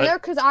else weren't was in shut. there?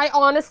 Because I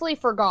honestly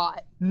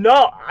forgot.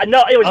 No,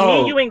 it was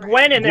Oh, me, you, and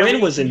Gwen in there.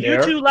 Gwen was in there,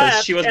 You two 'cause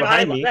left, she was and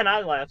behind me. Then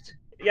I left.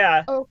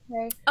 Yeah.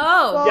 Okay.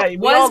 Oh, yeah, we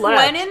was all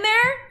left. Gwen in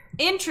there?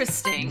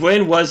 Interesting.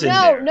 Gwen was in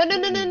there. No,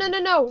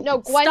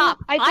 Gwen. Stop.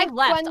 I think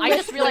left. Gwen I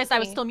just was realized with I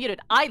was me. still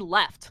muted. I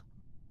left.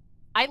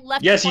 I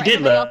left. Yes, you before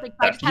did everybody left, else. Like,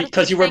 I just had a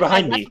because you were thing.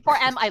 behind I me. left before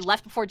M. I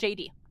left before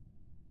JD.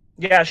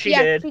 Yeah, she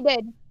did. She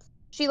did.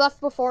 She left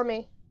before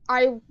me.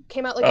 I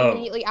came out like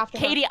immediately after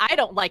her. Katie, I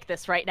don't like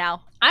this right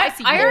now. I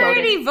see you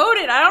already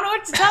voted. I don't know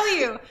what to tell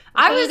you.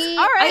 I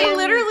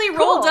literally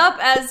rolled up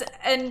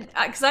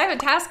because I have a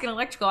task in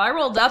electrical. I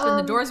rolled up and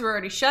the doors were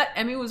already shut.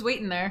 Emmy was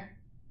waiting there.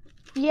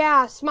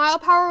 Yeah, Smile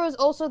Power was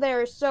also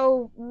there.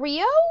 So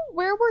Rio,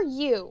 where were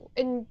you?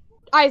 And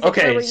Isaac, where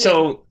Okay, were you?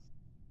 so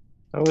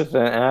I was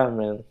an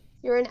admin.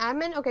 You're an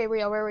admin? Okay,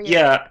 Rio, where were you?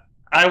 yeah,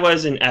 I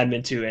was an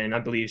admin too, and I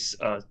believe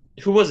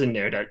who was in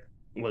there that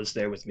was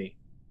there with me?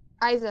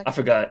 Isaac. I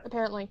forgot.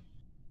 Apparently.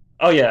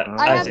 Oh yeah,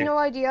 I Isaac. have no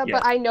idea, Yeah.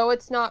 but I know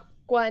it's not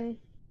Gwen.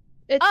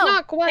 It's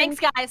not Gwen. Thanks,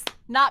 guys.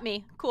 Not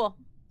me. Cool.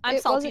 I'm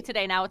It salty wasn't-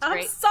 today now. It's I'm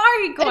great.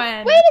 sorry,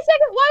 Gwen. Wait a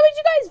second. Why would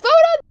you guys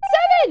vote on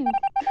 7?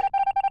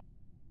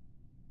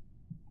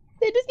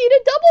 They just need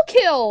a double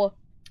kill.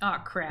 Oh,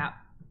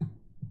 crap.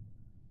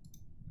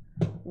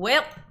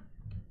 Well,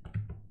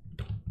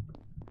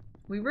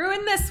 we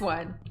ruined this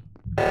one.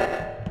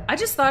 I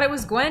just thought it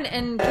was Gwen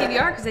and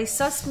KVR because they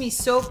sussed me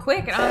so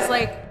quick, and I was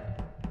like,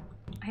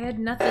 I had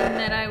nothing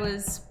that I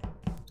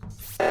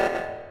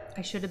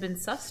should have been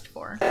sussed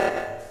for.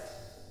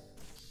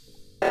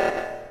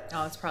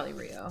 Oh, it's probably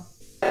Rio.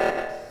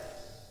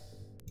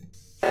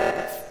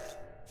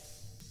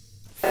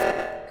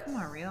 Come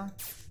on, Rio.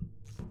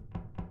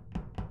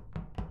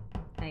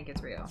 I think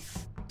it's Rio.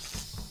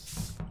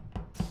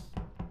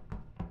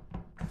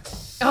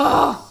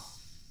 Oh!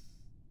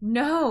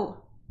 No!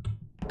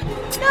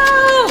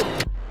 No!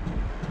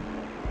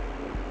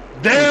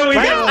 There we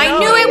go! I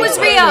knew it was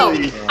Rio!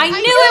 I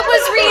knew it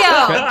was Rio!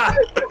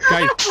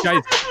 Guys,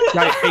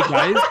 hey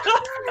guys.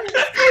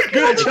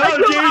 Good job,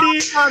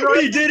 JD.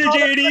 We did it,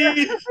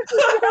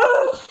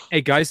 JD.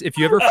 Hey guys, if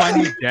you ever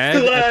find me dead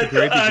at the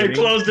very beginning,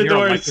 close the near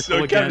doors.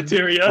 electrical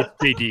Cafeteria.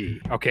 it's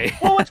JD. Okay.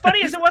 Well, what's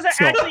funny is it wasn't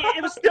actually.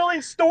 It was still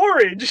in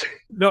storage.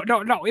 No.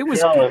 It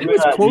was No, it was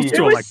not close you. to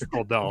It was-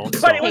 electrical though.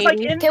 But it was like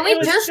in. Can we it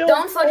was just still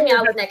don't vote me storage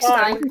out at the next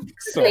time. time,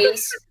 So-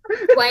 please?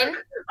 Gwen,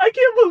 I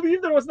can't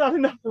believe there was not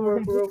enough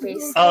room.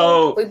 groupies.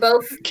 Oh, We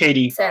both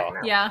Katie. said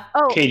no. Yeah,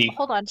 Oh, Katie.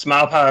 hold on.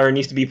 Smile power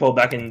needs to be pulled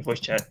back in voice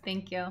chat.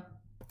 thank you.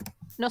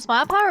 No,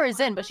 Smile Power is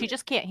in, but she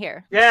just can't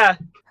hear. Yeah,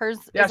 Hers.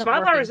 yeah. isn't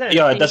Smile Power is working.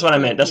 in. Yeah, that's what I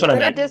meant. That's what I The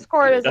meant.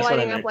 Discord is That's what I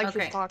lighting up meant. like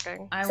Okay. she's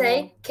talking. I will.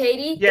 Say,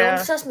 Katie, Yeah.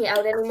 don't suss me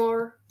out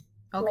anymore.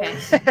 Okay,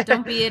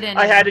 don't be it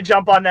anymore. I had to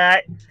jump on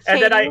that,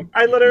 and then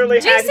I literally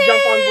had to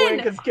jump on Gwen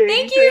because Katie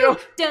Thank you.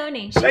 too.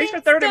 Donation. Thanks for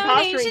third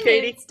impostering,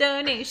 Katie.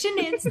 Donation.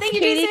 Thank you, Katie,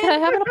 Jason. can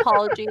I have an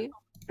apology?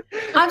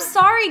 I'm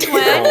sorry,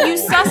 Gwen. You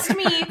sussed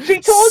me. She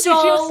told you she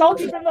so- was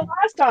salty from the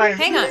last time.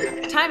 Hang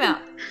on. Time out.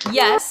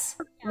 Yes.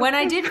 When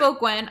I did vote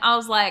Gwen, I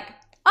was like,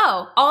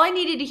 oh, all I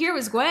needed to hear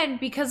was Gwen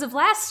because of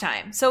last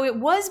time. So it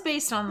was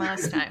based on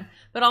last time.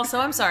 But also,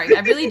 I'm sorry.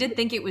 I really did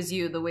think it was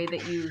you, the way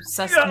that you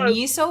sussed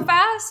me so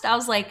fast. I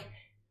was like,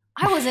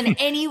 I wasn't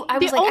any... I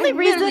was like, I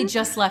literally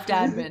just left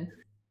admin.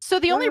 So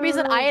the only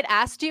reason I had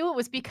asked you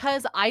was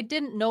because I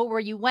didn't know where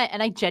you went,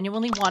 and I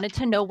genuinely wanted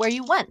to know where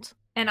you went.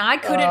 And I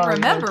couldn't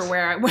remember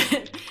where I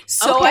went.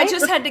 So I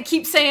just had to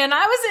keep saying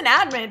I was in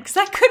admin because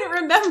I couldn't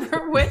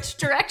remember which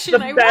direction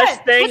I went. The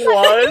best thing But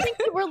I was... didn't think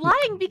you were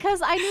lying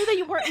because I knew that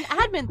you weren't in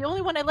admin. The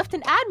only one I left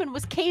in admin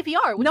was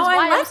KVR, which No, is I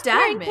why left I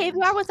was hearing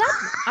admin. KVR was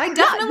admin. I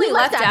definitely you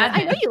left admin.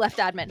 I know you left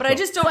admin. But I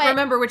just don't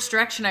remember which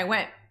direction I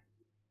went.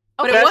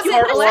 But Okay, it best wasn't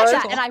part you was- left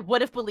electrical. that, and I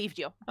would have believed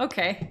you.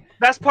 Okay.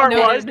 Best part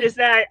Noted. is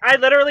that I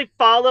literally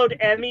followed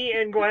Emmy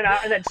and Gwen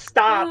out and then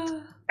stopped.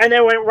 And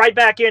then went right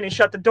back in and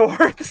shut the door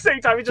at the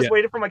same time. We just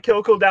waited for my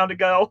kill cooldown to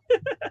go.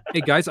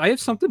 Hey guys, I have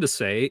something to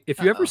say. If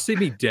you ever see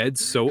me dead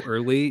so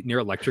early near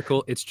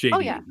electrical, it's JD. Oh,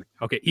 yeah.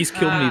 Okay, he's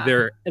killed me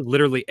there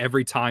literally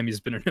every time he's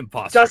been an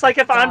imposter. Just like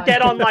if I'm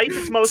dead on lights,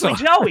 it's mostly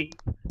So- Joey.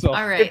 So,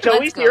 All right. If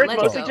Joey's here, it's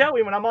let's mostly go.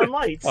 Joey when I'm on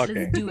lights. Okay.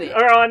 Let's do it.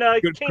 Or on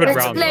Good King round,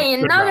 Let's though. play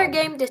Good another round.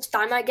 game. This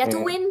time I get to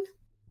win.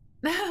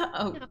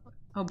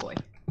 oh boy.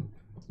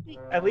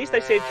 At least I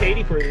saved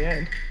Katie for the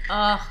end.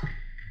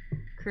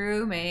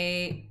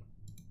 Crewmate.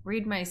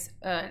 Read my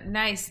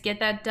nice. Get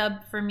that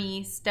dub for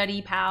me,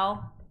 study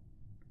pal.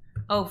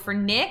 Oh, for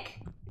Nick?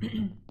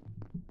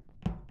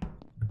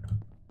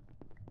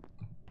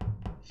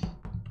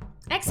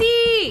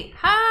 Exy!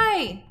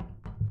 Hi!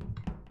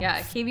 Yeah,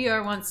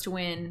 KVR wants to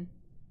win,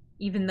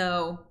 even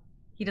though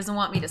he doesn't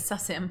want me to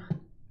suss him.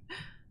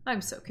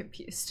 I'm so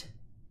confused.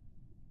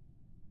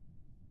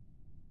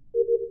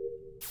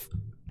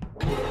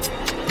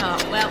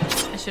 Oh, well,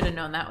 I should have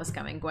known that was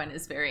coming. Gwen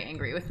is very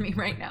angry with me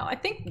right now. I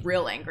think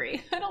real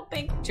angry. I don't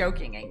think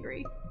joking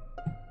angry.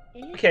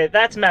 Okay,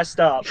 that's messed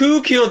up.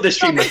 Who killed the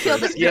streamer killed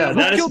the first? Yeah,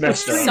 that is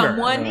messed up.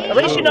 Someone. At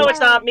least you know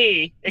it's not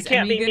me. It Is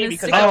can't Emmy be me gonna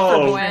because stick I up for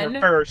killed Gwen?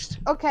 her first.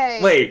 Okay.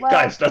 Wait, well,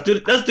 guys, let's do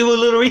a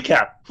little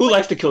recap. Who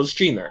likes to kill the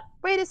streamer?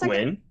 Wait a second.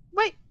 Win.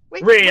 Wait.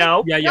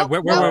 Rio. Yeah, Nope,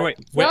 wait. no.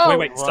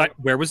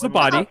 Where was the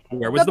body?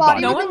 Where was The the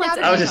body body? No was one in lets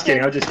navigation. I was just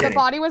kidding. I was just The kidding.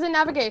 body was in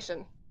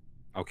navigation.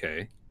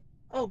 Okay.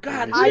 Oh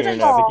god, I who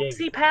saw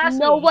see past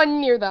no me?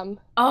 one near them.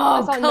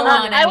 Oh, I saw come no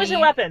on, one. I was in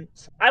Emmy.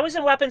 weapons.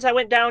 I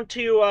went down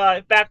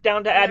to back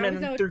down to Yeah, I admin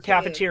was out through too.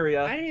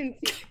 cafeteria. I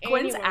didn't see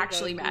Gwen's anyone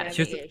actually go mad at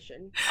to me.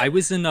 navigation. I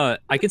was in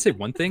I can say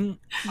one thing.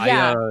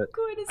 Yeah.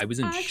 Gwen is I was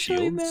in actually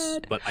shields,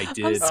 mad. but I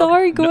did. I'm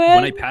sorry, no, Gwen.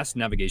 when I passed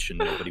navigation,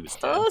 nobody was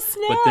dead. Oh,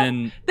 snap. But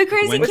then The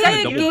crazy Gwen kind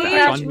kid, of doubled Gage.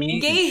 back on me in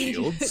Gage.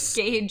 shields,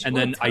 Gage. and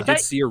then what's I up? did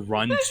see her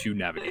run to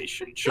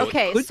navigation. So it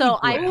Okay, could so be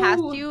I Gwen.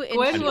 passed you in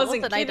Gwen shields,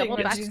 wasn't and I kidding doubled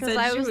when back she because said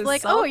I she was was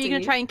like, "Oh, are you gonna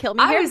salty. try and kill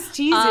me I here?" was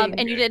teasing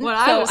and you didn't. when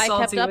I So was I kept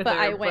salty up, with but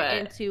I her, went but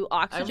into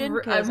oxygen I'm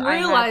because I'm I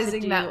had to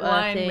realizing do that a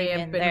line thing may have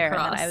in been there, and then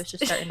I crossed. was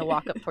just starting to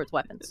walk up towards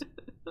weapons.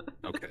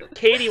 Okay.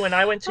 Katie, when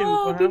I went to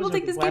Oh, when I people was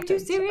take with this game too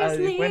weapons,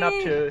 seriously. I went up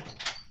to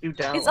do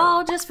download. It's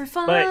all just for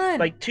fun. But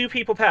like 2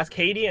 people passed,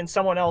 Katie and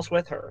someone else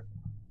with her.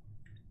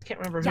 Can't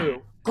remember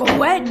who.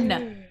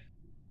 Gwen.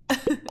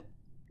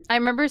 I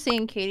remember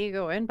seeing Katie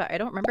go in, but I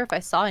don't remember if I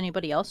saw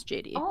anybody else,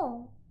 JD.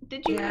 Oh,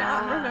 did you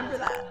not remember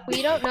that?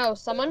 We don't know.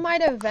 Someone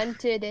might have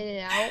vented in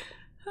and out.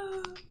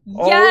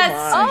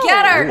 Yes, my.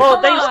 get her. Well,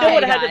 Come they on. still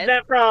would have had to guys.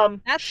 vent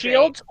from That's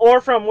shields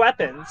or from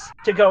weapons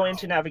to go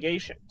into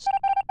navigation.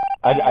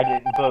 I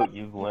didn't vote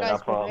you, Glenn, I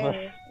Guys,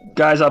 promise.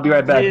 Guys, I'll be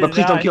right back, but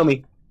please don't kill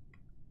me.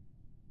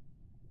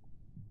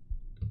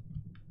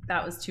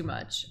 That was too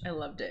much. I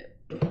loved it.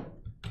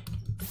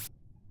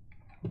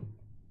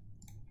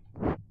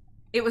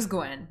 It was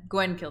Gwen.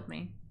 Gwen killed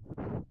me.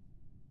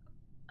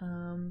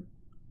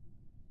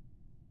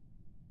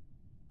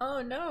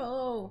 Oh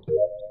no.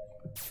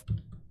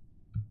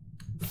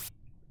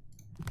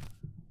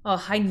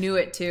 Oh, I knew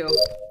it too.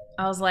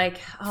 I was like,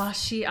 oh,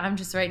 I'm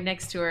just right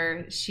next to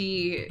her.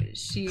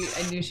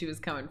 I knew she was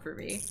coming for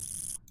me.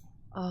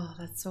 Oh,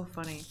 that's so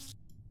funny.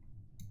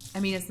 I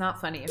mean, it's not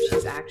funny if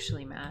she's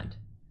actually mad,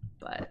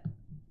 but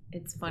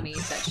it's funny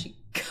that she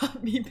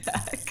got me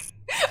back.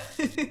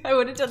 I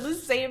would have done the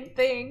same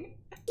thing.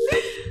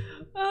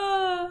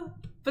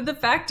 But the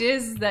fact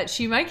is that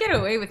she might get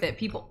away with it.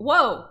 People,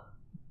 whoa.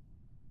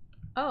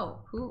 Oh,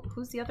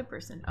 who's the other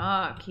person?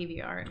 Ah,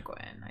 KVR and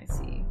Gwen. I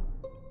see.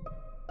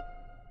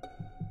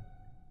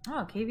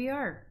 Oh,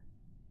 KVR.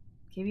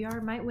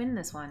 KVR might win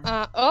this one.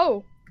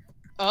 Oh.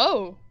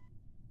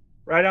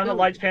 Right on the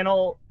lights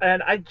panel,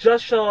 and I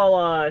just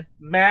saw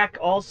Mac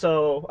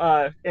also,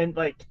 and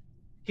like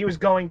he was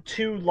going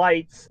to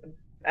lights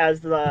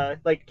as the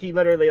he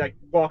literally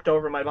walked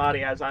over my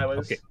body as I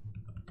was.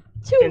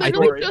 Two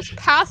literally just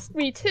passed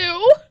me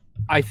too.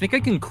 I think I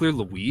can clear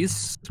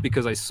Louise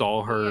because I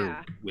saw her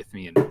with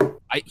me. And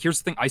here's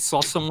the thing: I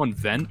saw someone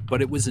vent,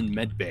 but it was in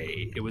med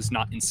bay. It was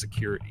not in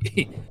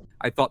security.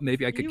 I thought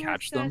maybe I could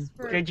catch them.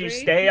 Did you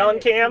stay on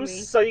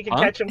cams so you can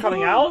catch them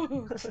coming out?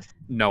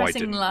 No, I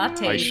didn't.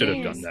 I should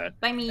have done that.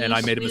 And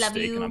I made a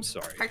mistake, and I'm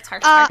sorry. That's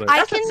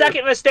the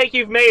second mistake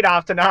you've made,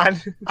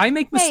 Aftanon. I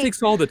make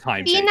mistakes all the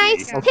time. Be JD,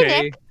 nice to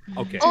okay? Nick.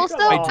 Okay. Also,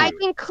 I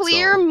can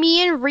clear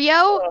me and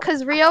Rio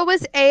because Rio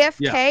was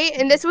AFK,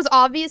 and this was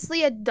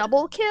obviously a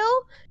double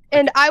kill.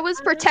 And I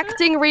was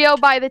protecting Rio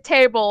by the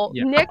table.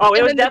 Nick. Oh,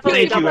 it was and then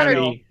definitely a Thank you, double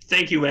kill. Emmy.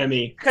 Thank you,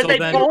 Emmy. Because they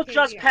both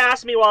just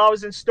passed me while I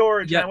was in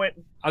storage, and I went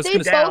They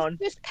down. both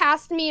just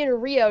passed me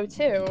and Rio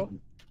too.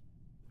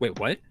 Wait,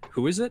 what?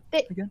 Who is it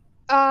again?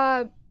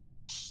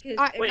 It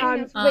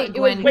was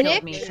Gwen Nick.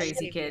 killed me,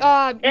 crazy kid.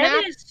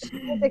 Max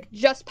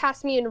just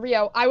passed me and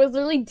Rio. I was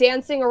literally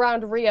dancing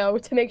around Rio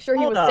to make sure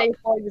he Hold was up. safe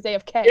while he was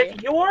AFK.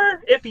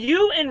 If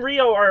you and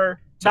Rio are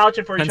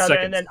vouching for each 10 other,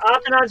 seconds. and then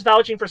Aftanon's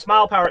vouching for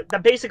Smile Power,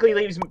 that basically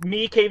leaves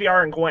me,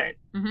 KVR, and Gwen.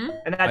 Mm-hmm.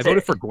 And I that's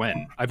voted it. for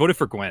Gwen. I voted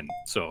for Gwen.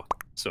 So.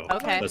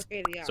 Okay.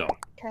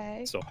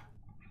 Okay. So.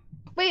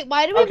 Wait,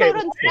 why did we Okay, vote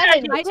on well,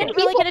 7? I didn't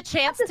really get a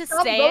chance to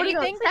stop say voting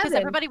on anything because 7.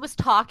 everybody was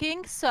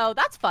talking, so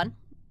that's fun.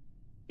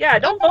 Yeah,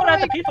 don't vote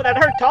at the people that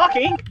heard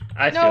talking.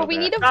 No, we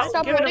need to Not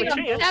stop giving voting it a on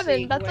chance.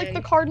 7. That's like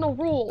the cardinal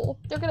rule.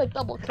 They're gonna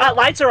double kill.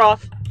 Lights are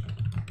off.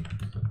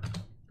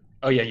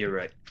 Oh yeah, you're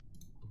right.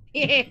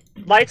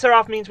 Lights are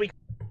off means we.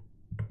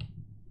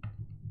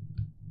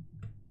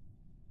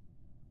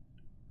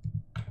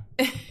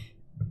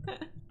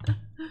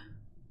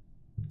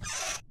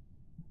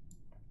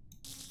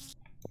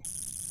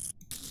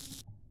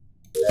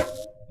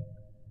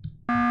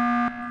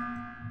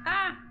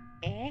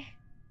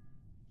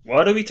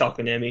 What are we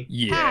talking, Emmy?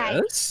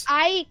 Yes.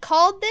 I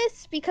called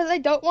this because I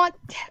don't want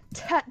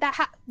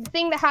that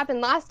thing that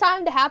happened last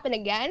time to happen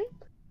again.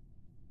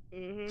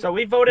 So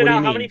we voted What do you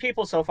out how mean? many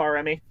people so far,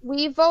 Emmy?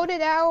 We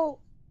voted out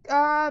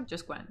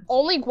just Gwen.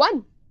 Only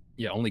Gwen.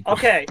 Yeah, only Gwen.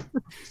 Okay.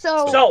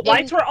 So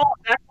lights were off.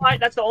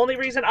 That's the only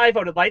reason I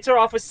voted. Lights are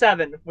off with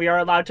 7. We are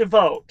allowed to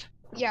vote.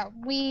 Yeah,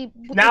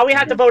 Now we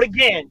have to vote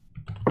again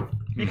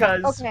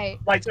because Okay.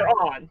 lights are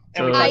on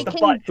and we I press the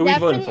can button.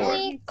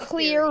 definitely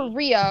clear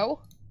Rio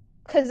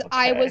because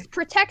I was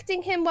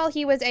protecting him while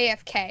he was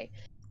AFK.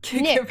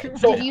 Nick,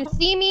 did you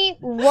see me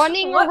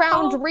running What?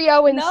 around Oh,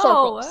 Rio in no.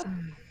 circles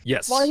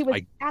Yes. while he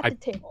was I, at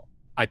the table?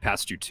 I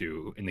passed you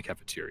two in the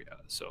cafeteria.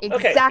 So.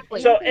 Okay.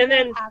 Exactly. So and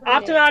then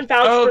Aftanon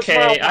vouched for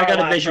Smile Okay, I Power got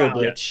a last visual round.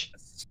 glitch.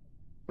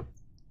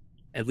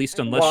 At least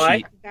unless Why?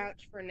 she,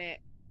 Vouch for Nick.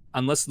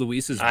 unless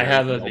Luis is I very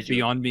have a healthy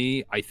visual. on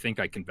me, I think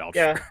I can vouch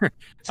Yeah. for her.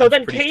 So I'm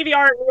then pretty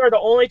KVR and me are the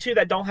only two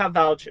that don't have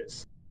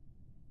vouches.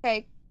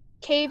 Okay.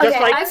 KV. Just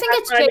Okay, like I think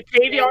it's last time,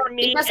 JD. KVR,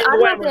 me, Because and I'm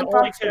Gwen not were the the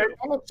only imposter, two.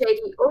 and it's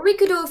JD. Or we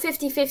could do a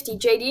 50-50,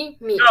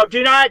 JD, me. No,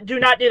 do not do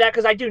that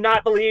because I do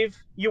not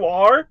believe you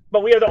are.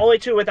 But we are the only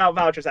two without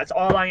vouchers. That's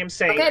all I am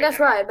saying. Okay, that's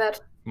right, but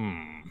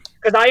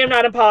Because I am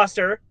not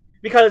imposter.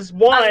 Because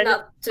one, I'm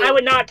not too. I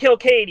would not kill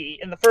Katie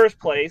in the first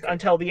place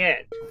until the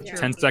end,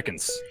 10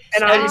 seconds.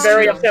 and I would be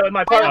very upset with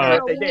my I partner don't know.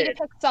 if We they need to did.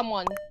 pick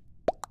someone.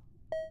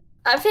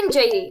 I think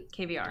JD.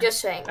 KVR. Just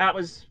saying. That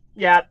was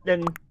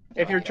Then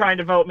if you're trying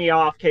to vote me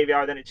off,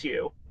 KVR, then it's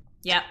you.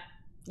 Yep.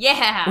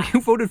 Yeah.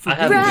 You voted for I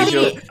have a Right.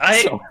 visual.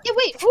 Yeah,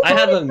 wait, who I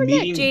have a voted for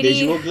Nick? meeting JD.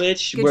 visual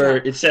glitch Good where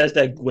job. it says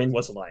that Gwen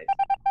was alive.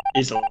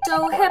 Is alive.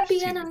 So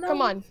happy and annoying.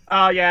 Come on.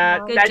 Oh yeah,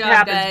 Good that job,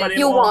 happens, guys. but it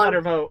You won't won. let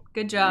her vote.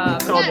 Good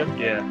job. So good.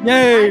 Yeah.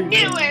 Yay! Knew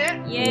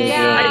it.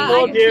 Yeah. I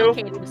told I killed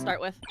you. Katie to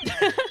start with.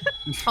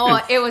 Oh,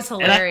 it was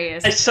And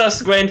hilarious. I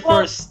sussed Gwen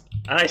first,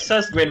 and I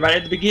sussed Gwen right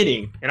at the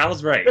beginning, and I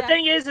was right. The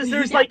thing is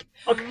there's like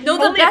No, the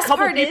only a best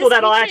couple part people is,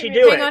 that'll actually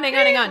do hang it. on,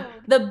 hang on.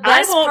 The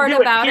best won't part do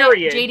it, about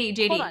period.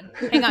 JD, Hold on.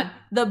 hang on.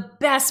 The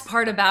best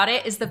part about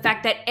it is the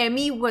fact that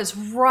Emmy was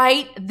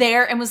right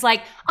there and was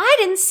like, I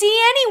didn't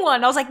see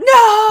anyone. I was like,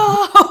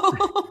 no.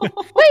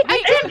 Wait,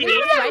 I didn't am see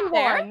right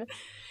there. anyone.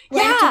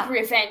 Gwen Yeah. took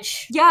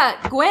revenge. Yeah,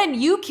 Gwen,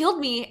 you killed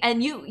me,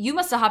 and you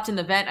must have hopped in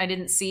the vent. I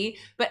didn't see,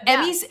 but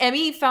Yeah.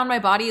 Emmy found my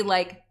body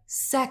like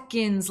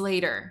seconds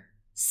later. Oh,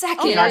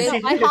 Seconds. yeah, so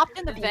I hopped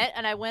in the vent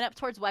and I went up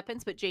towards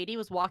weapons, but JD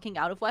was walking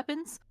out of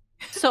weapons.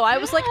 So I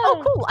was like,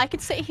 oh, cool. I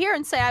could sit here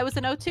and say I was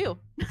an O2.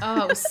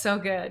 Oh, it was so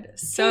good.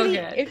 So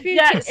good.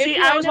 Yeah, see,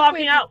 I was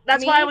walking out.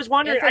 That's why I was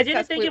wondering. I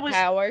didn't think it was.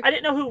 Power. I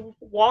didn't know who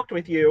walked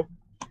with you.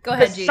 Go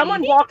ahead, 'Cause JD.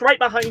 someone walked right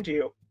behind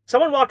you.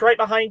 Someone walked right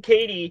behind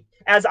Katie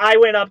as I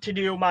went up to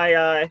do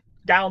my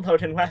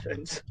download and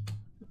weapons.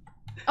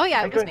 Oh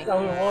yeah, I it was couldn't me. tell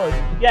who it was.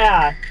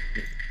 Yeah.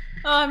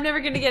 Oh, I'm never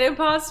gonna get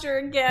imposter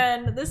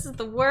again. This is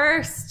the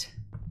worst.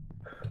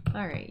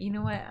 Alright, you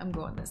know what? I'm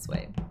going this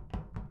way.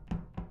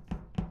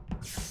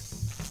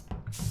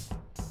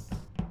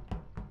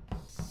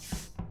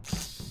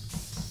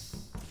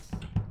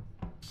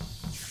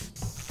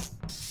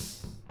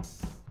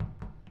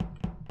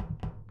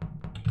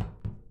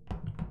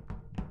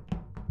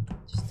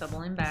 Just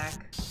doubling back.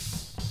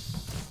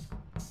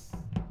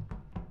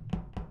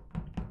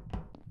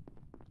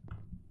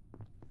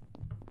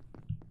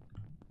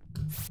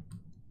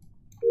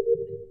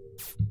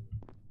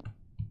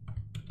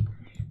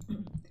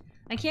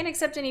 I can't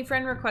accept any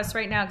friend requests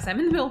right now because I'm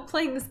in the middle of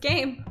playing this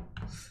game.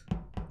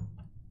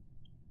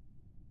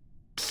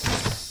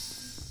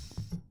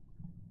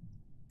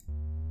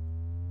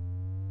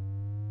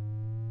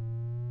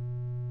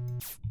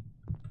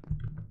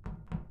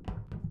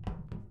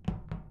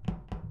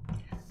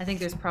 I think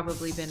there's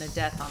probably been a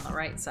death on the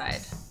right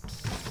side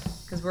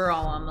because we're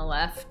all on the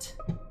left.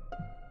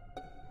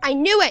 I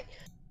knew it!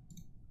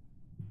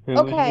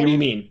 Okay. What do you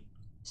mean?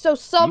 So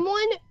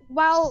someone,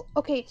 so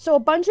a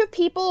bunch of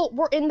people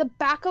were in the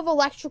back of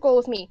electrical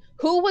with me.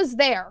 Who was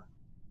there?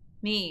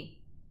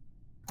 Me.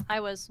 I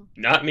was.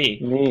 Not me.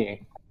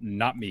 Me.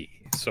 Not me.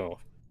 So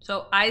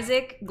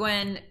Isaac,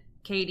 Gwen,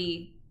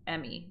 Katie,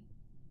 Emmy.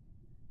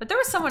 But there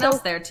was someone else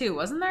there too,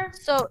 wasn't there?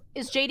 So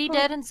is JD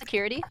dead in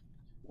security?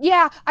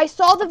 Yeah, I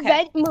saw the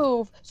vent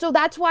move, so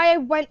that's why I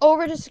went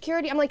over to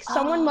security. I'm like,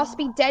 someone must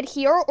be dead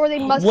here, or they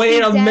must be dead.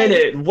 Wait a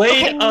minute.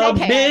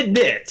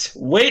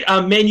 Wait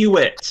a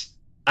minuet.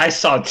 I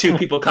saw two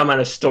people come out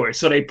of storage,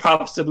 so they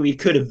possibly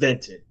could have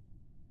vented.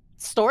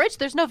 Storage?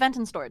 There's no vent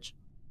in storage.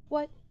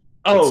 What?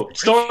 Oh,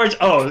 storage.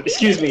 Oh,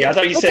 excuse me. I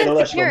thought you said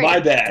electrical. My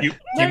bad.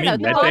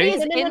 No,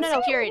 is in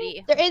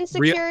security. They're in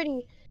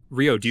security.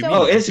 Rio, do you So- mean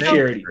Oh, in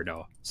security. or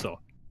no? So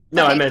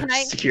No, I Okay, meant can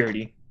I-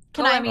 security.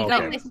 Can Oh, I I mean,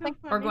 say go. something?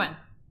 Or Gwen.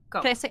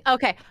 Go. Can I say?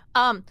 Okay.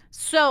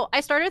 So I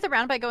started the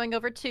round by going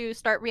over to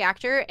start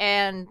reactor,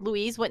 and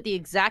Louise went the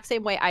exact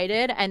same way I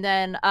did, and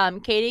then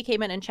Katie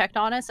came in and checked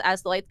on us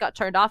as the lights got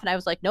turned off, and I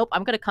was like, nope,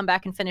 I'm gonna come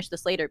back and finish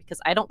this later because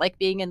I don't like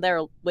being in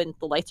there when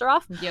the lights are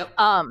off. Yep.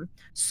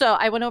 So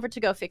I went over to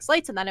go fix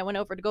lights, and then I went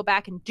over to go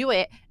back and do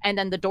it, and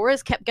then the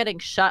doors kept getting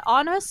shut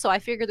on us, so I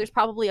figured there's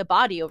probably a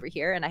body over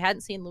here, and I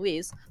hadn't seen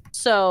Louise,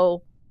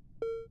 so.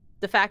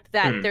 The fact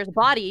that there's a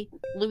body,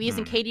 Louise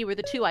and Katie were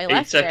the two I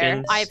left there.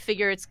 seconds. I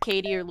figure it's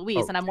Katie or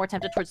Louise, and I'm more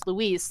tempted towards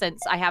Louise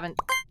since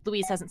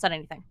Louise hasn't said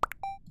anything.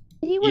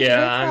 He was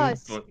Yeah,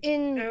 with us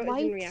in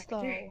lights,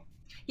 though.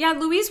 Yeah,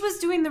 Louise was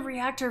doing the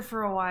reactor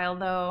for a while,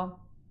 though.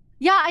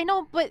 Yeah, I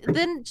know, but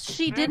then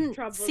she didn't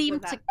seem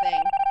to.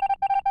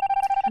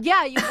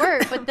 Yeah, you were,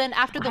 but then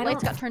after the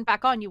lights got turned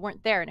back on, you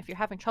weren't there. And if you're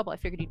having trouble, I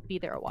figured you'd be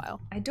there a while.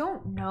 I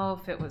don't know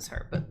if it was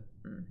her, but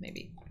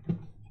maybe.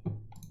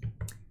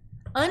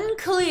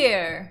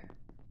 Unclear.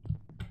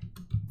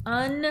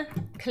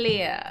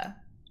 Unclear.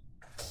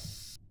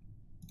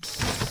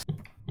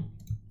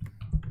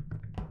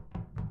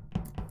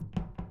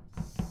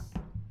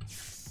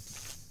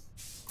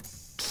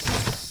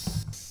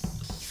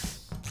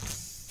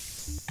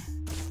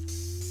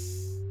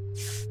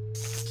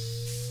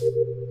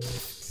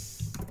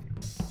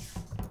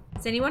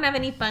 Does anyone have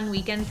any fun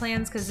weekend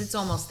plans? Because it's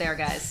almost there,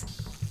 guys.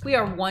 We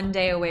are one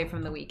day away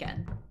from the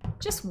weekend.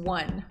 Just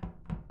one.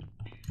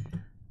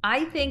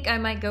 I think I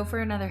might go for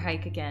another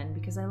hike again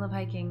because I love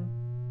hiking.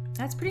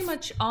 That's pretty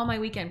much all my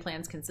weekend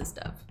plans consist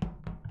of.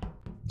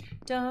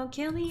 Don't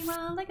kill me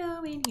while I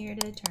go in here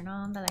to turn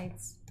on the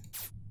lights.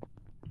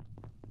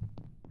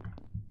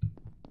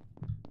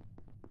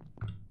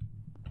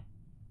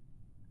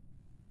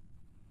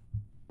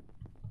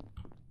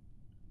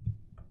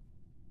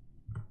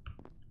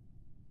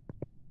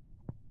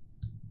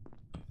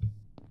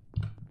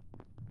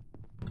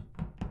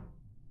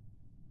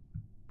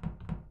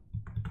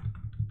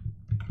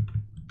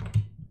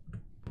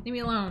 Leave me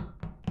alone.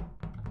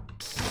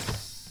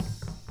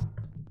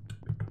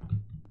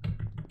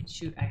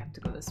 Shoot, I have to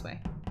go this way.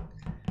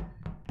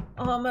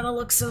 Oh, I'm gonna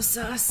look so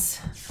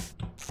sus.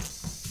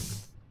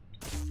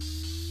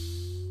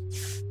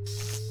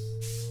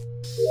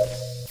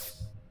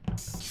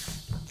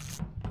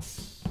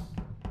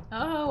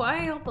 Oh,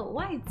 why all the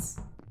lights?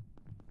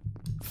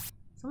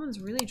 Someone's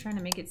really trying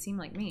to make it seem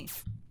like me.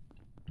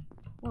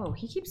 Whoa,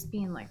 he keeps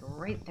being like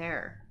right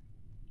there.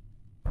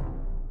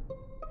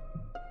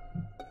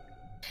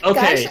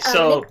 Okay, Guys,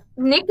 so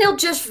Nick killed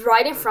just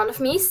right in front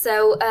of me,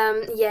 so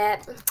yeah.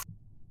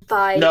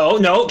 Bye. no,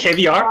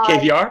 KVR, Bye.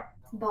 KVR.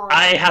 Bye.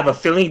 I have a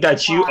feeling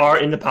that you are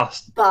an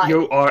imposter. Bye.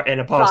 You are an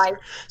imposter.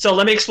 Bye. So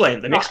let me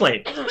explain.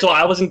 So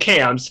I was in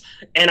cams,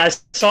 and I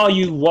saw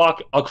you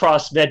walk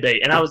across medbay,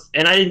 and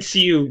I didn't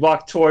see you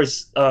walk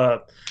towards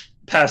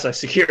past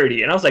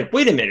security, and I was like,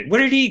 wait a minute,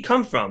 where did he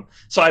come from?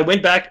 So I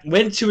went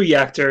to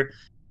reactor,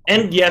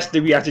 and yes, the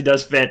reactor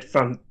does vent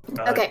from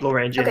lower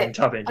engine and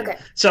top engine.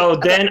 So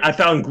then I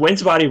found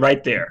Gwen's body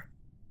right there.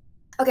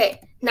 Okay,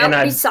 now and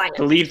I be silent.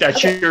 believe that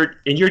Okay.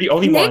 you're the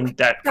only Nick, one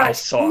that I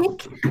saw.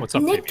 What's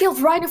up, Nick killed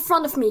right in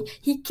front of me.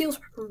 He killed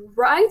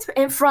right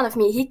in front of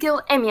me. He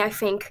killed Emmy, I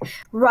think.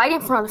 Right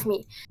in front of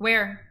me.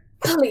 Where?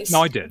 Please.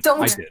 No, I did.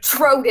 Don't I did.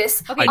 throw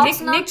this. Okay,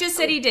 Nick just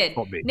said he did.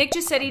 Bobby. Nick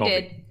just said he Bobby.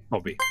 did.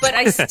 Bobby. But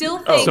I still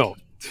think. So,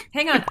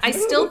 Hang on. I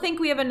still think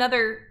we have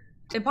another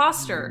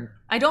imposter.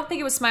 I don't think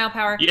it was Smile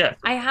Power. Yeah.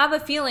 I have a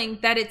feeling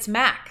that it's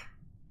Mac.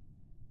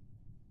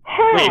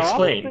 Wait,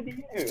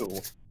 explain.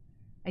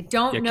 I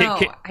don't Yeah, know.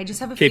 I just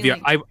have a KVR,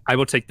 feeling. I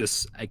will take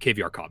this.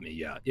 KVR caught me.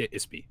 Yeah,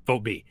 it's me.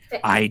 Vote me.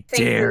 Th- I thank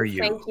dare you.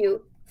 Thank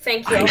you.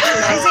 Thank you.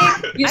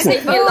 Isaac, You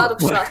saved me a lot of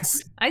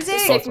shots. Isaac. You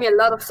saved me a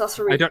lot of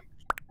sorcery. I don't.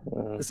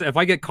 So if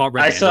I get caught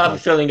red, I still have a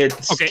feeling it's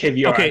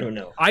KVR. Okay. I don't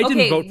know. I didn't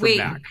Okay, vote for wait.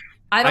 Mac.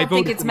 I don't think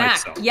voted it's for Mac.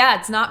 myself. Yeah,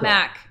 it's not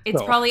Mac. It's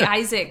So- probably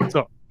Isaac.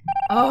 So,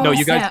 Oh, no,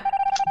 you guys. snap.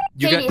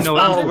 You Katie, got no.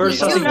 Oh, we're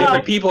sussing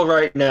different people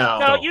right now.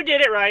 No, you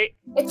did it right.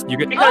 You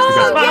get. Because you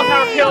guys- Smile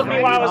Power killed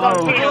me while I was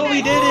on camera.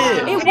 we did it.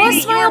 It Katie, was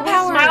you Smile were with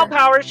Power. Smile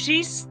Power.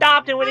 She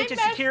stopped and went I into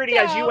messed security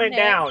as you up, went Nick.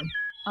 down.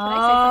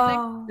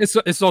 Oh.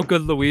 It's all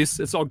good, Luis.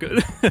 It's all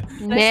good.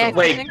 Nick.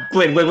 Wait,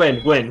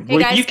 Gwen. Hey,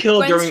 guys, You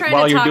killed Gwen's trying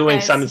while to you're talk, doing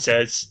guys. Simon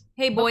Says.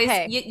 Hey, boys,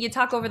 Okay. you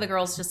talk over the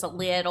girls just a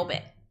little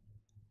bit.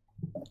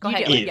 Go You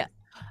ahead. do, Yeah.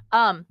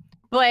 yeah.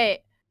 But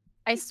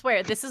I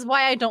swear, this is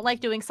why I don't like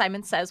doing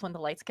Simon Says when the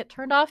lights get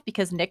turned off,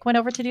 because Nick went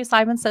over to do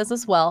Simon Says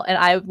as well, and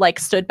I like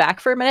stood back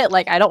for a minute,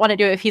 like I don't want to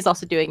do it if he's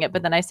also doing it,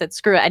 but then I said,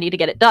 screw it, I need to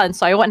get it done.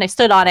 So I went and I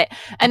stood on it,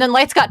 and then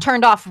lights got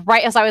turned off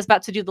right as I was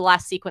about to do the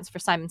last sequence for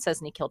Simon Says,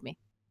 and he killed me.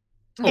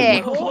 Hey,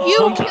 you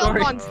I'm killed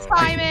sorry. on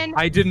Simon.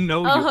 I didn't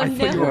know you. Oh, I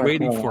thought you no. were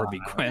waiting for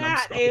me, Gwen. I'm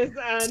That sorry.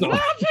 is So-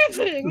 not a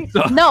thing.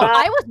 So- No,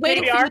 I was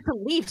waiting for KBR? you to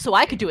leave so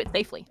I could do it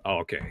safely. Oh,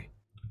 okay.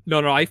 No.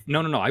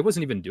 I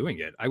wasn't even doing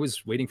it. I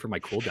was waiting for my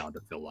cooldown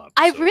to fill up.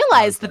 I so-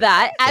 realized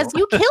that as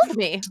you killed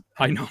me.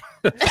 I know.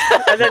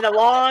 And then the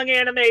long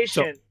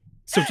animation.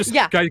 So just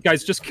Yeah.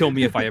 guys, just kill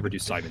me if I ever do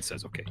Simon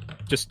Says. Okay.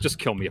 Just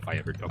kill me if I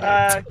ever do. Okay.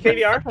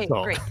 KVR? Okay,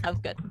 So- great,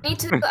 sounds good.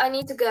 I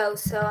need to go,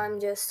 so I'm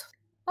just.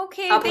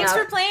 Okay, Up thanks and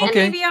for out. playing,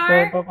 Okay.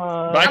 KVR. Bye,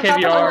 I'm not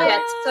KVR.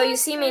 yet, so you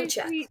see me in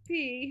chat. Sweet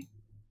pea.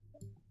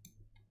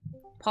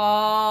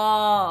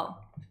 Paul.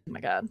 Oh my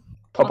god.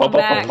 Welcome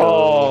back.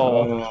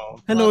 Oh.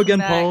 Hello Welcome again,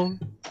 back. Paul.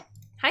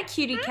 Hi,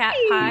 cutie cat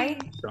pie.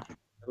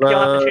 You'll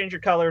have to change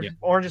your color. Yeah.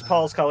 Orange is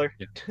Paul's color.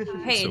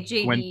 Hey, So,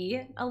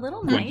 JD, a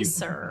little Gwen, you-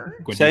 nicer.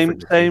 Gwen, you Same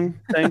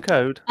forgive me?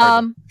 code.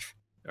 Alright.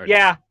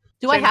 Yeah.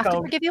 Do I Same have to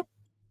color. forgive you?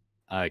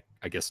 I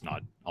guess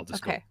not. I'll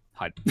just Okay. go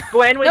hide.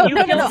 Gwen, when No, you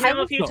no, kill no, him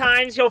I a few was-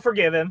 times, you'll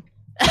forgive him.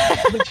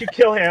 Once you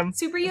kill him.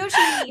 Super Yoshi.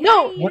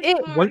 No, hi.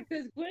 it, What?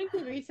 Because Gwen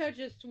could be such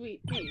a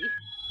sweet pea.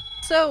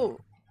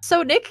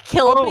 so Nick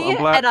killed Oh, me, I'm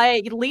glad- and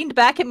I leaned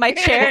back in my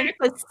chair and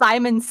said,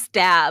 "Simon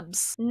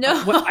stabs."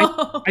 No.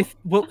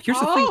 Well, here's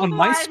the thing. On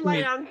my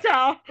screen,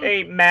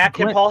 Hey, Matt,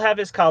 can Gwen- Paul have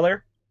his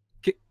color?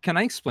 can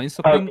I explain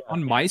something?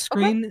 On my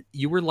screen,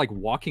 you were like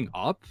walking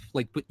up,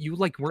 like, but you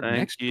like weren't Thank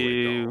next to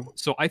you. it though.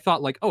 So I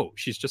thought like, oh,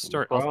 she's just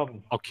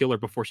I'll kill her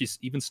before she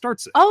even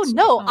starts it. Oh So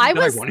no, I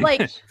then was wanted-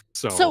 like,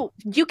 so so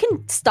you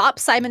can stop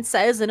Simon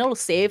Says, and it'll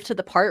save to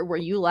the part where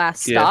you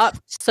last Yes.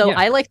 stopped. So Yeah.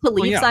 I like to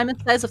leave yeah. Simon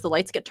Says if the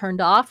lights get turned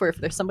off, or if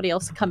there's somebody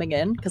else coming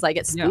in, because I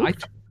get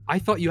spooked. yeah, I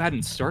thought you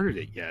hadn't started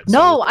it yet.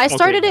 No, so- I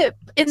started okay. it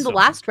in the So-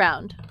 last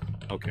round.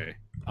 Okay.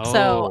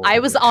 So Oh, I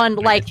was okay. on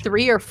I like get you.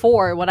 3 or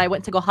 4 when I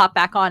went to go hop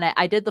back on it.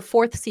 I did the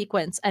 4th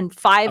sequence, and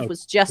 5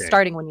 was just Okay.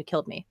 starting when you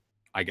killed me.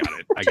 I got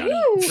it. I got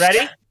it.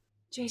 Ready?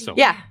 JD. So-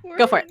 Yeah,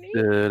 go for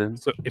it.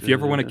 So if you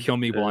ever want to kill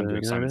me while I'm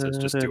doing Simon Says,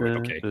 just do it.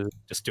 Okay.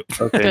 Just do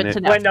it. Okay, Good Nick.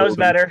 to know. Gwen knows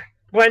better.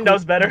 Gwen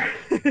knows better.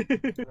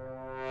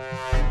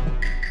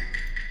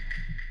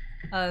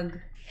 Ugh.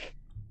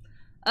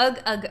 Ugh,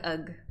 ugh,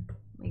 ugh.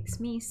 Makes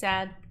me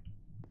sad.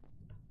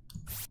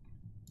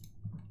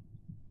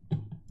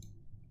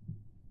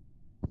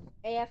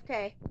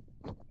 AFK.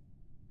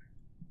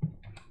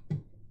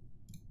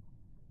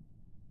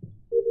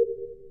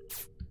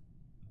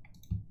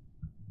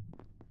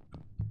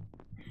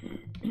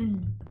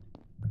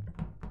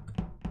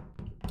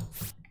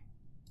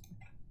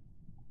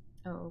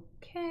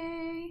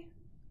 Okay.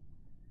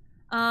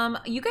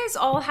 You guys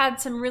all had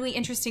some really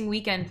interesting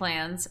weekend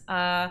plans.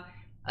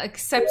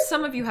 Except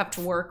some of you have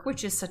to work,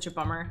 which is such a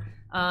bummer.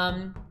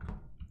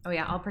 Oh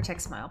yeah, I'll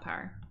protect Smile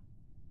Power.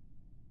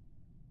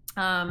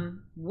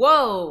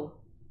 Whoa!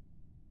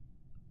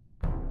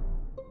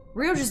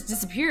 Rio just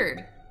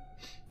disappeared.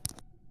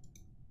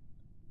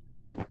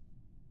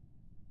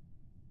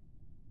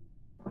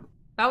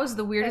 That was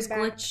the weirdest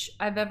glitch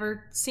I've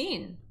ever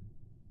seen.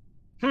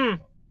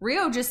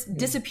 Rio just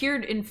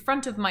disappeared in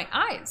front of my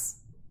eyes.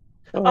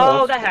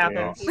 Oh, that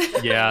happens.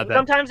 Yeah. That,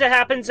 Sometimes it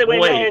happens when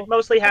Wait. it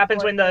mostly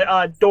happens when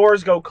the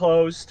doors go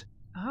closed.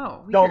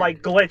 Oh, They'll weird.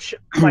 like glitch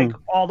like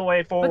all the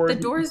way But forward. the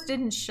doors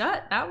didn't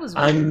shut. That was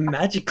weird. I'm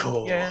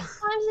magical. Yeah.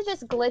 Sometimes it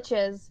just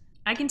glitches.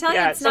 I can tell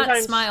Yeah, you it's not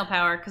sometimes- Smile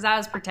Power because I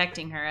was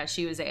protecting her as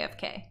she was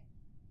AFK.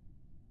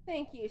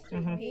 Thank you,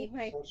 sweet Mhm. pea.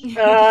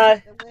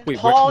 My- Wait,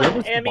 Paul where and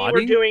was the Emmy were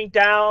body? doing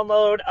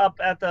download up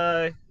at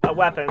the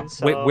weapons.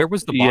 So. Wait, where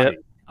was the Yeah. body?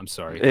 I'm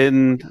sorry.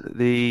 In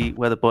the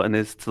where the button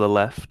is to the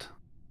left.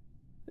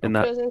 In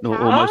that, Doesn't no,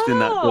 count? almost in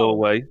that Oh!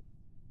 doorway.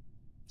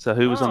 So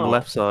who was on the Oh.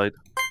 left side?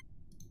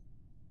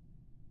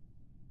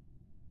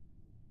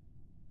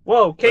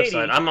 Whoa, Left Katie.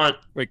 side. I'm on.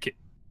 Wait,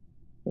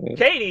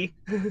 Katie,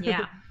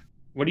 Yeah.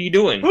 What are you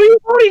doing? who are you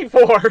voting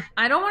for?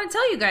 I don't want to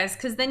tell you guys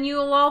because then you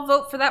will all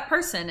vote for that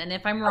person, and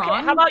if I'm wrong,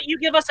 Okay, how about you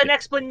give us an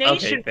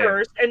explanation Okay, fair.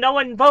 first, and no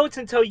one votes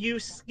until you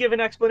give an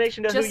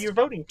explanation to who you're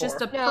voting for.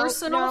 just a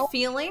personal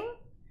feeling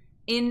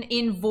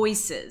in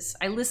voices.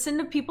 I listen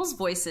to people's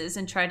voices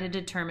and try to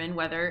determine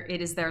whether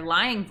it is their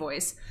lying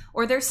voice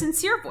or their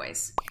sincere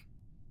voice.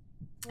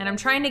 And I'm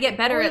trying to get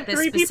better Only at this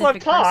 3 people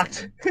have specific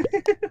talked.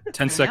 person.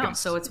 10 I know, seconds.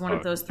 so it's one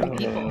of those 3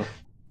 people.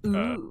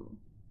 Ooh.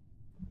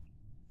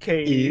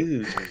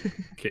 Katie.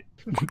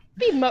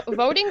 Be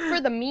voting for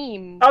the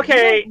meme.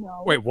 Okay.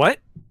 Wait, what?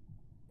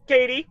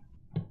 Katie,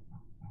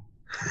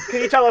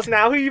 can you tell us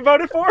now who you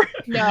voted for?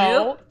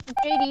 No.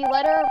 JD,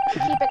 let her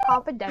keep it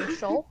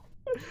confidential.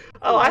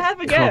 Oh, I have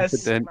a guess.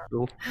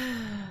 Confidential.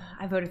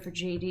 I voted for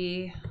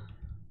JD.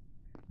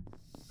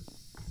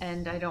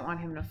 And I don't want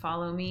him to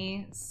follow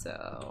me,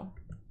 so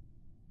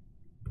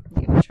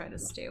I'm gonna try to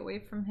stay away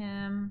from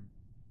him.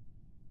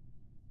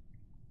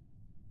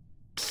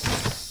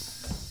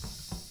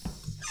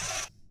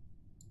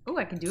 Oh,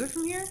 I can do it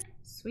from here?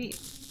 Sweet.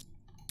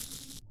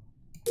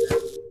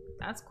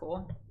 That's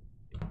cool.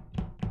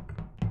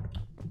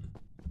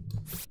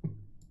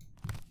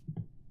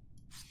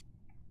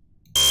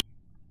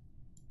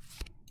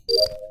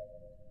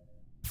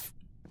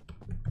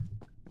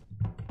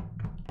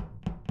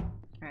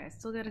 Alright, I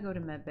still gotta go to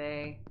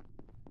Medbay.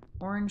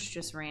 Orange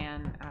just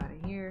ran out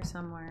of here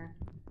somewhere.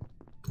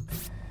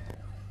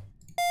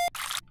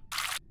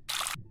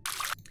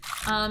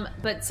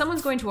 But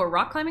someone's going to a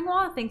rock climbing wall.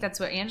 I think that's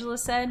what Angela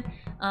said.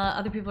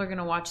 Other people are going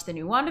to watch the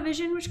new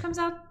WandaVision, which comes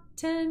out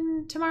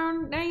tomorrow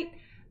night.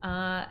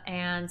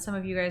 And some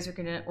of you guys are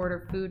going to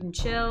order food and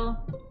chill.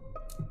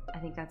 I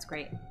think that's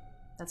great.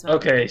 That's what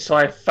Okay, so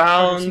I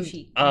found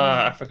sushi.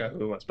 I forgot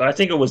who it was, but I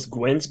think it was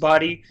Gwen's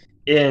body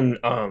in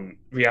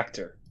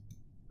Reactor.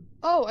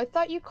 Oh, I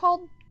thought you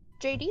called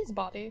JD's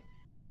body.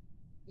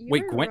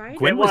 Wait, Gwen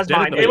It was was dead.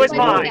 mine. It was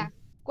mine. Yeah.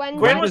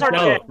 Gwen was our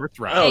Oh, dead. First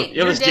round. Oh, Hey,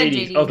 it was you're dead,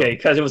 JD. JD. Okay,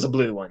 because it was a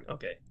blue one.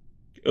 Okay,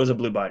 it was a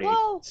blue body.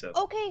 Whoa. So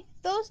Okay,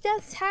 those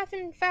deaths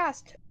happen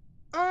fast.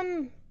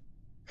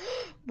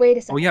 Wait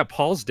a second. Oh yeah,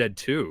 Paul's dead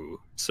too.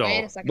 So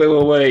Wait a second.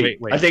 wait.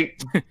 Wait. I think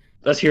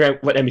let's hear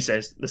what Emmy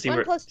says. Let's see 1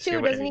 what. plus let's hear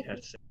 2 what doesn't Emmy equal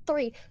has to say.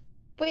 3.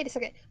 Wait a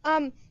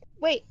second.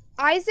 Wait.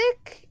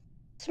 Isaac,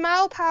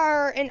 Smile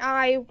Power, and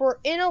I were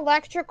in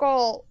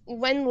electrical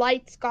when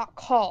lights got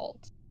called.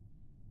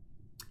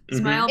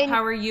 Smile, And-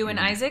 Power, you, and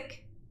Isaac?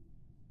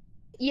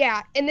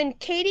 Yeah, and then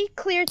Katie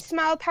cleared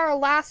Smile Power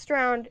last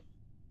round,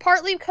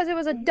 partly because it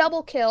was a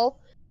double kill.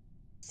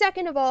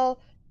 Second of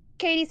all,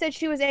 Katie said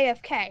she was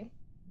AFK.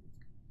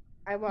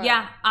 I was.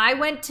 Yeah, I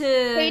went to...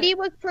 Katie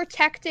was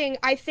protecting,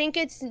 I think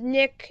it's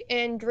Nick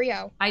and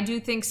Rio. I do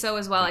think so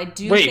as well. I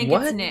do Wait, think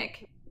what? it's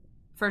Nick.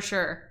 For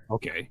sure.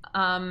 okay.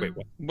 Wait,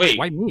 what? Wait.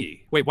 Why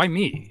me? Wait, why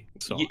me?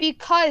 So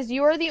Because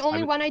you are the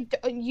only I one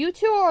you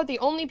two are the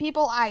only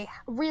people I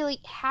really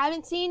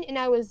haven't seen, and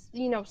I was,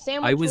 sandwiched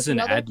I was with an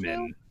another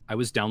admin. two. I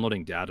was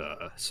downloading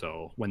data.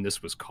 So when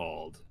this was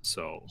called,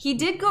 so he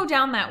did go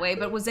down that way,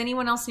 but was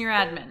anyone else in your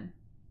admin?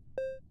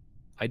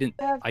 I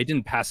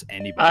didn't pass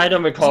anybody. I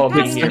don't recall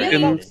You being passed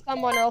here. me?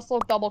 Someone else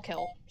will double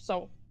kill.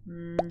 So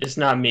It's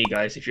not me,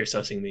 guys. If you're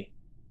sussing me.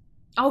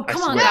 Oh, I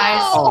come on, swear.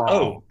 guys.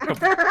 Oh.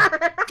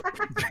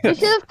 you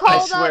should have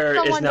called swear out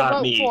it's someone to not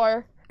vote me.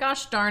 for.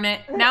 Gosh darn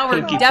it. Now we're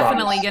Pinky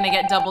definitely promise. gonna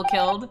get double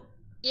killed.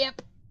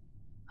 Yep.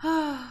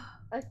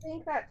 I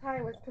think that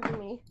time was because of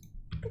me.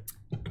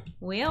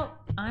 Well,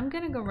 I'm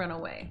gonna go run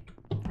away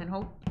and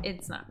hope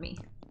it's not me.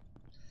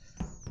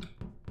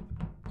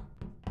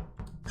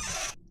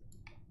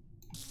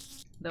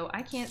 Though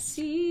I can't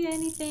see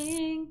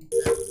anything.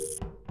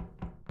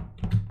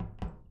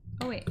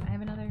 Oh wait, I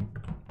have another.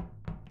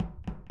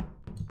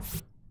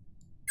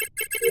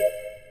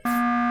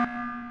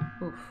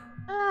 Oof.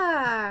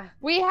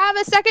 We have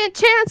a second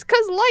chance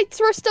because lights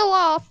were still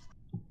off.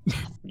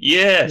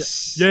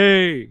 Yes.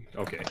 Yay.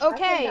 Okay.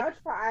 Okay.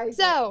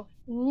 So,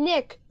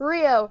 Nick,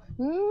 Rio,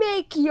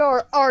 make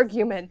your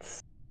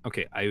arguments.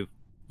 Okay.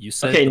 You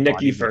said. Okay, the Nick,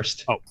 body you was-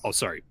 first. Oh,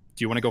 sorry.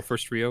 Do you want to go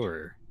first, Rio,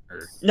 or?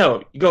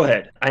 No, go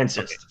ahead. I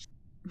insist.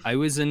 I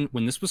was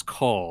when this was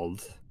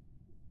called.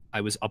 I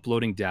was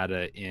uploading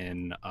data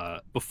in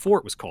before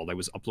it was called. I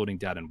was uploading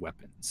data in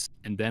weapons,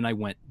 and then I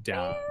went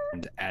down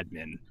to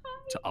admin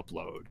to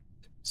upload.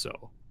 So,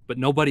 but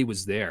nobody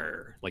was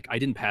there. Like I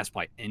didn't pass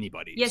by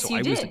anybody. Yes, so you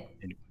I did.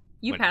 Was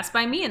You when- passed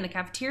by me in the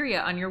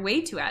cafeteria on your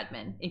way to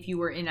admin, if you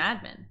were in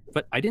admin.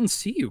 But I didn't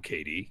see you,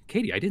 Katie.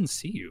 Katie, I didn't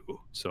see you.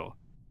 So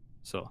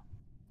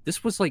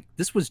this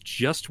was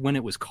just when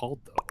it was called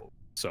though.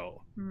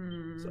 So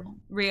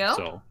Rio?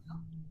 So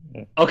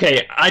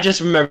Okay, I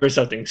just remembered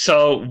something.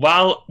 So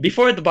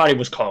before the body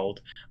was called,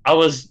 I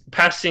was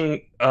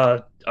passing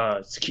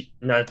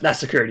not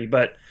security,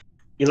 but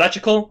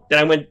electrical. Then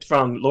I went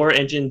from lower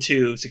engine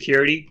to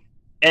security,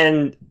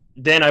 And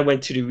then I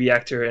went to the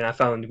reactor and I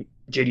found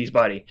JD's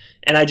body.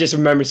 And I just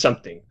remembered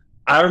something.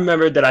 I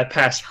remembered that I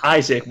passed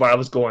Isaac while I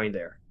was going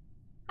there.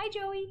 Hi,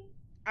 Joey.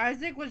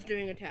 Isaac was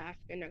doing a task.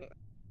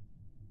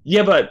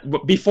 Yeah,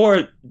 but before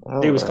it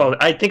was called,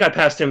 I think I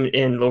passed him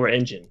in lower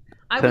engine.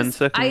 10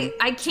 seconds.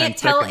 I can't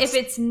tell if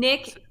it's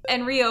Nick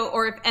and Rio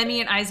or if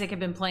Emmy and Isaac have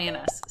been playing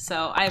us,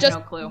 so I have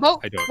no clue. Vote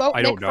I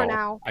Nick don't know. for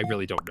now. I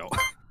really don't know.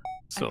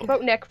 So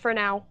Vote Nick for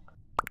now.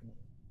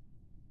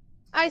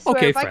 I swear,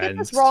 Okay, if I get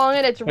this friends. wrong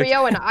and it's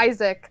Rio and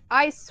Isaac,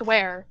 I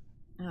swear.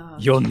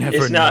 you'll never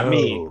know. It's not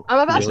me. I'm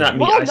about It's not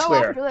me, Well, I no,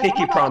 swear. after this, Pinky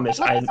I'm about to promise,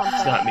 flip it's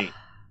something. not me.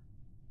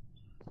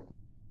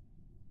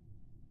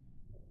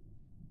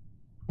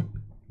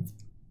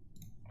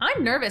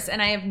 I'm nervous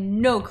and I have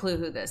no clue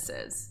who this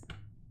is.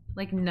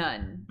 Like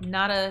none.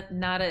 Not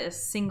a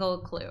single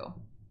clue.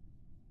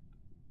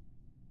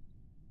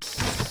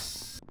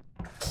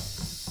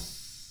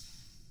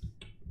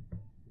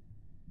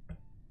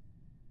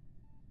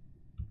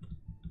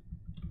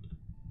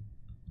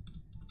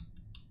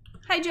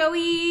 Hi,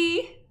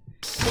 Joey.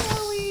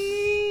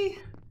 Joey.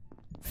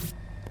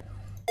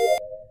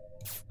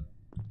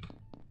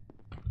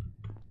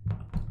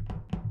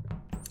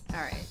 All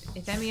right.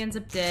 If Emmy ends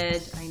up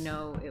dead, I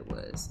know it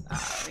was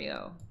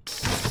Rio.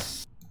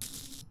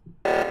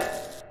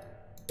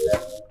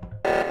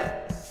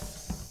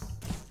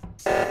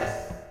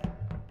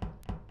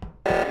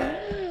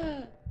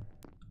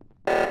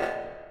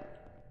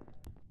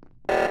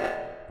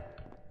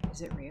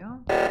 Is it Rio?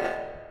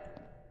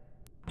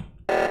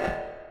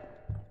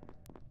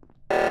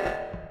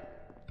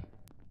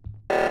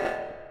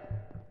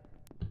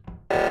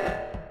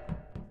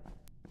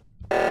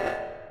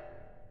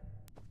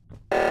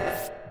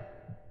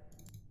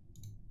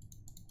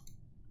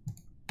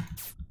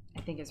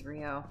 I think it's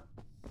Rio.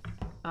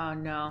 Oh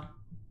no.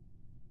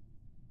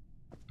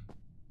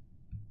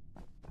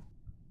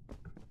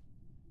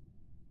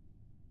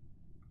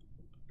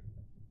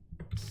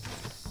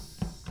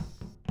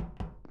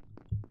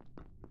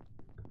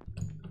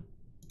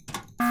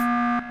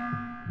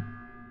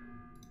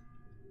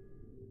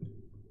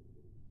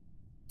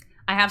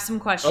 I have some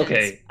questions.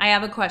 Okay. I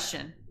have a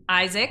question.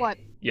 Isaac? What?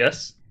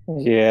 Yes?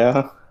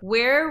 Yeah.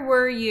 Where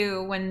were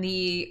you when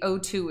the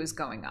O2 was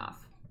going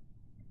off?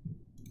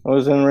 I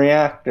was in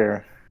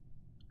reactor.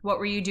 What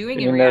were you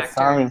doing in In that reactor?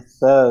 Simon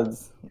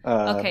Says.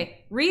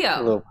 Okay,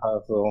 Rio. Little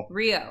puzzle.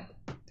 Rio.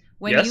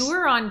 When Yes? you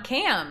were on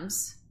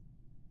cams,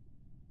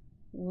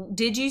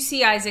 did you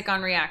see Isaac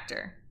on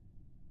reactor?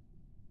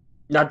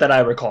 Not that I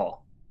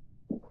recall.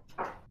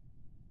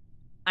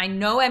 I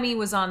know Emmy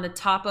was on the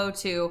top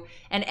O2,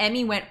 and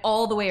Emmy went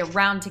all the way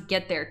around to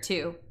get there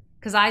too.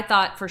 Because I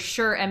thought for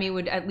sure Emmy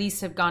would at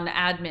least have gone to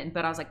admin,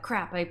 but I was like,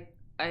 crap,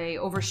 I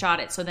overshot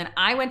it. So then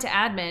I went to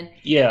admin,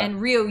 Yeah. and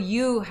Rio,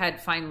 you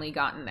had finally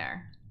gotten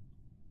there.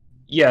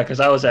 Yeah, because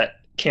I was at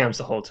cams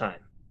the whole time.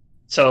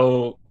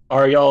 So,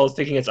 are y'all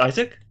thinking it's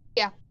Isaac?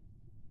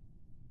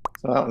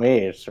 It's not me,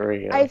 it's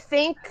Rio. I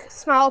think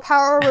Smile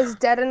Power was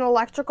dead in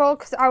electrical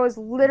because I was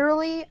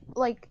literally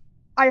like,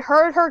 I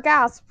heard her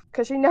gasp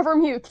because she never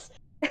mutes.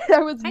 And I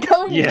was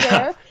going Yeah.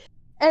 there,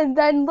 and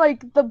then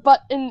like the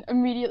button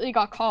immediately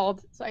got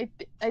called. So I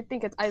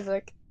think it's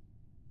Isaac.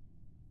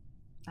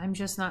 I'm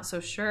just not so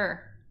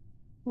sure.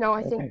 No, I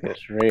I think think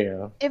it's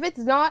Rio. if it's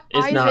not It's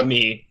Isaac, not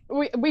me.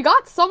 we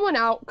got someone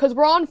out because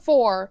we're on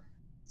 4.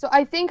 So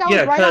I think I was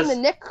Yeah, right on 'cause-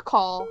 the Nick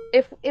call.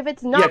 If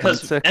it's Yeah, not,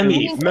 because second. Emmy,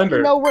 means that remember,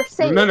 we know we're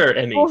safe. remember,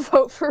 Emmy, We'll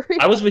vote for Rio.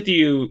 I was with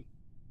you.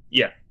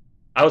 Yeah,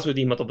 I was with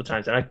you multiple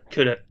times, and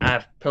I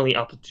have plenty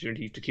of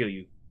opportunity to kill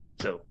you.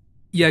 So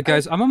Yeah,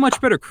 guys, I'm a much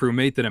better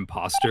crewmate than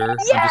Imposter. I'm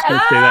just gonna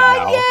say that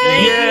now.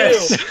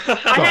 yes,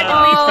 I had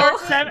to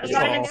restart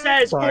Simon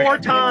Says Sorry. 4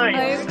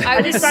 times. I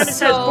I think was Simon Says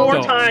so- 4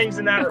 No. times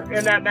in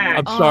that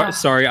match. I'm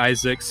sorry,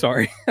 Isaac.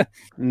 Sorry.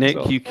 Nick,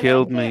 So- you When I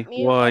killed hit me.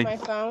 mute on Why? my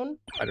phone,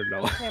 I don't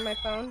know. I play on my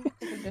phone.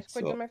 There's a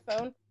Discord So- on my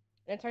phone, and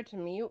it's hard to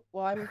mute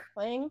while I'm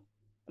playing.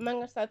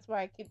 Among Us, that's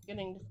why I keep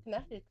getting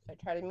disconnected because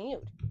I try to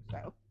mute.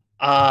 So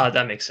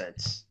that makes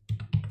sense.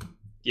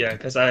 Yeah,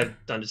 because I've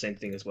done the same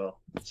thing as well.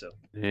 So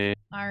Yeah.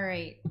 All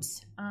right.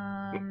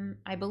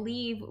 I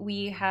believe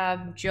we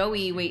have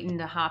Joey waiting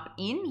to hop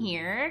in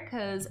here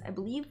because I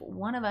believe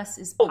one of us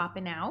is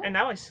popping out. And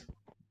now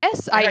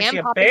Yes, I see am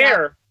a popping out.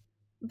 bear.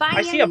 Bye,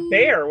 I see a Emmy.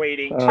 bear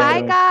waiting.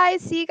 Bye,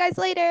 guys. See you guys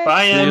later.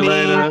 bye, See you Emmy.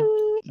 later.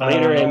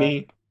 Later,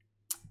 Emmy.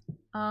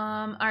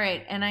 All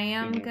right, and I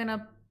am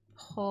gonna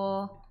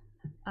pull.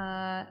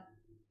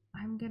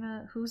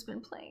 Who's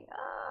been playing?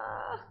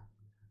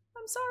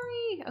 I'm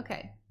sorry.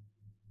 Okay.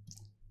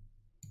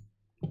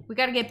 We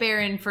got to get Bear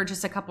in for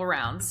just a couple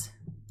rounds.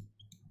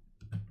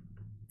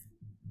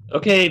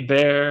 Okay,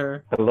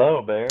 Bear.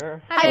 Hello,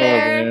 Bear. Hi,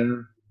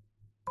 Bear.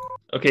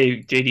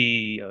 Okay,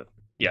 JD.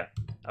 Yeah,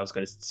 I was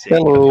gonna say.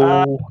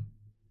 Hello.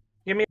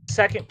 Give me a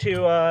second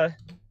to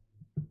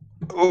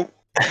Oh,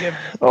 give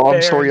oh I'm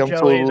Bear sorry, and I'm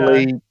so Joey the-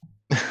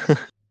 late.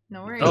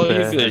 No worries. Oh,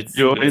 you're good.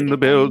 You're in the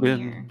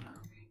building.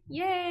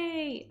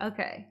 Yay.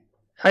 Okay.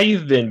 How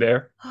you've been,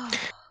 Bear?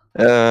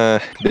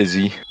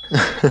 Busy.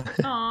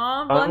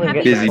 Aw, well, I'm Finally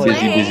happy getting to Busy, to play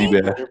busy,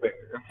 play. busy bear.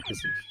 Bear.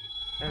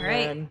 And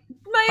Alright. then-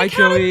 My Hi,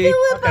 Joey.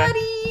 accountability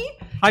buddy!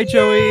 Hi,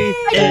 Joey.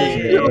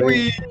 Yay!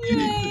 Joey.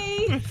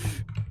 Yay!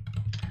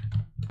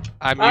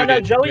 I'm Oh no,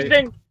 muted. Joey's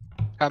been.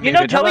 I'm You know,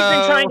 muted. Joey's been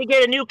Hello. trying to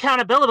get a new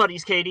accountability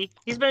buddies, Katie.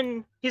 He's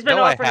been No,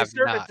 I offering his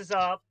have not. services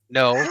up.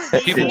 No,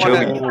 people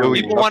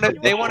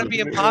want to be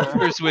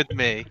imposters with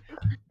me.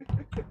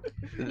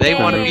 They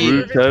want to be.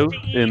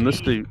 Naruto in the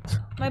suit.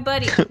 My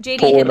buddy, JD,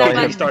 hit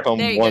that button.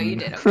 There you go, you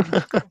did.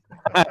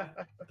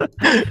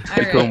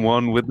 Okay. Become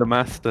one with the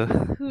master.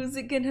 Who's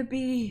it gonna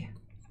be?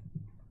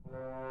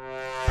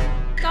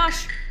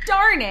 Gosh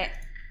darn it!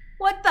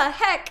 What the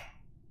heck?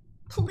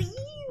 Please!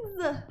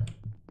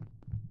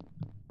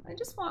 I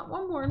just want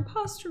one more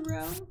imposter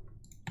round.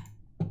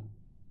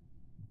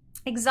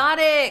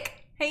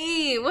 Exotic!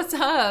 Hey, what's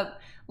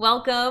up?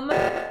 Welcome.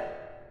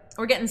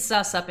 We're getting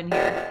sus up in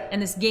here, and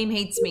this game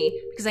hates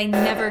me because I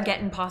never get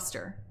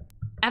imposter.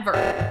 Ever.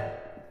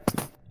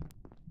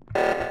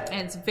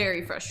 And it's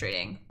very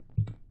frustrating.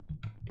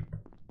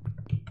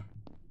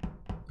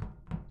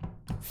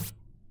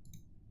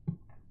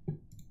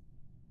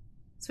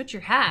 Switch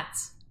your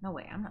hats. No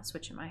way, I'm not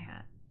switching my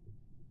hat.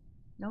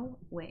 No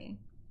way.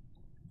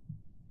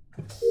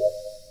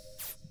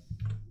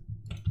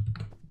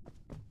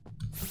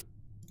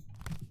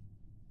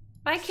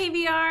 Bye,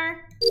 KVR.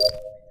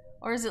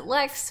 Or is it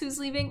Lex who's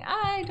leaving?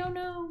 I don't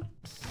know.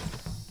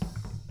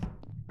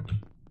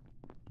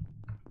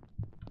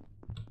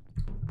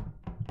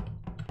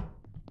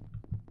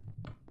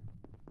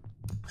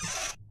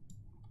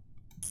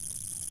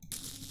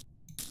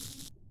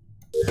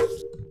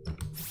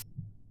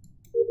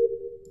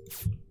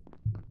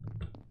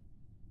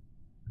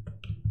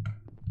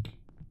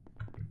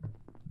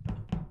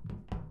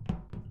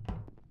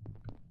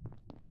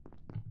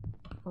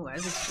 Oh, I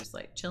was just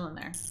like chilling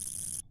there.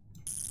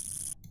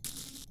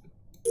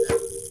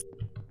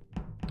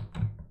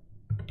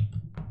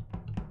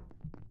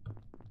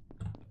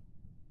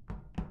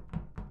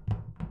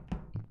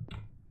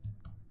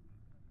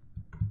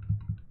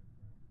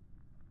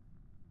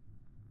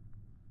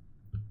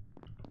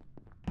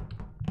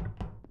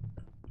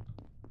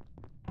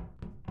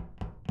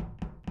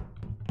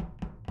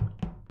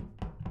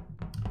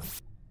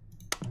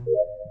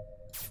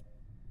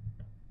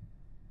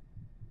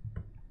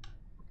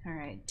 All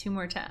right, 2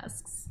 more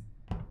tasks.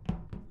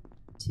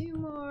 2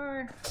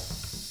 more.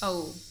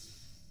 Oh.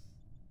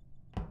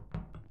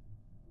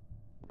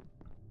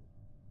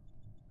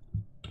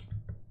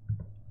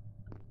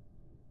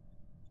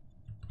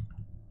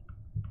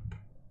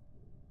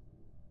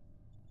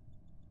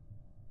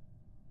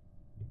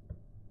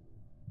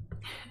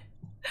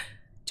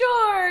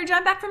 George,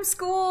 I'm back from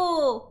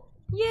school.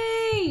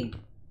 Yay!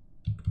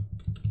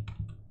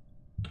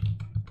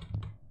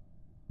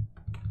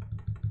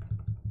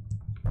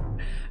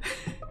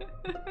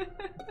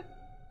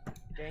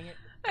 Dang it.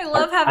 I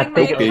love having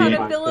my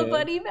accountability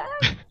buddy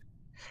back.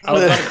 I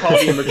was about to call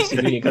the emergency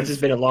meeting because it's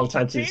been a long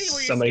time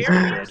since somebody's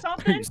been here.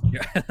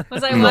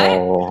 Was I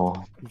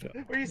what?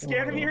 Were you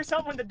scared of me or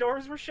something when the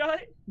doors were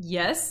shut?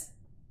 Yes.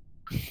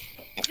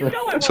 You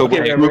know I So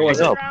wasn't where was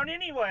up? around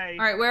anyway.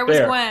 All right, where was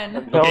Gwen?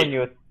 I'm telling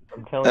you.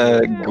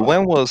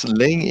 Gwen was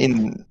laying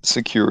in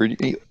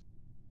security,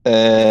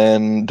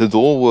 and the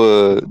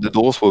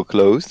doors were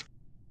closed.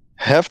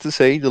 Have to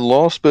say, the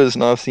last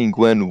person I've seen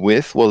Gwen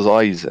with was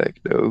Isaac,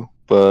 though.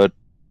 But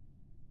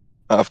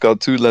I've got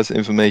 2 less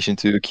information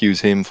to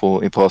accuse him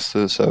for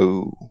imposter,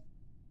 so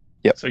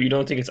yeah. So you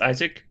don't think it's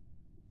Isaac?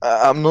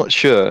 I'm not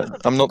sure.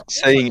 I'm not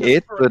saying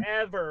it, but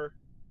Forever.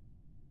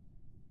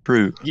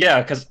 true.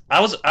 Yeah, because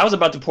I was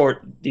about to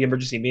port the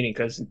emergency meeting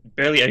because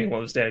barely anyone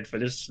was dead for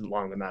this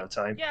long amount of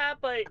time. Yeah,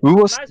 but Who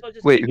was- might as well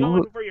just wait, keep who going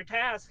wa- for your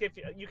task if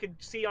you could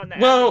see on the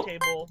Well- admin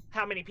table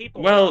how many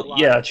people. Well, were alive.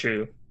 yeah,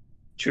 true.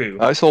 True.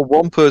 I saw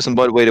one person,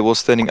 by the way, that was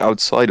standing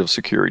outside of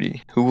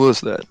security. Who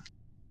was that?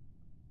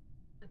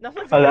 No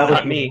one's Oh, that gonna was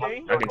say me.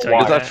 anything. I can tell you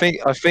Because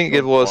that. I think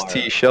it was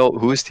T Shel.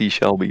 Who is T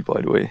Shelby,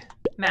 by the way?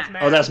 Mac.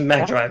 Oh, that's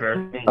Mac Driver.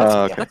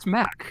 Okay. That's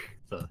Mac.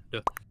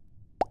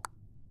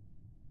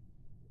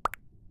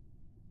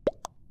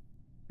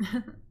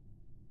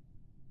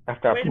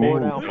 After I Wait a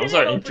poured minute, out. who Those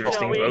didn't are vote for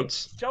interesting Joey?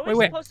 votes. Joey's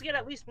Wait. supposed to get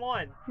at least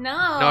one. No.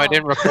 No, I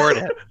didn't report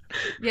it.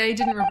 Yeah, you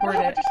didn't report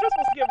But it. you're still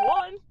supposed to get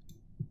one.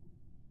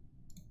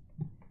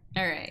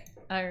 All right.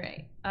 All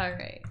right. All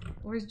right.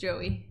 Where's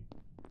Joey?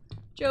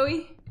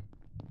 Joey?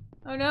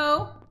 Oh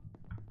no.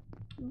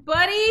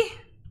 Buddy?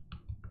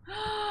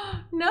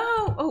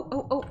 No.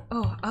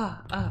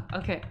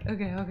 Okay.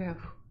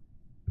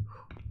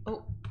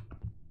 Oh.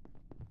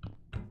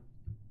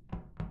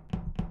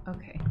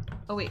 Okay.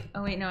 Oh wait,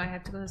 no, I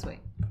have to go this way.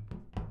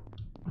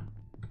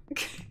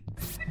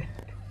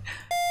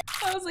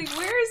 I was like,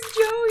 where's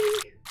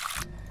Joey?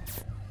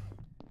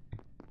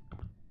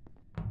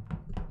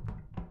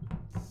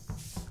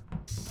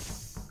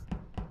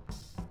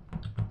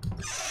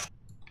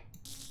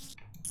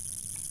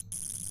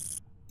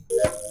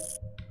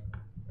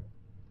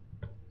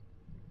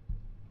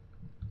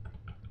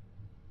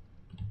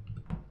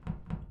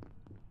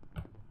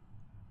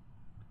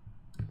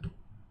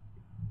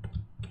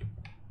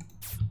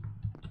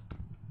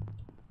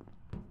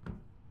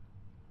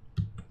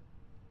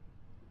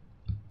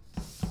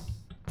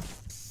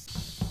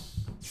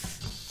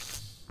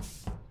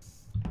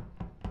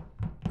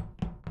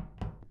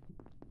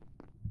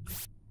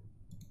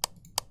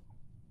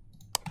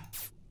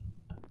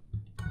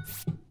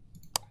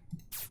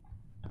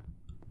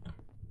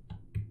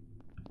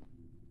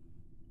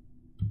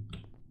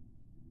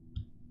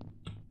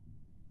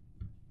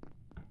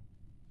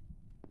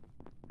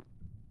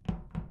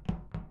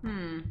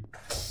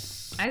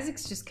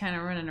 Isaac's just kind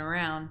of running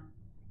around.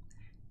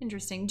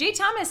 Interesting. Jay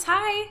Thomas,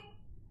 hi.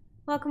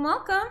 Welcome,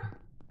 welcome.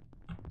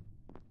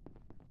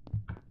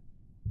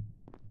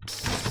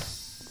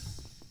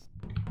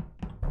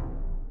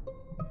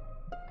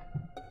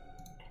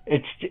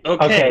 It's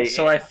okay.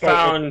 So I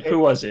found who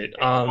was it?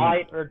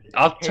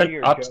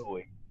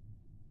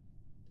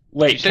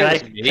 Wait,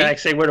 can I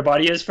say where the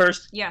body is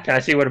first? Yeah. Can I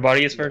say where the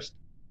body is first?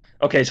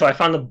 Okay, so I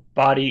found the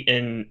body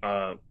in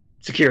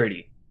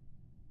security.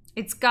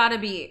 It's gotta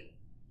be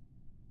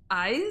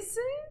Isaac?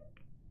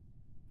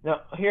 No,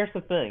 here's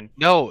the thing.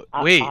 No,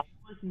 wait.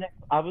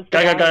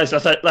 Guys,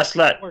 let's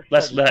let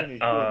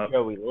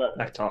Joey left.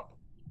 Mac talk.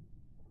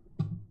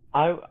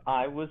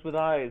 I was with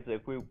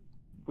Isaac.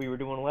 We were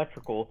doing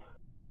electrical.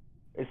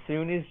 As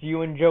soon as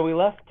you and Joey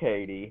left,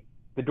 Katie,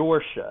 the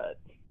door shut.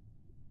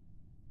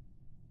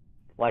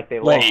 Like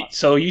they locked.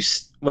 So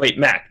wait,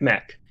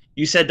 Mac.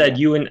 You said that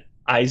you and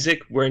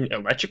Isaac were in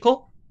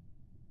electrical?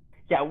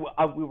 Yeah,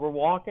 we were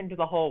walking to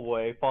the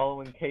hallway,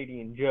 following Katie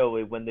and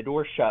Joey, when the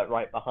door shut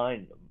right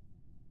behind them.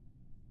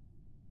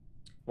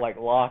 Like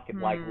lock.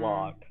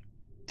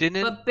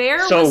 Didn't? But Bear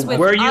was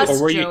with us,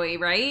 Joey,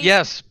 right?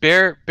 Yes,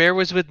 Bear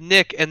was with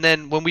Nick, and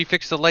then when we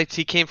fixed the lights,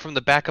 he came from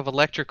the back of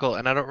electrical,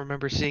 and I don't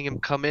remember seeing him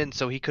come in,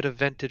 so he could have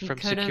vented from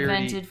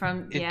security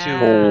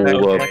into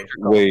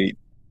electrical. Wait.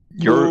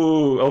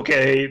 Ooh,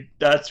 okay,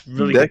 that's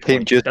really that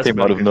came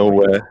out of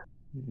nowhere.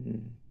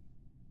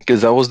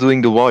 Because I was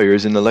doing the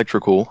wires in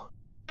electrical.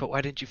 But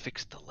why didn't you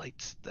fix the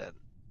lights then?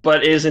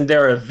 But isn't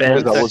there a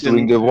vent? Because I was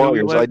doing the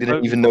wires. I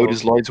didn't even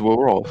notice lights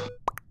were off.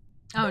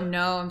 Oh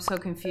no, I'm so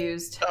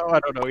confused. Oh,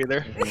 I don't know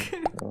either.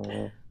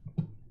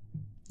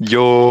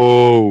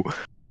 Yo.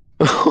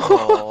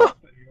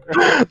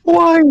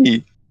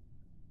 Why?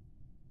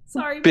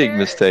 Sorry, Big Bear.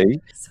 mistake.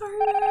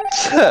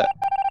 Sorry,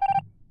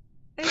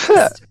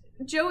 Bear.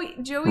 Joey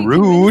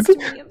Rude.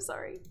 convinced me. I'm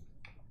sorry.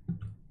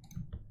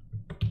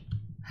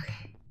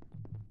 Okay.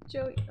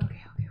 Joey. Okay.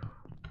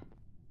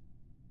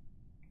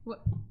 What?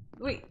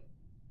 Wait.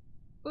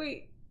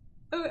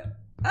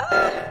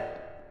 Ah!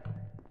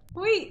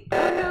 Wait.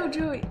 Oh no,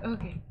 Joey.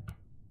 Okay.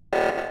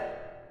 I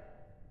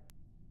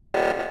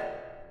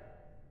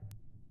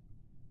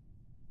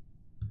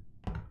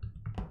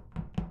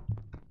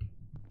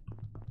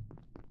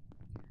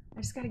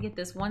just gotta get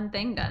this one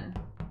thing done.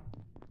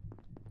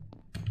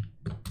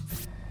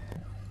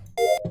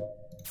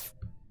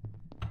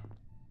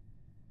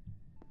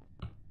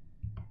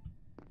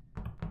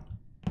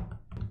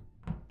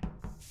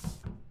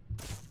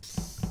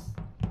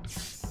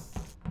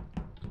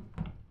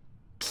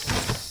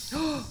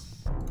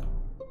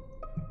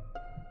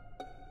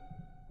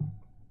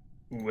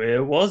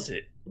 Where was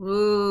it?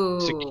 Ooh.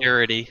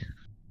 Security.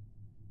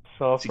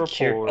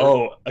 Self-report.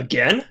 Oh,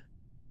 again?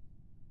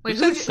 Wait,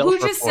 who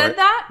just said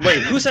that?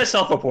 Wait, who said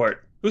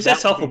self-report? Who said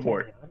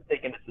self-report? I'm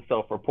thinking it's a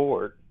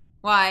self-report.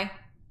 Why?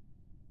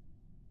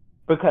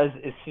 Because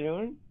as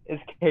soon as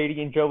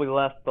Katie and Joey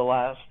left the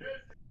last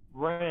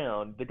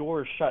round, the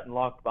door is shut and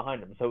locked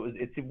behind them. So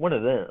it's one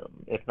of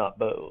them, if not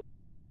both.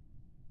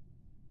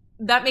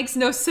 That makes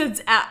no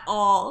sense at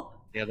all.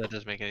 Yeah, that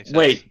doesn't make any sense.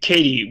 Wait,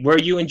 Katie, were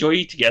you and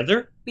Joey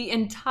together? The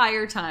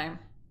entire time.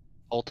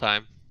 Whole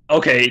time.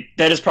 Okay,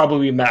 that is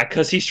probably Mac,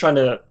 because he's trying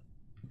to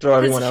throw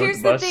everyone out of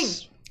the bus. Here's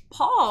the thing,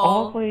 Paul.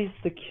 Always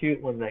the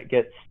cute one that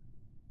gets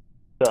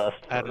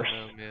dust. I don't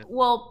know, man.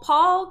 Well,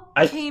 Paul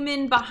came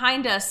in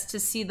behind us to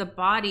see the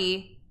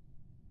body,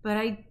 but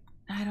I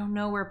don't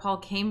know where Paul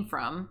came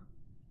from.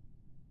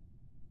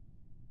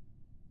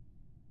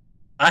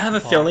 I have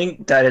a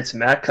feeling that it's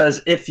Mac, because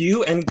if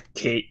you and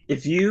Katie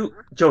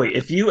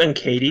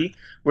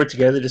were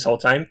together this whole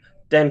time,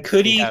 then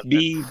could he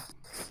be...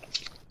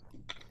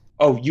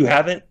 Oh, you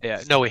haven't?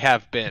 Yeah, no, we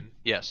have been,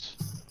 yes.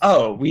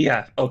 Oh, we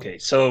have. Okay,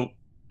 so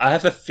I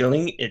have a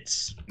feeling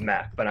it's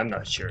Mac, but I'm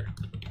not sure.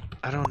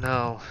 I don't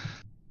know.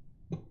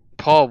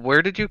 Paul,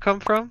 where did you come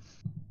from?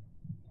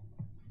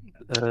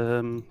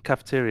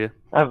 Cafeteria.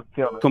 I have a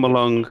feeling. Come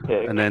along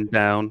and then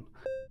down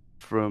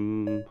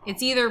from...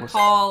 It's either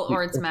Paul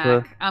or it's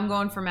Mac. I'm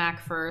going for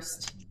Mac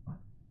first.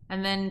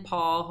 And then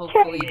Paul,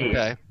 hopefully.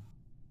 Okay.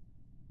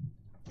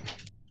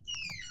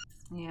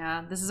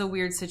 Yeah, this is a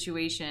weird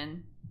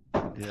situation.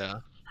 Yeah.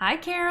 Hi,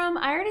 Karam.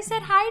 I already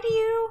said hi to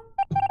you.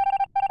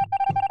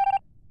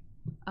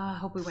 I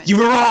hope we win. You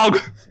were wrong!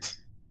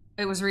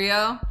 It was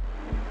Rio?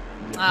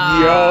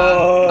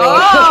 Yo!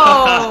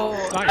 Oh!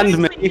 And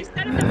me. You said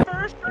it in the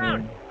first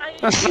round.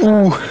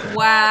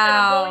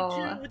 Wow. I'm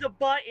going to the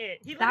button.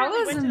 He That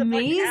was went to the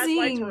button as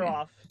lights were amazing.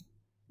 off.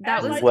 That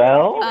As was lights were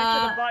off, he went to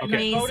the okay. button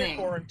and voted Amazing.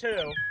 for him,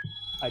 too.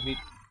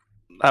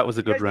 That was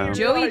a good round.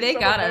 Joey, they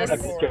got us. I'm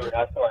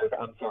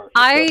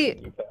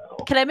sorry.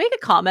 Can I make a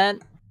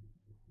comment?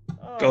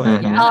 Go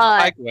ahead.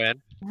 Hi,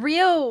 Gwen.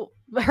 Rio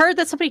heard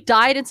that somebody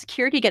died in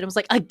security again and was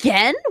like,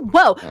 again?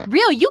 Whoa,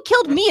 Rio, you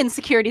killed me in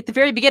security at the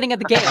very beginning of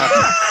the game.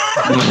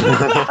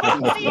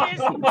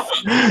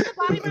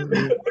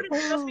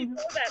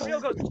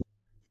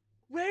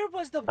 Where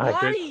was the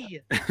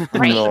body?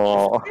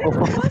 No.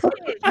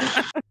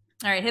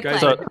 All right, hit play.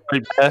 So,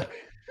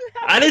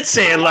 I didn't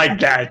say it like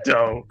that,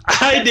 though.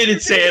 I didn't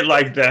say it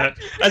like that.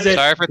 I said,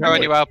 sorry for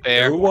throwing you out,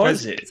 Bear. Who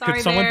was it?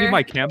 Could someone be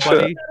my camp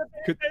buddy?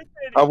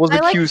 I was I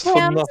like accused for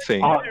Cam.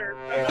 nothing.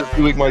 Just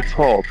doing my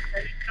job.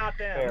 Not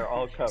them. Bear,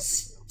 all cup.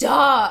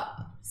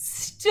 Stop!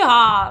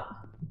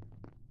 Stop!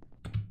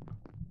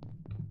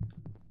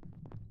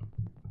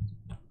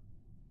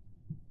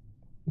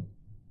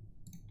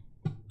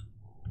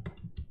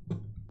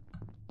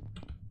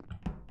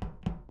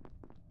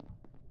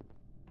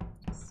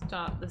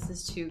 Stop. This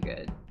is too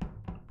good.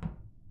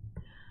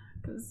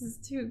 This is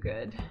too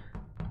good.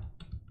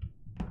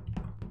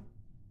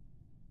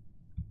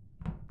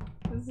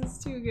 This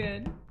is too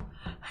good.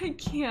 I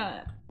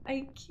can't.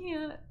 I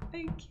can't.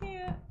 I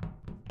can't.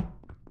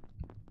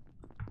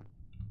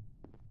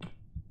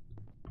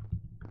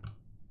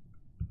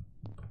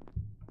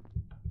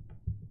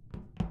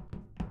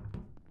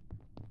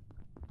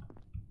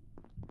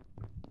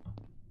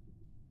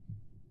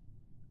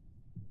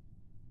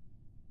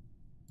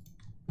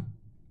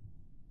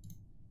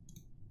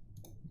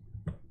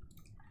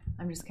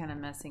 I'm just kind of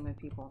messing with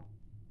people.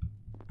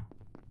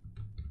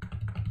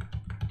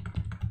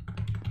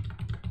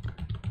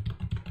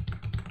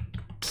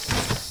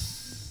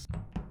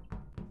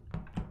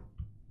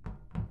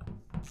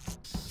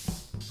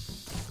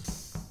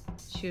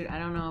 Shoot, I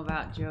don't know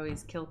about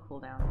Joey's kill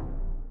cooldown.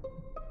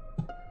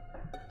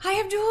 Hi,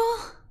 Abdul!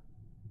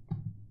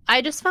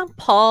 I just found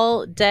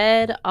Paul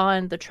dead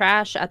on the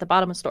trash at the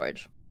bottom of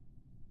storage.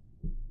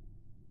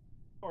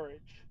 Storage.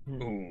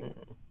 Ooh.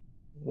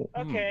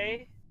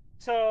 Okay,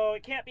 so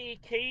it can't be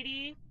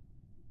Katie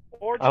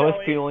or Joey. I was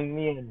feeling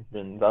the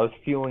engines. I was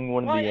feeling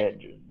one of the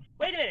engines.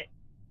 Wait a minute.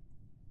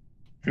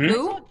 Hmm? I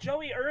saw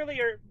Joey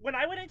earlier when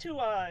I went into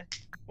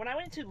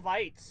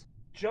lights.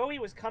 Joey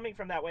was coming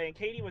from that way, and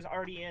Katie was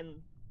already in.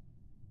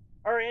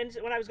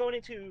 When I was going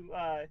into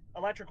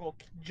electrical,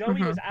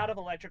 Joey was out of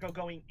electrical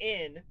going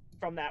in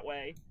from that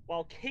way,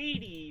 while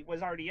Katie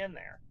was already in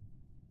there.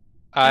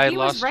 I He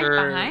was lost right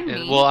her. behind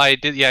me. Well, I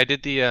did. Yeah, I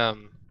did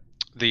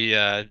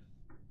the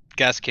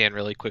gas can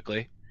really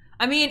quickly.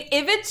 I mean,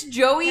 if it's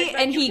Joey Okay,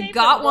 but and you he came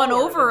got from one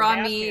lower over than on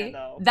gas me, can,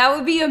 though. that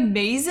would be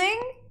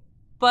amazing.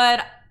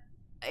 But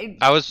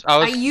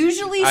I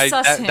usually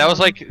sus him. That was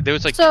like there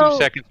was like So- 2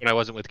 seconds when I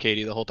wasn't with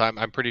Katie the whole time.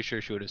 I'm pretty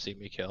sure she would have seen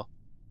me kill.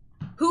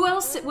 Who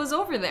else was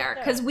over there?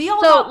 Because we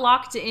all So- got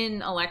locked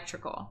in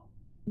electrical.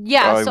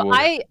 Yeah, I so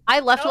would. I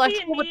left Toby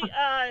electrical and with me,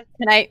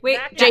 Can I Wait,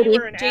 Mac and JD, I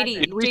were in JD,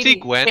 admin. Did we see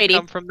Gwen JD.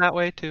 come from that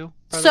way too?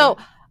 by the So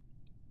way?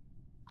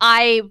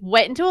 I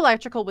went into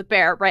electrical with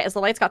Bear right as the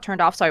lights got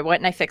turned off. So I went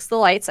and I fixed the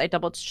lights. I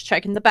double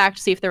checked in the back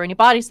to see if there were any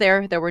bodies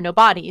there. There were no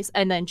bodies.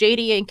 And then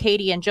JD and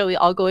Katie and Joey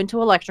all go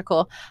into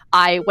electrical.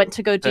 I went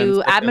to go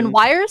do 10 admin seconds.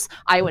 wires.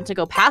 I went to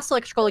go past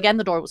electrical again.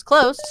 The door was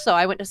closed. So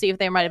I went to see if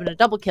there might have been a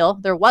double kill.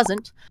 There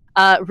wasn't.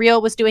 Rio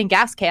was doing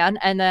gas can.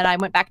 And then I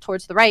went back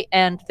towards the right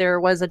and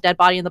there was a dead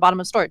body in the bottom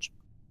of storage.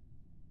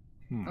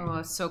 Oh,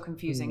 it's so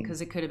confusing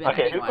because it could have been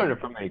Okay, who put anyone. it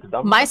for me? 'Cause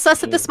I'm My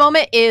sus at this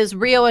moment is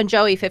Rio and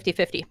Joey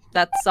 50-50.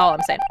 That's all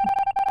I'm saying.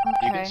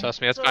 You Okay. can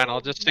suss me. That's fine.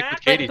 I'll just stick with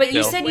Mac- Katie. But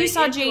you still. said you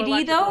saw Into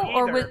JD though,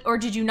 electrical or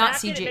did you not Mac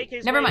see didn't make JD?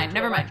 his Never way mind, into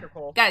never mind.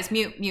 electrical. Guys,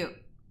 mute.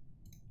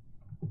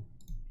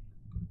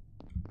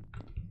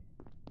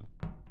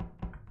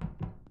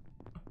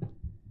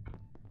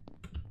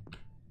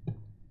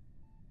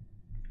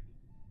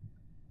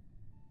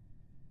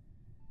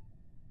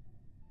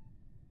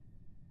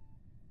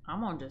 I'm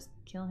gonna just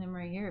kill him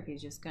right here if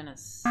he's just gonna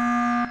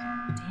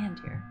stand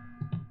here.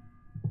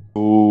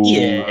 Ooh.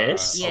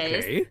 Yes.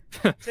 Yes. Okay.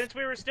 Since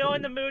we were still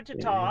in the mood to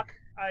talk,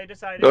 I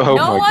decided. Oh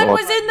No my one God.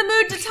 was in the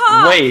mood to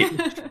talk.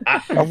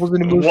 Wait, I was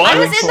in the mood. What? I for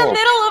was in the talk.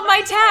 middle of my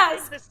I still had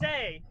task. things to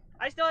say.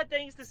 I still had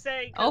things to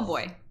say. Oh 'cause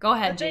boy, go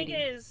ahead, The thing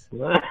JD. is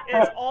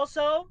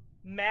also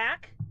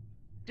Mac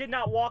did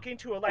not walk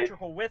into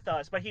electrical with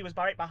us, but he was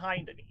right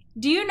behind me.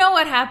 Do you know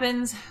what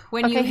happens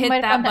when you Okay, he hit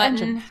might have that found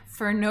the button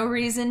for no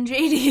reason,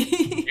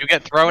 JD? You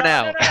get thrown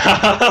out.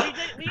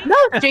 No,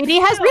 JD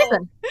has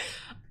reason.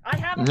 I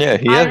have a Yeah,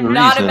 he has a I'm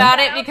not reason. about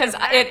it because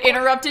it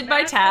interrupted my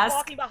Mac was task.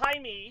 walking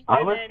behind me, I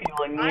and was then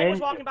feeling the I was engine.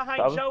 walking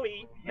behind I was-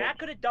 Joey. Mac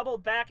could have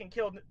doubled back and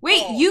killed.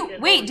 Wait, Paul you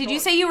in wait, Lower did you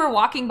Storage. say you were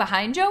walking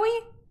behind Joey?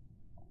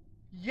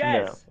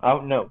 Yes. No. Oh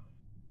no.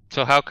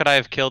 So how could I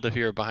have killed if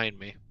you were behind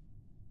me?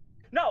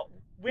 No.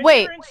 When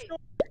Wait. we were in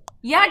storage,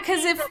 Yeah, I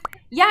because came if from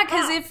yeah, top,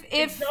 because and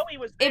if Joey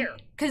was if there.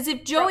 because if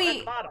from Joey at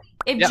the bottom.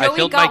 if Yeah, I Joey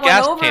filled got my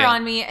gas one over can,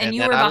 on me and and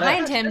you then were I behind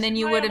left. him, then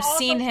you That's would why have I'm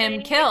seen also him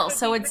saying kill. it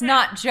So could be it's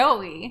Mac. not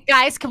Joey.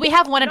 Guys, can we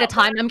have one at No, a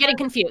time? but- I'm getting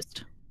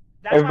confused.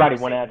 That's why Everybody I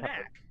was one saying at a time.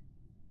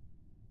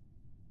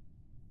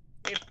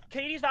 Mac. If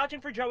Katie's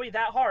vouching for Joey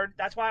that hard,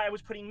 that's why I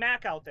was putting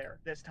Mac out there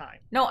this time.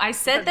 No, I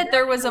said Because that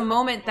there was a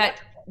moment that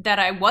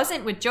I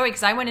wasn't with Joey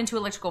because I went into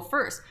electrical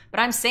first. But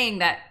I'm saying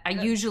that I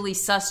usually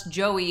suss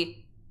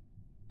Joey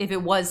if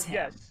it was him.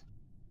 Yes.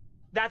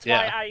 That's Yeah.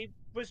 why I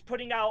was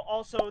putting out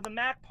also the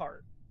Mac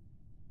part.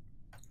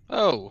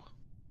 Oh.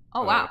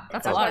 Oh wow,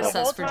 that's a That's lot why of the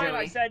whole sus for time I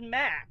Joey. said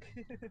Mac.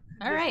 All This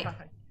right. time.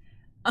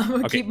 I'm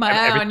gonna Okay, keep my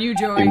eye on you,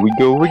 Joey. Here we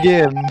go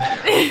again.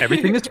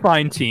 Everything is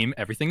fine, team.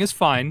 Everything is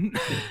fine.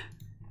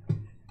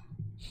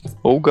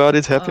 Oh god,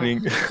 it's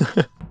happening.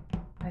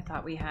 I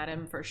thought we had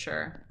him for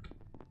sure.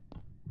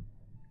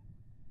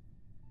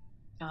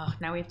 Oh,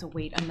 now we have to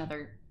wait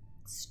another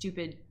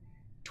stupid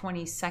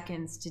 20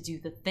 seconds to do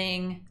the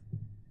thing.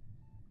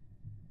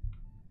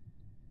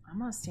 I'm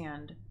gonna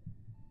stand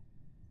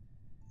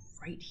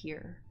right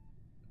here.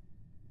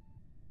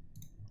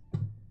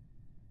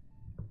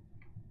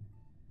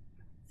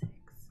 6,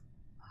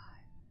 5,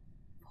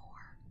 4,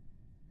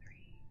 3,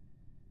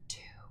 2.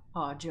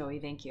 Oh, Joey,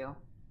 thank you.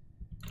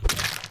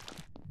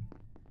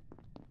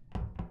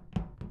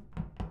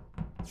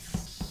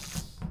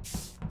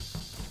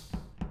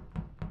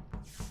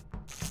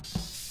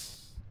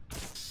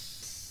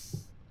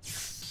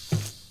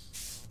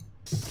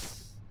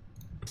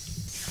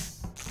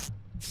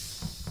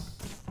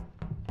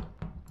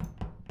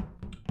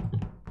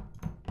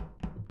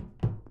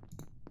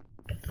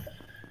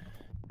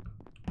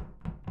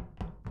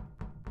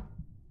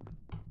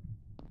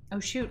 Oh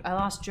shoot, I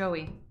lost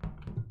Joey.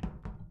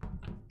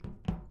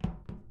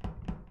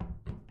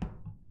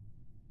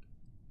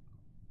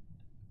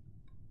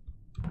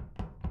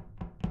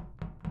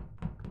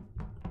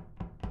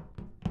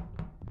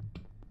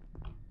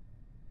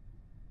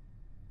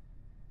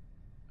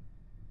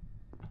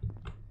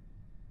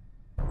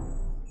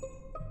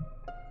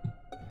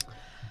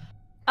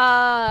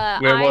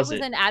 Where I was was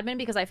it? in admin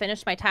because I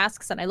finished my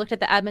tasks and I looked at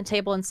the admin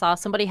table and saw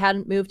somebody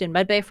hadn't moved in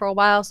medbay for a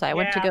while, so I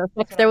went to Yeah, go check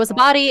that's if there what I was a thought.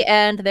 body,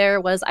 and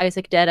there was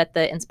Isaac dead at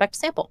the inspect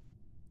sample.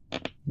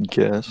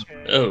 Guess.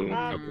 Oh.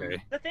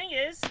 Okay. The thing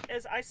is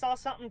I saw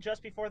something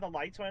just before the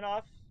lights went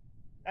off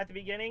at the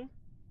beginning.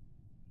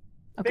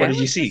 Okay. What did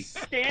you was see? just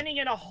standing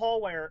in a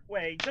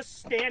hallway, just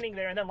standing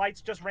there, and then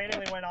lights just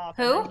randomly went off,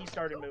 Who? and then he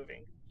started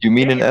moving. You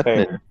mean an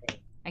admin?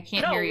 I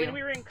can't No, hear you. when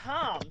we were in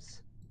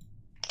comms.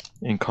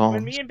 In When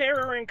comms? me and Bear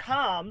were in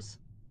comms.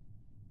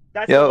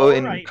 That's Yeah, the oh, lower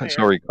in right there.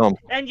 sorry, comms.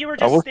 And you were I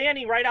just was-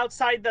 standing right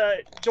outside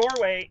the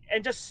doorway,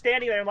 and just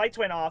standing there, and lights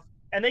went off,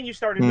 and then you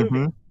started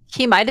moving. Mhm.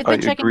 He might have I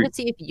been checking agree. to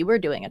see if you were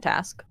doing a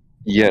task.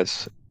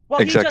 Yes, Well,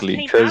 exactly.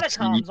 he just came out of 'cause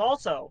comms.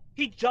 Also,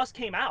 he just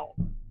came out.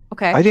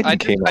 Okay. I didn't I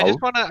came out.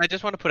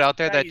 just wanna put out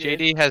there Yeah, that you did.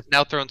 JD has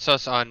now thrown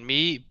sus on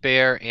me,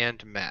 Bear,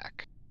 and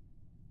Mac.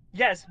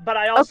 Yes, but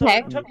I also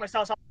Okay. took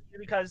myself off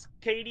because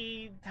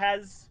Katie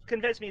has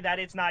convinced me that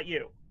it's not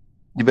you.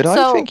 Yeah, but I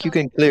So- think you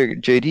can clear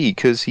JD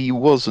because he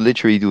was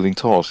literally doing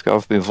tasks.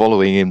 I've been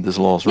following him this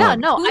last Yeah,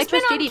 round. no, Who's I trust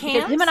been on JD because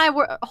him cams? and I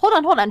were. Hold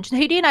on.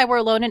 JD and I were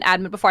alone in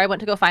admin before I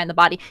went to go find the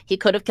body. He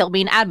could have killed me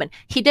in admin.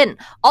 He didn't.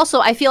 Also,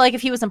 I feel like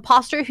if he was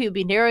imposter, he would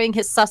be narrowing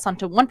his sus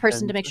onto one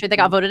person to make sure they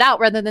got voted out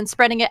rather than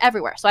spreading it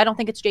everywhere. So I don't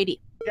think it's JD.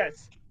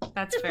 Yes.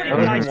 That's Just fair. putting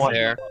what I see.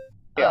 There.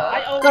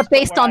 I always But put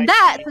based what on I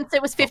that, see. since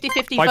it was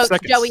 50-50 5 votes,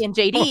 seconds. Joey and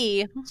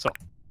JD.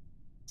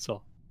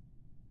 So.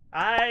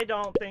 I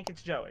don't think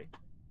it's Joey.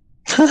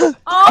 Oh,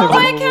 my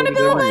Everyone voted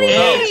accountability!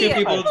 Oh, 2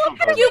 people.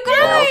 You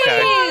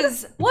Oh,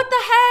 guys! What the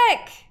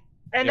heck?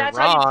 And You're that's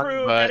how wrong, you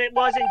prove but- that it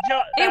wasn't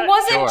Joey. It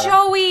wasn't Sure.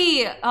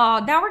 Joey!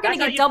 Oh, now we're gonna That's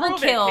how get you double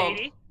prove killed. It,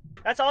 Katie.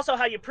 That's also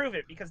how you prove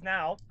it, because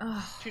now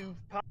Ugh. two.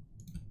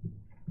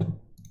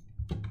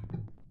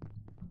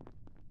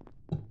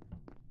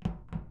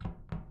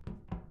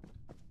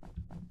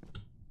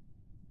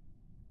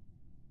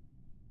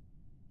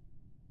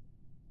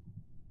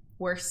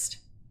 Worst.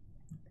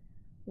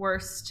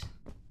 Worst.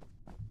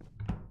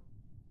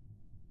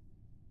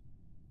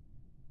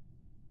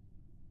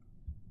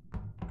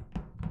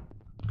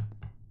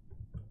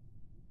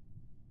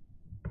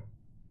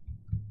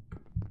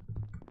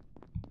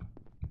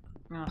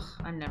 Ugh,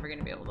 I'm never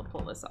gonna be able to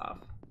pull this off.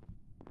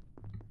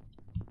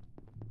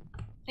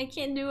 I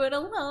can't do it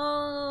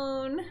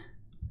alone.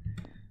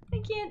 I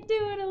can't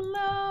do it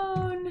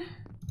alone.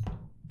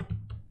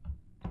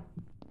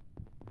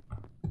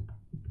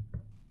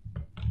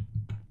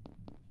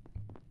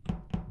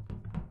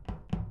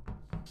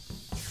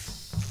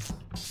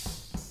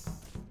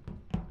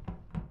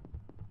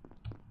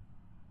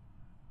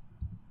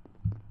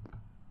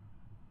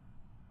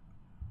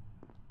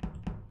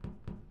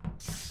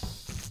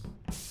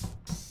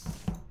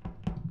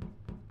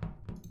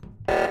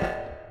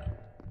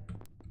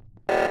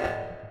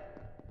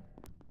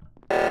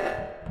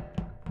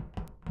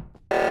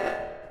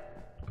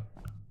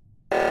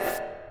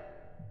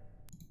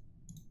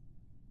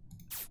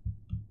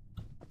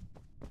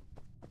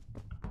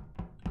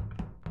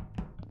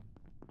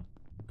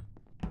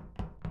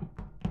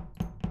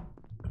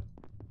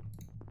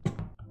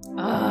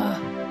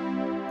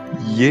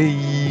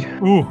 Yay!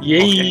 Ooh.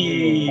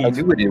 Yay! I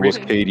knew it was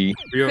Katie.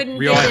 Rio, Couldn't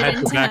Rio, get I it had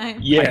in your back. time.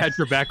 Yeah. I had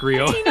your back,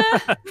 Rio.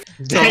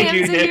 Thank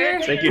you, Hands in your-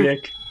 Nick. Thank you,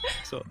 Nick.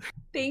 So,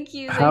 Thank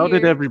you. How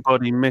did Zahir.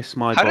 everybody miss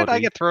my How body? did I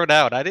get thrown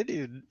out? I didn't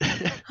even.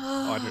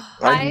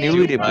 I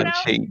knew it was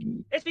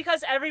shady. It's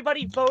because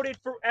everybody voted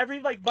for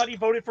everybody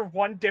voted for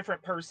one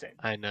different person.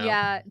 I know.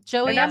 Yeah,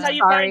 Joey, And that's I'm how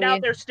you sorry. find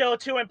out there's still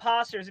 2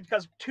 imposters,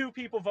 because 2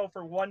 people vote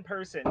for one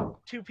person.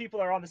 2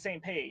 people are on the same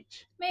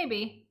page.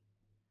 Maybe.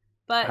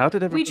 But How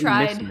did we everybody miss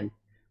tried. me?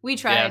 We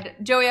tried.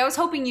 Joey, I was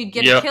hoping you'd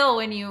get a Yep. kill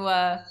when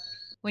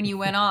you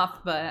went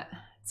off, but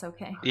it's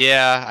okay.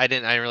 Yeah, I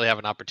didn't really have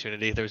an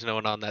opportunity. There was no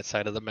one on that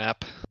side of the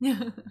map.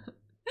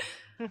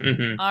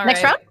 All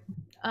Next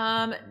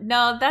right.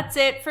 No, that's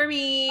it for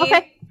me.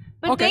 Okay.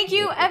 But thank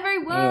you,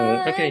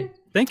 everyone. Okay.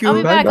 Thank I'll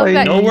be back. I'll be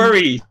back. No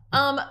worries.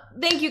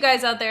 Thank you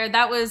guys out there.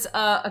 That was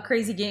a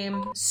crazy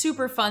game.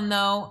 Super fun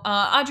though.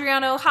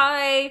 Adriano,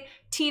 hi.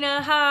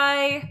 Tina,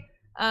 hi.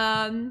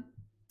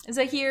 Is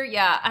I here?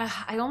 Yeah.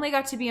 I only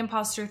got to be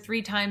imposter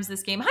 3 times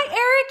this game. Hi,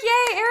 Eric.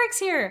 Yay, Eric's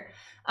here.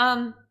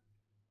 I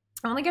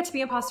only got to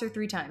be imposter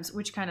 3 times,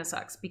 which kind of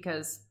sucks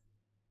because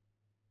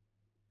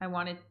I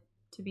wanted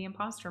to be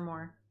imposter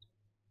more.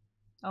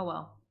 Oh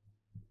well.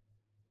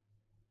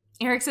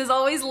 Eric says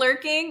always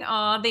lurking.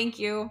 Aw, thank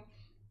you.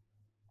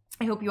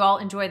 I hope you all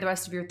enjoy the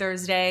rest of your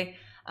Thursday.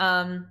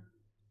 Can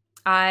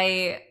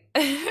I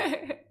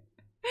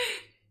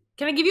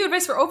give you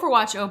advice for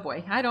Overwatch? Oh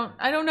boy, I don't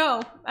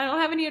know. I don't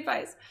have any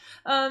advice.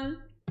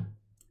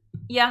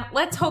 Yeah,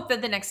 let's hope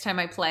that the next time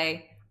I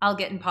play, I'll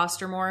get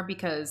imposter more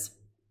because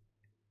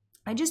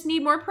I just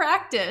need more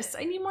practice.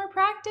 I need more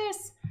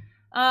practice.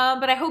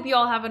 But I hope you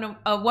all have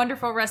a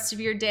wonderful rest of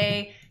your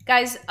day.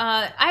 Guys,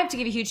 I have to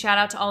give a huge shout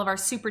out to all of our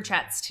super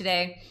chats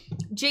today.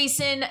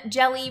 Jason,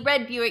 Jelly,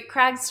 Red Buick,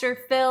 Cragster,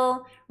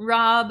 Phil,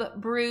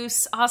 Rob,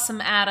 Bruce,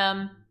 Awesome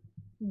Adam.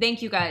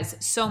 Thank you guys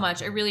so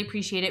much. I really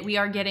appreciate it. We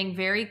are getting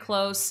very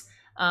close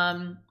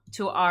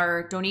to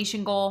our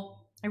donation goal.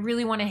 I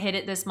really want to hit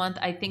it this month.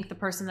 I think the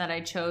person that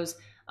I chose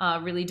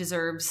really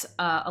deserves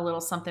a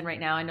little something right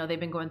now. I know they've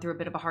been going through a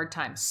bit of a hard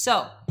time.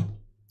 So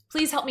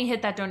please help me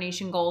hit that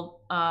donation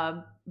goal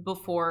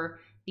before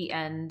the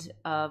end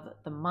of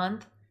the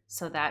month.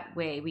 So that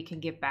way we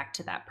can give back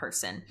to that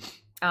person.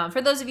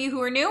 For those of you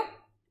who are new,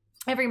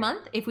 every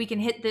month, if we can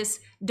hit this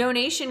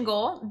donation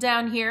goal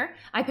down here,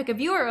 I pick a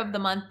viewer of the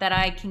month that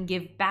I can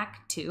give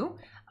back to,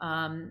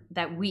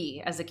 that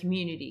we as a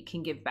community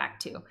can give back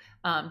to.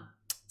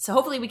 So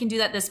hopefully we can do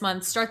that this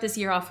month, start this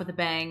year off with a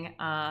bang,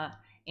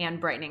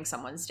 and brightening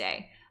someone's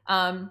day.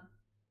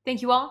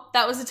 Thank you all.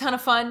 That was a ton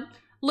of fun.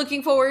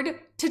 Looking forward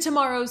to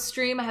tomorrow's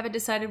stream. I haven't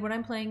decided what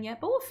I'm playing yet,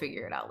 but we'll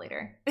figure it out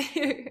later.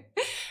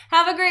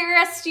 Have a great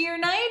rest of your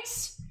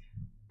night.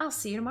 I'll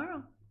see you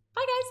tomorrow.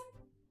 Bye,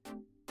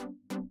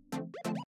 guys.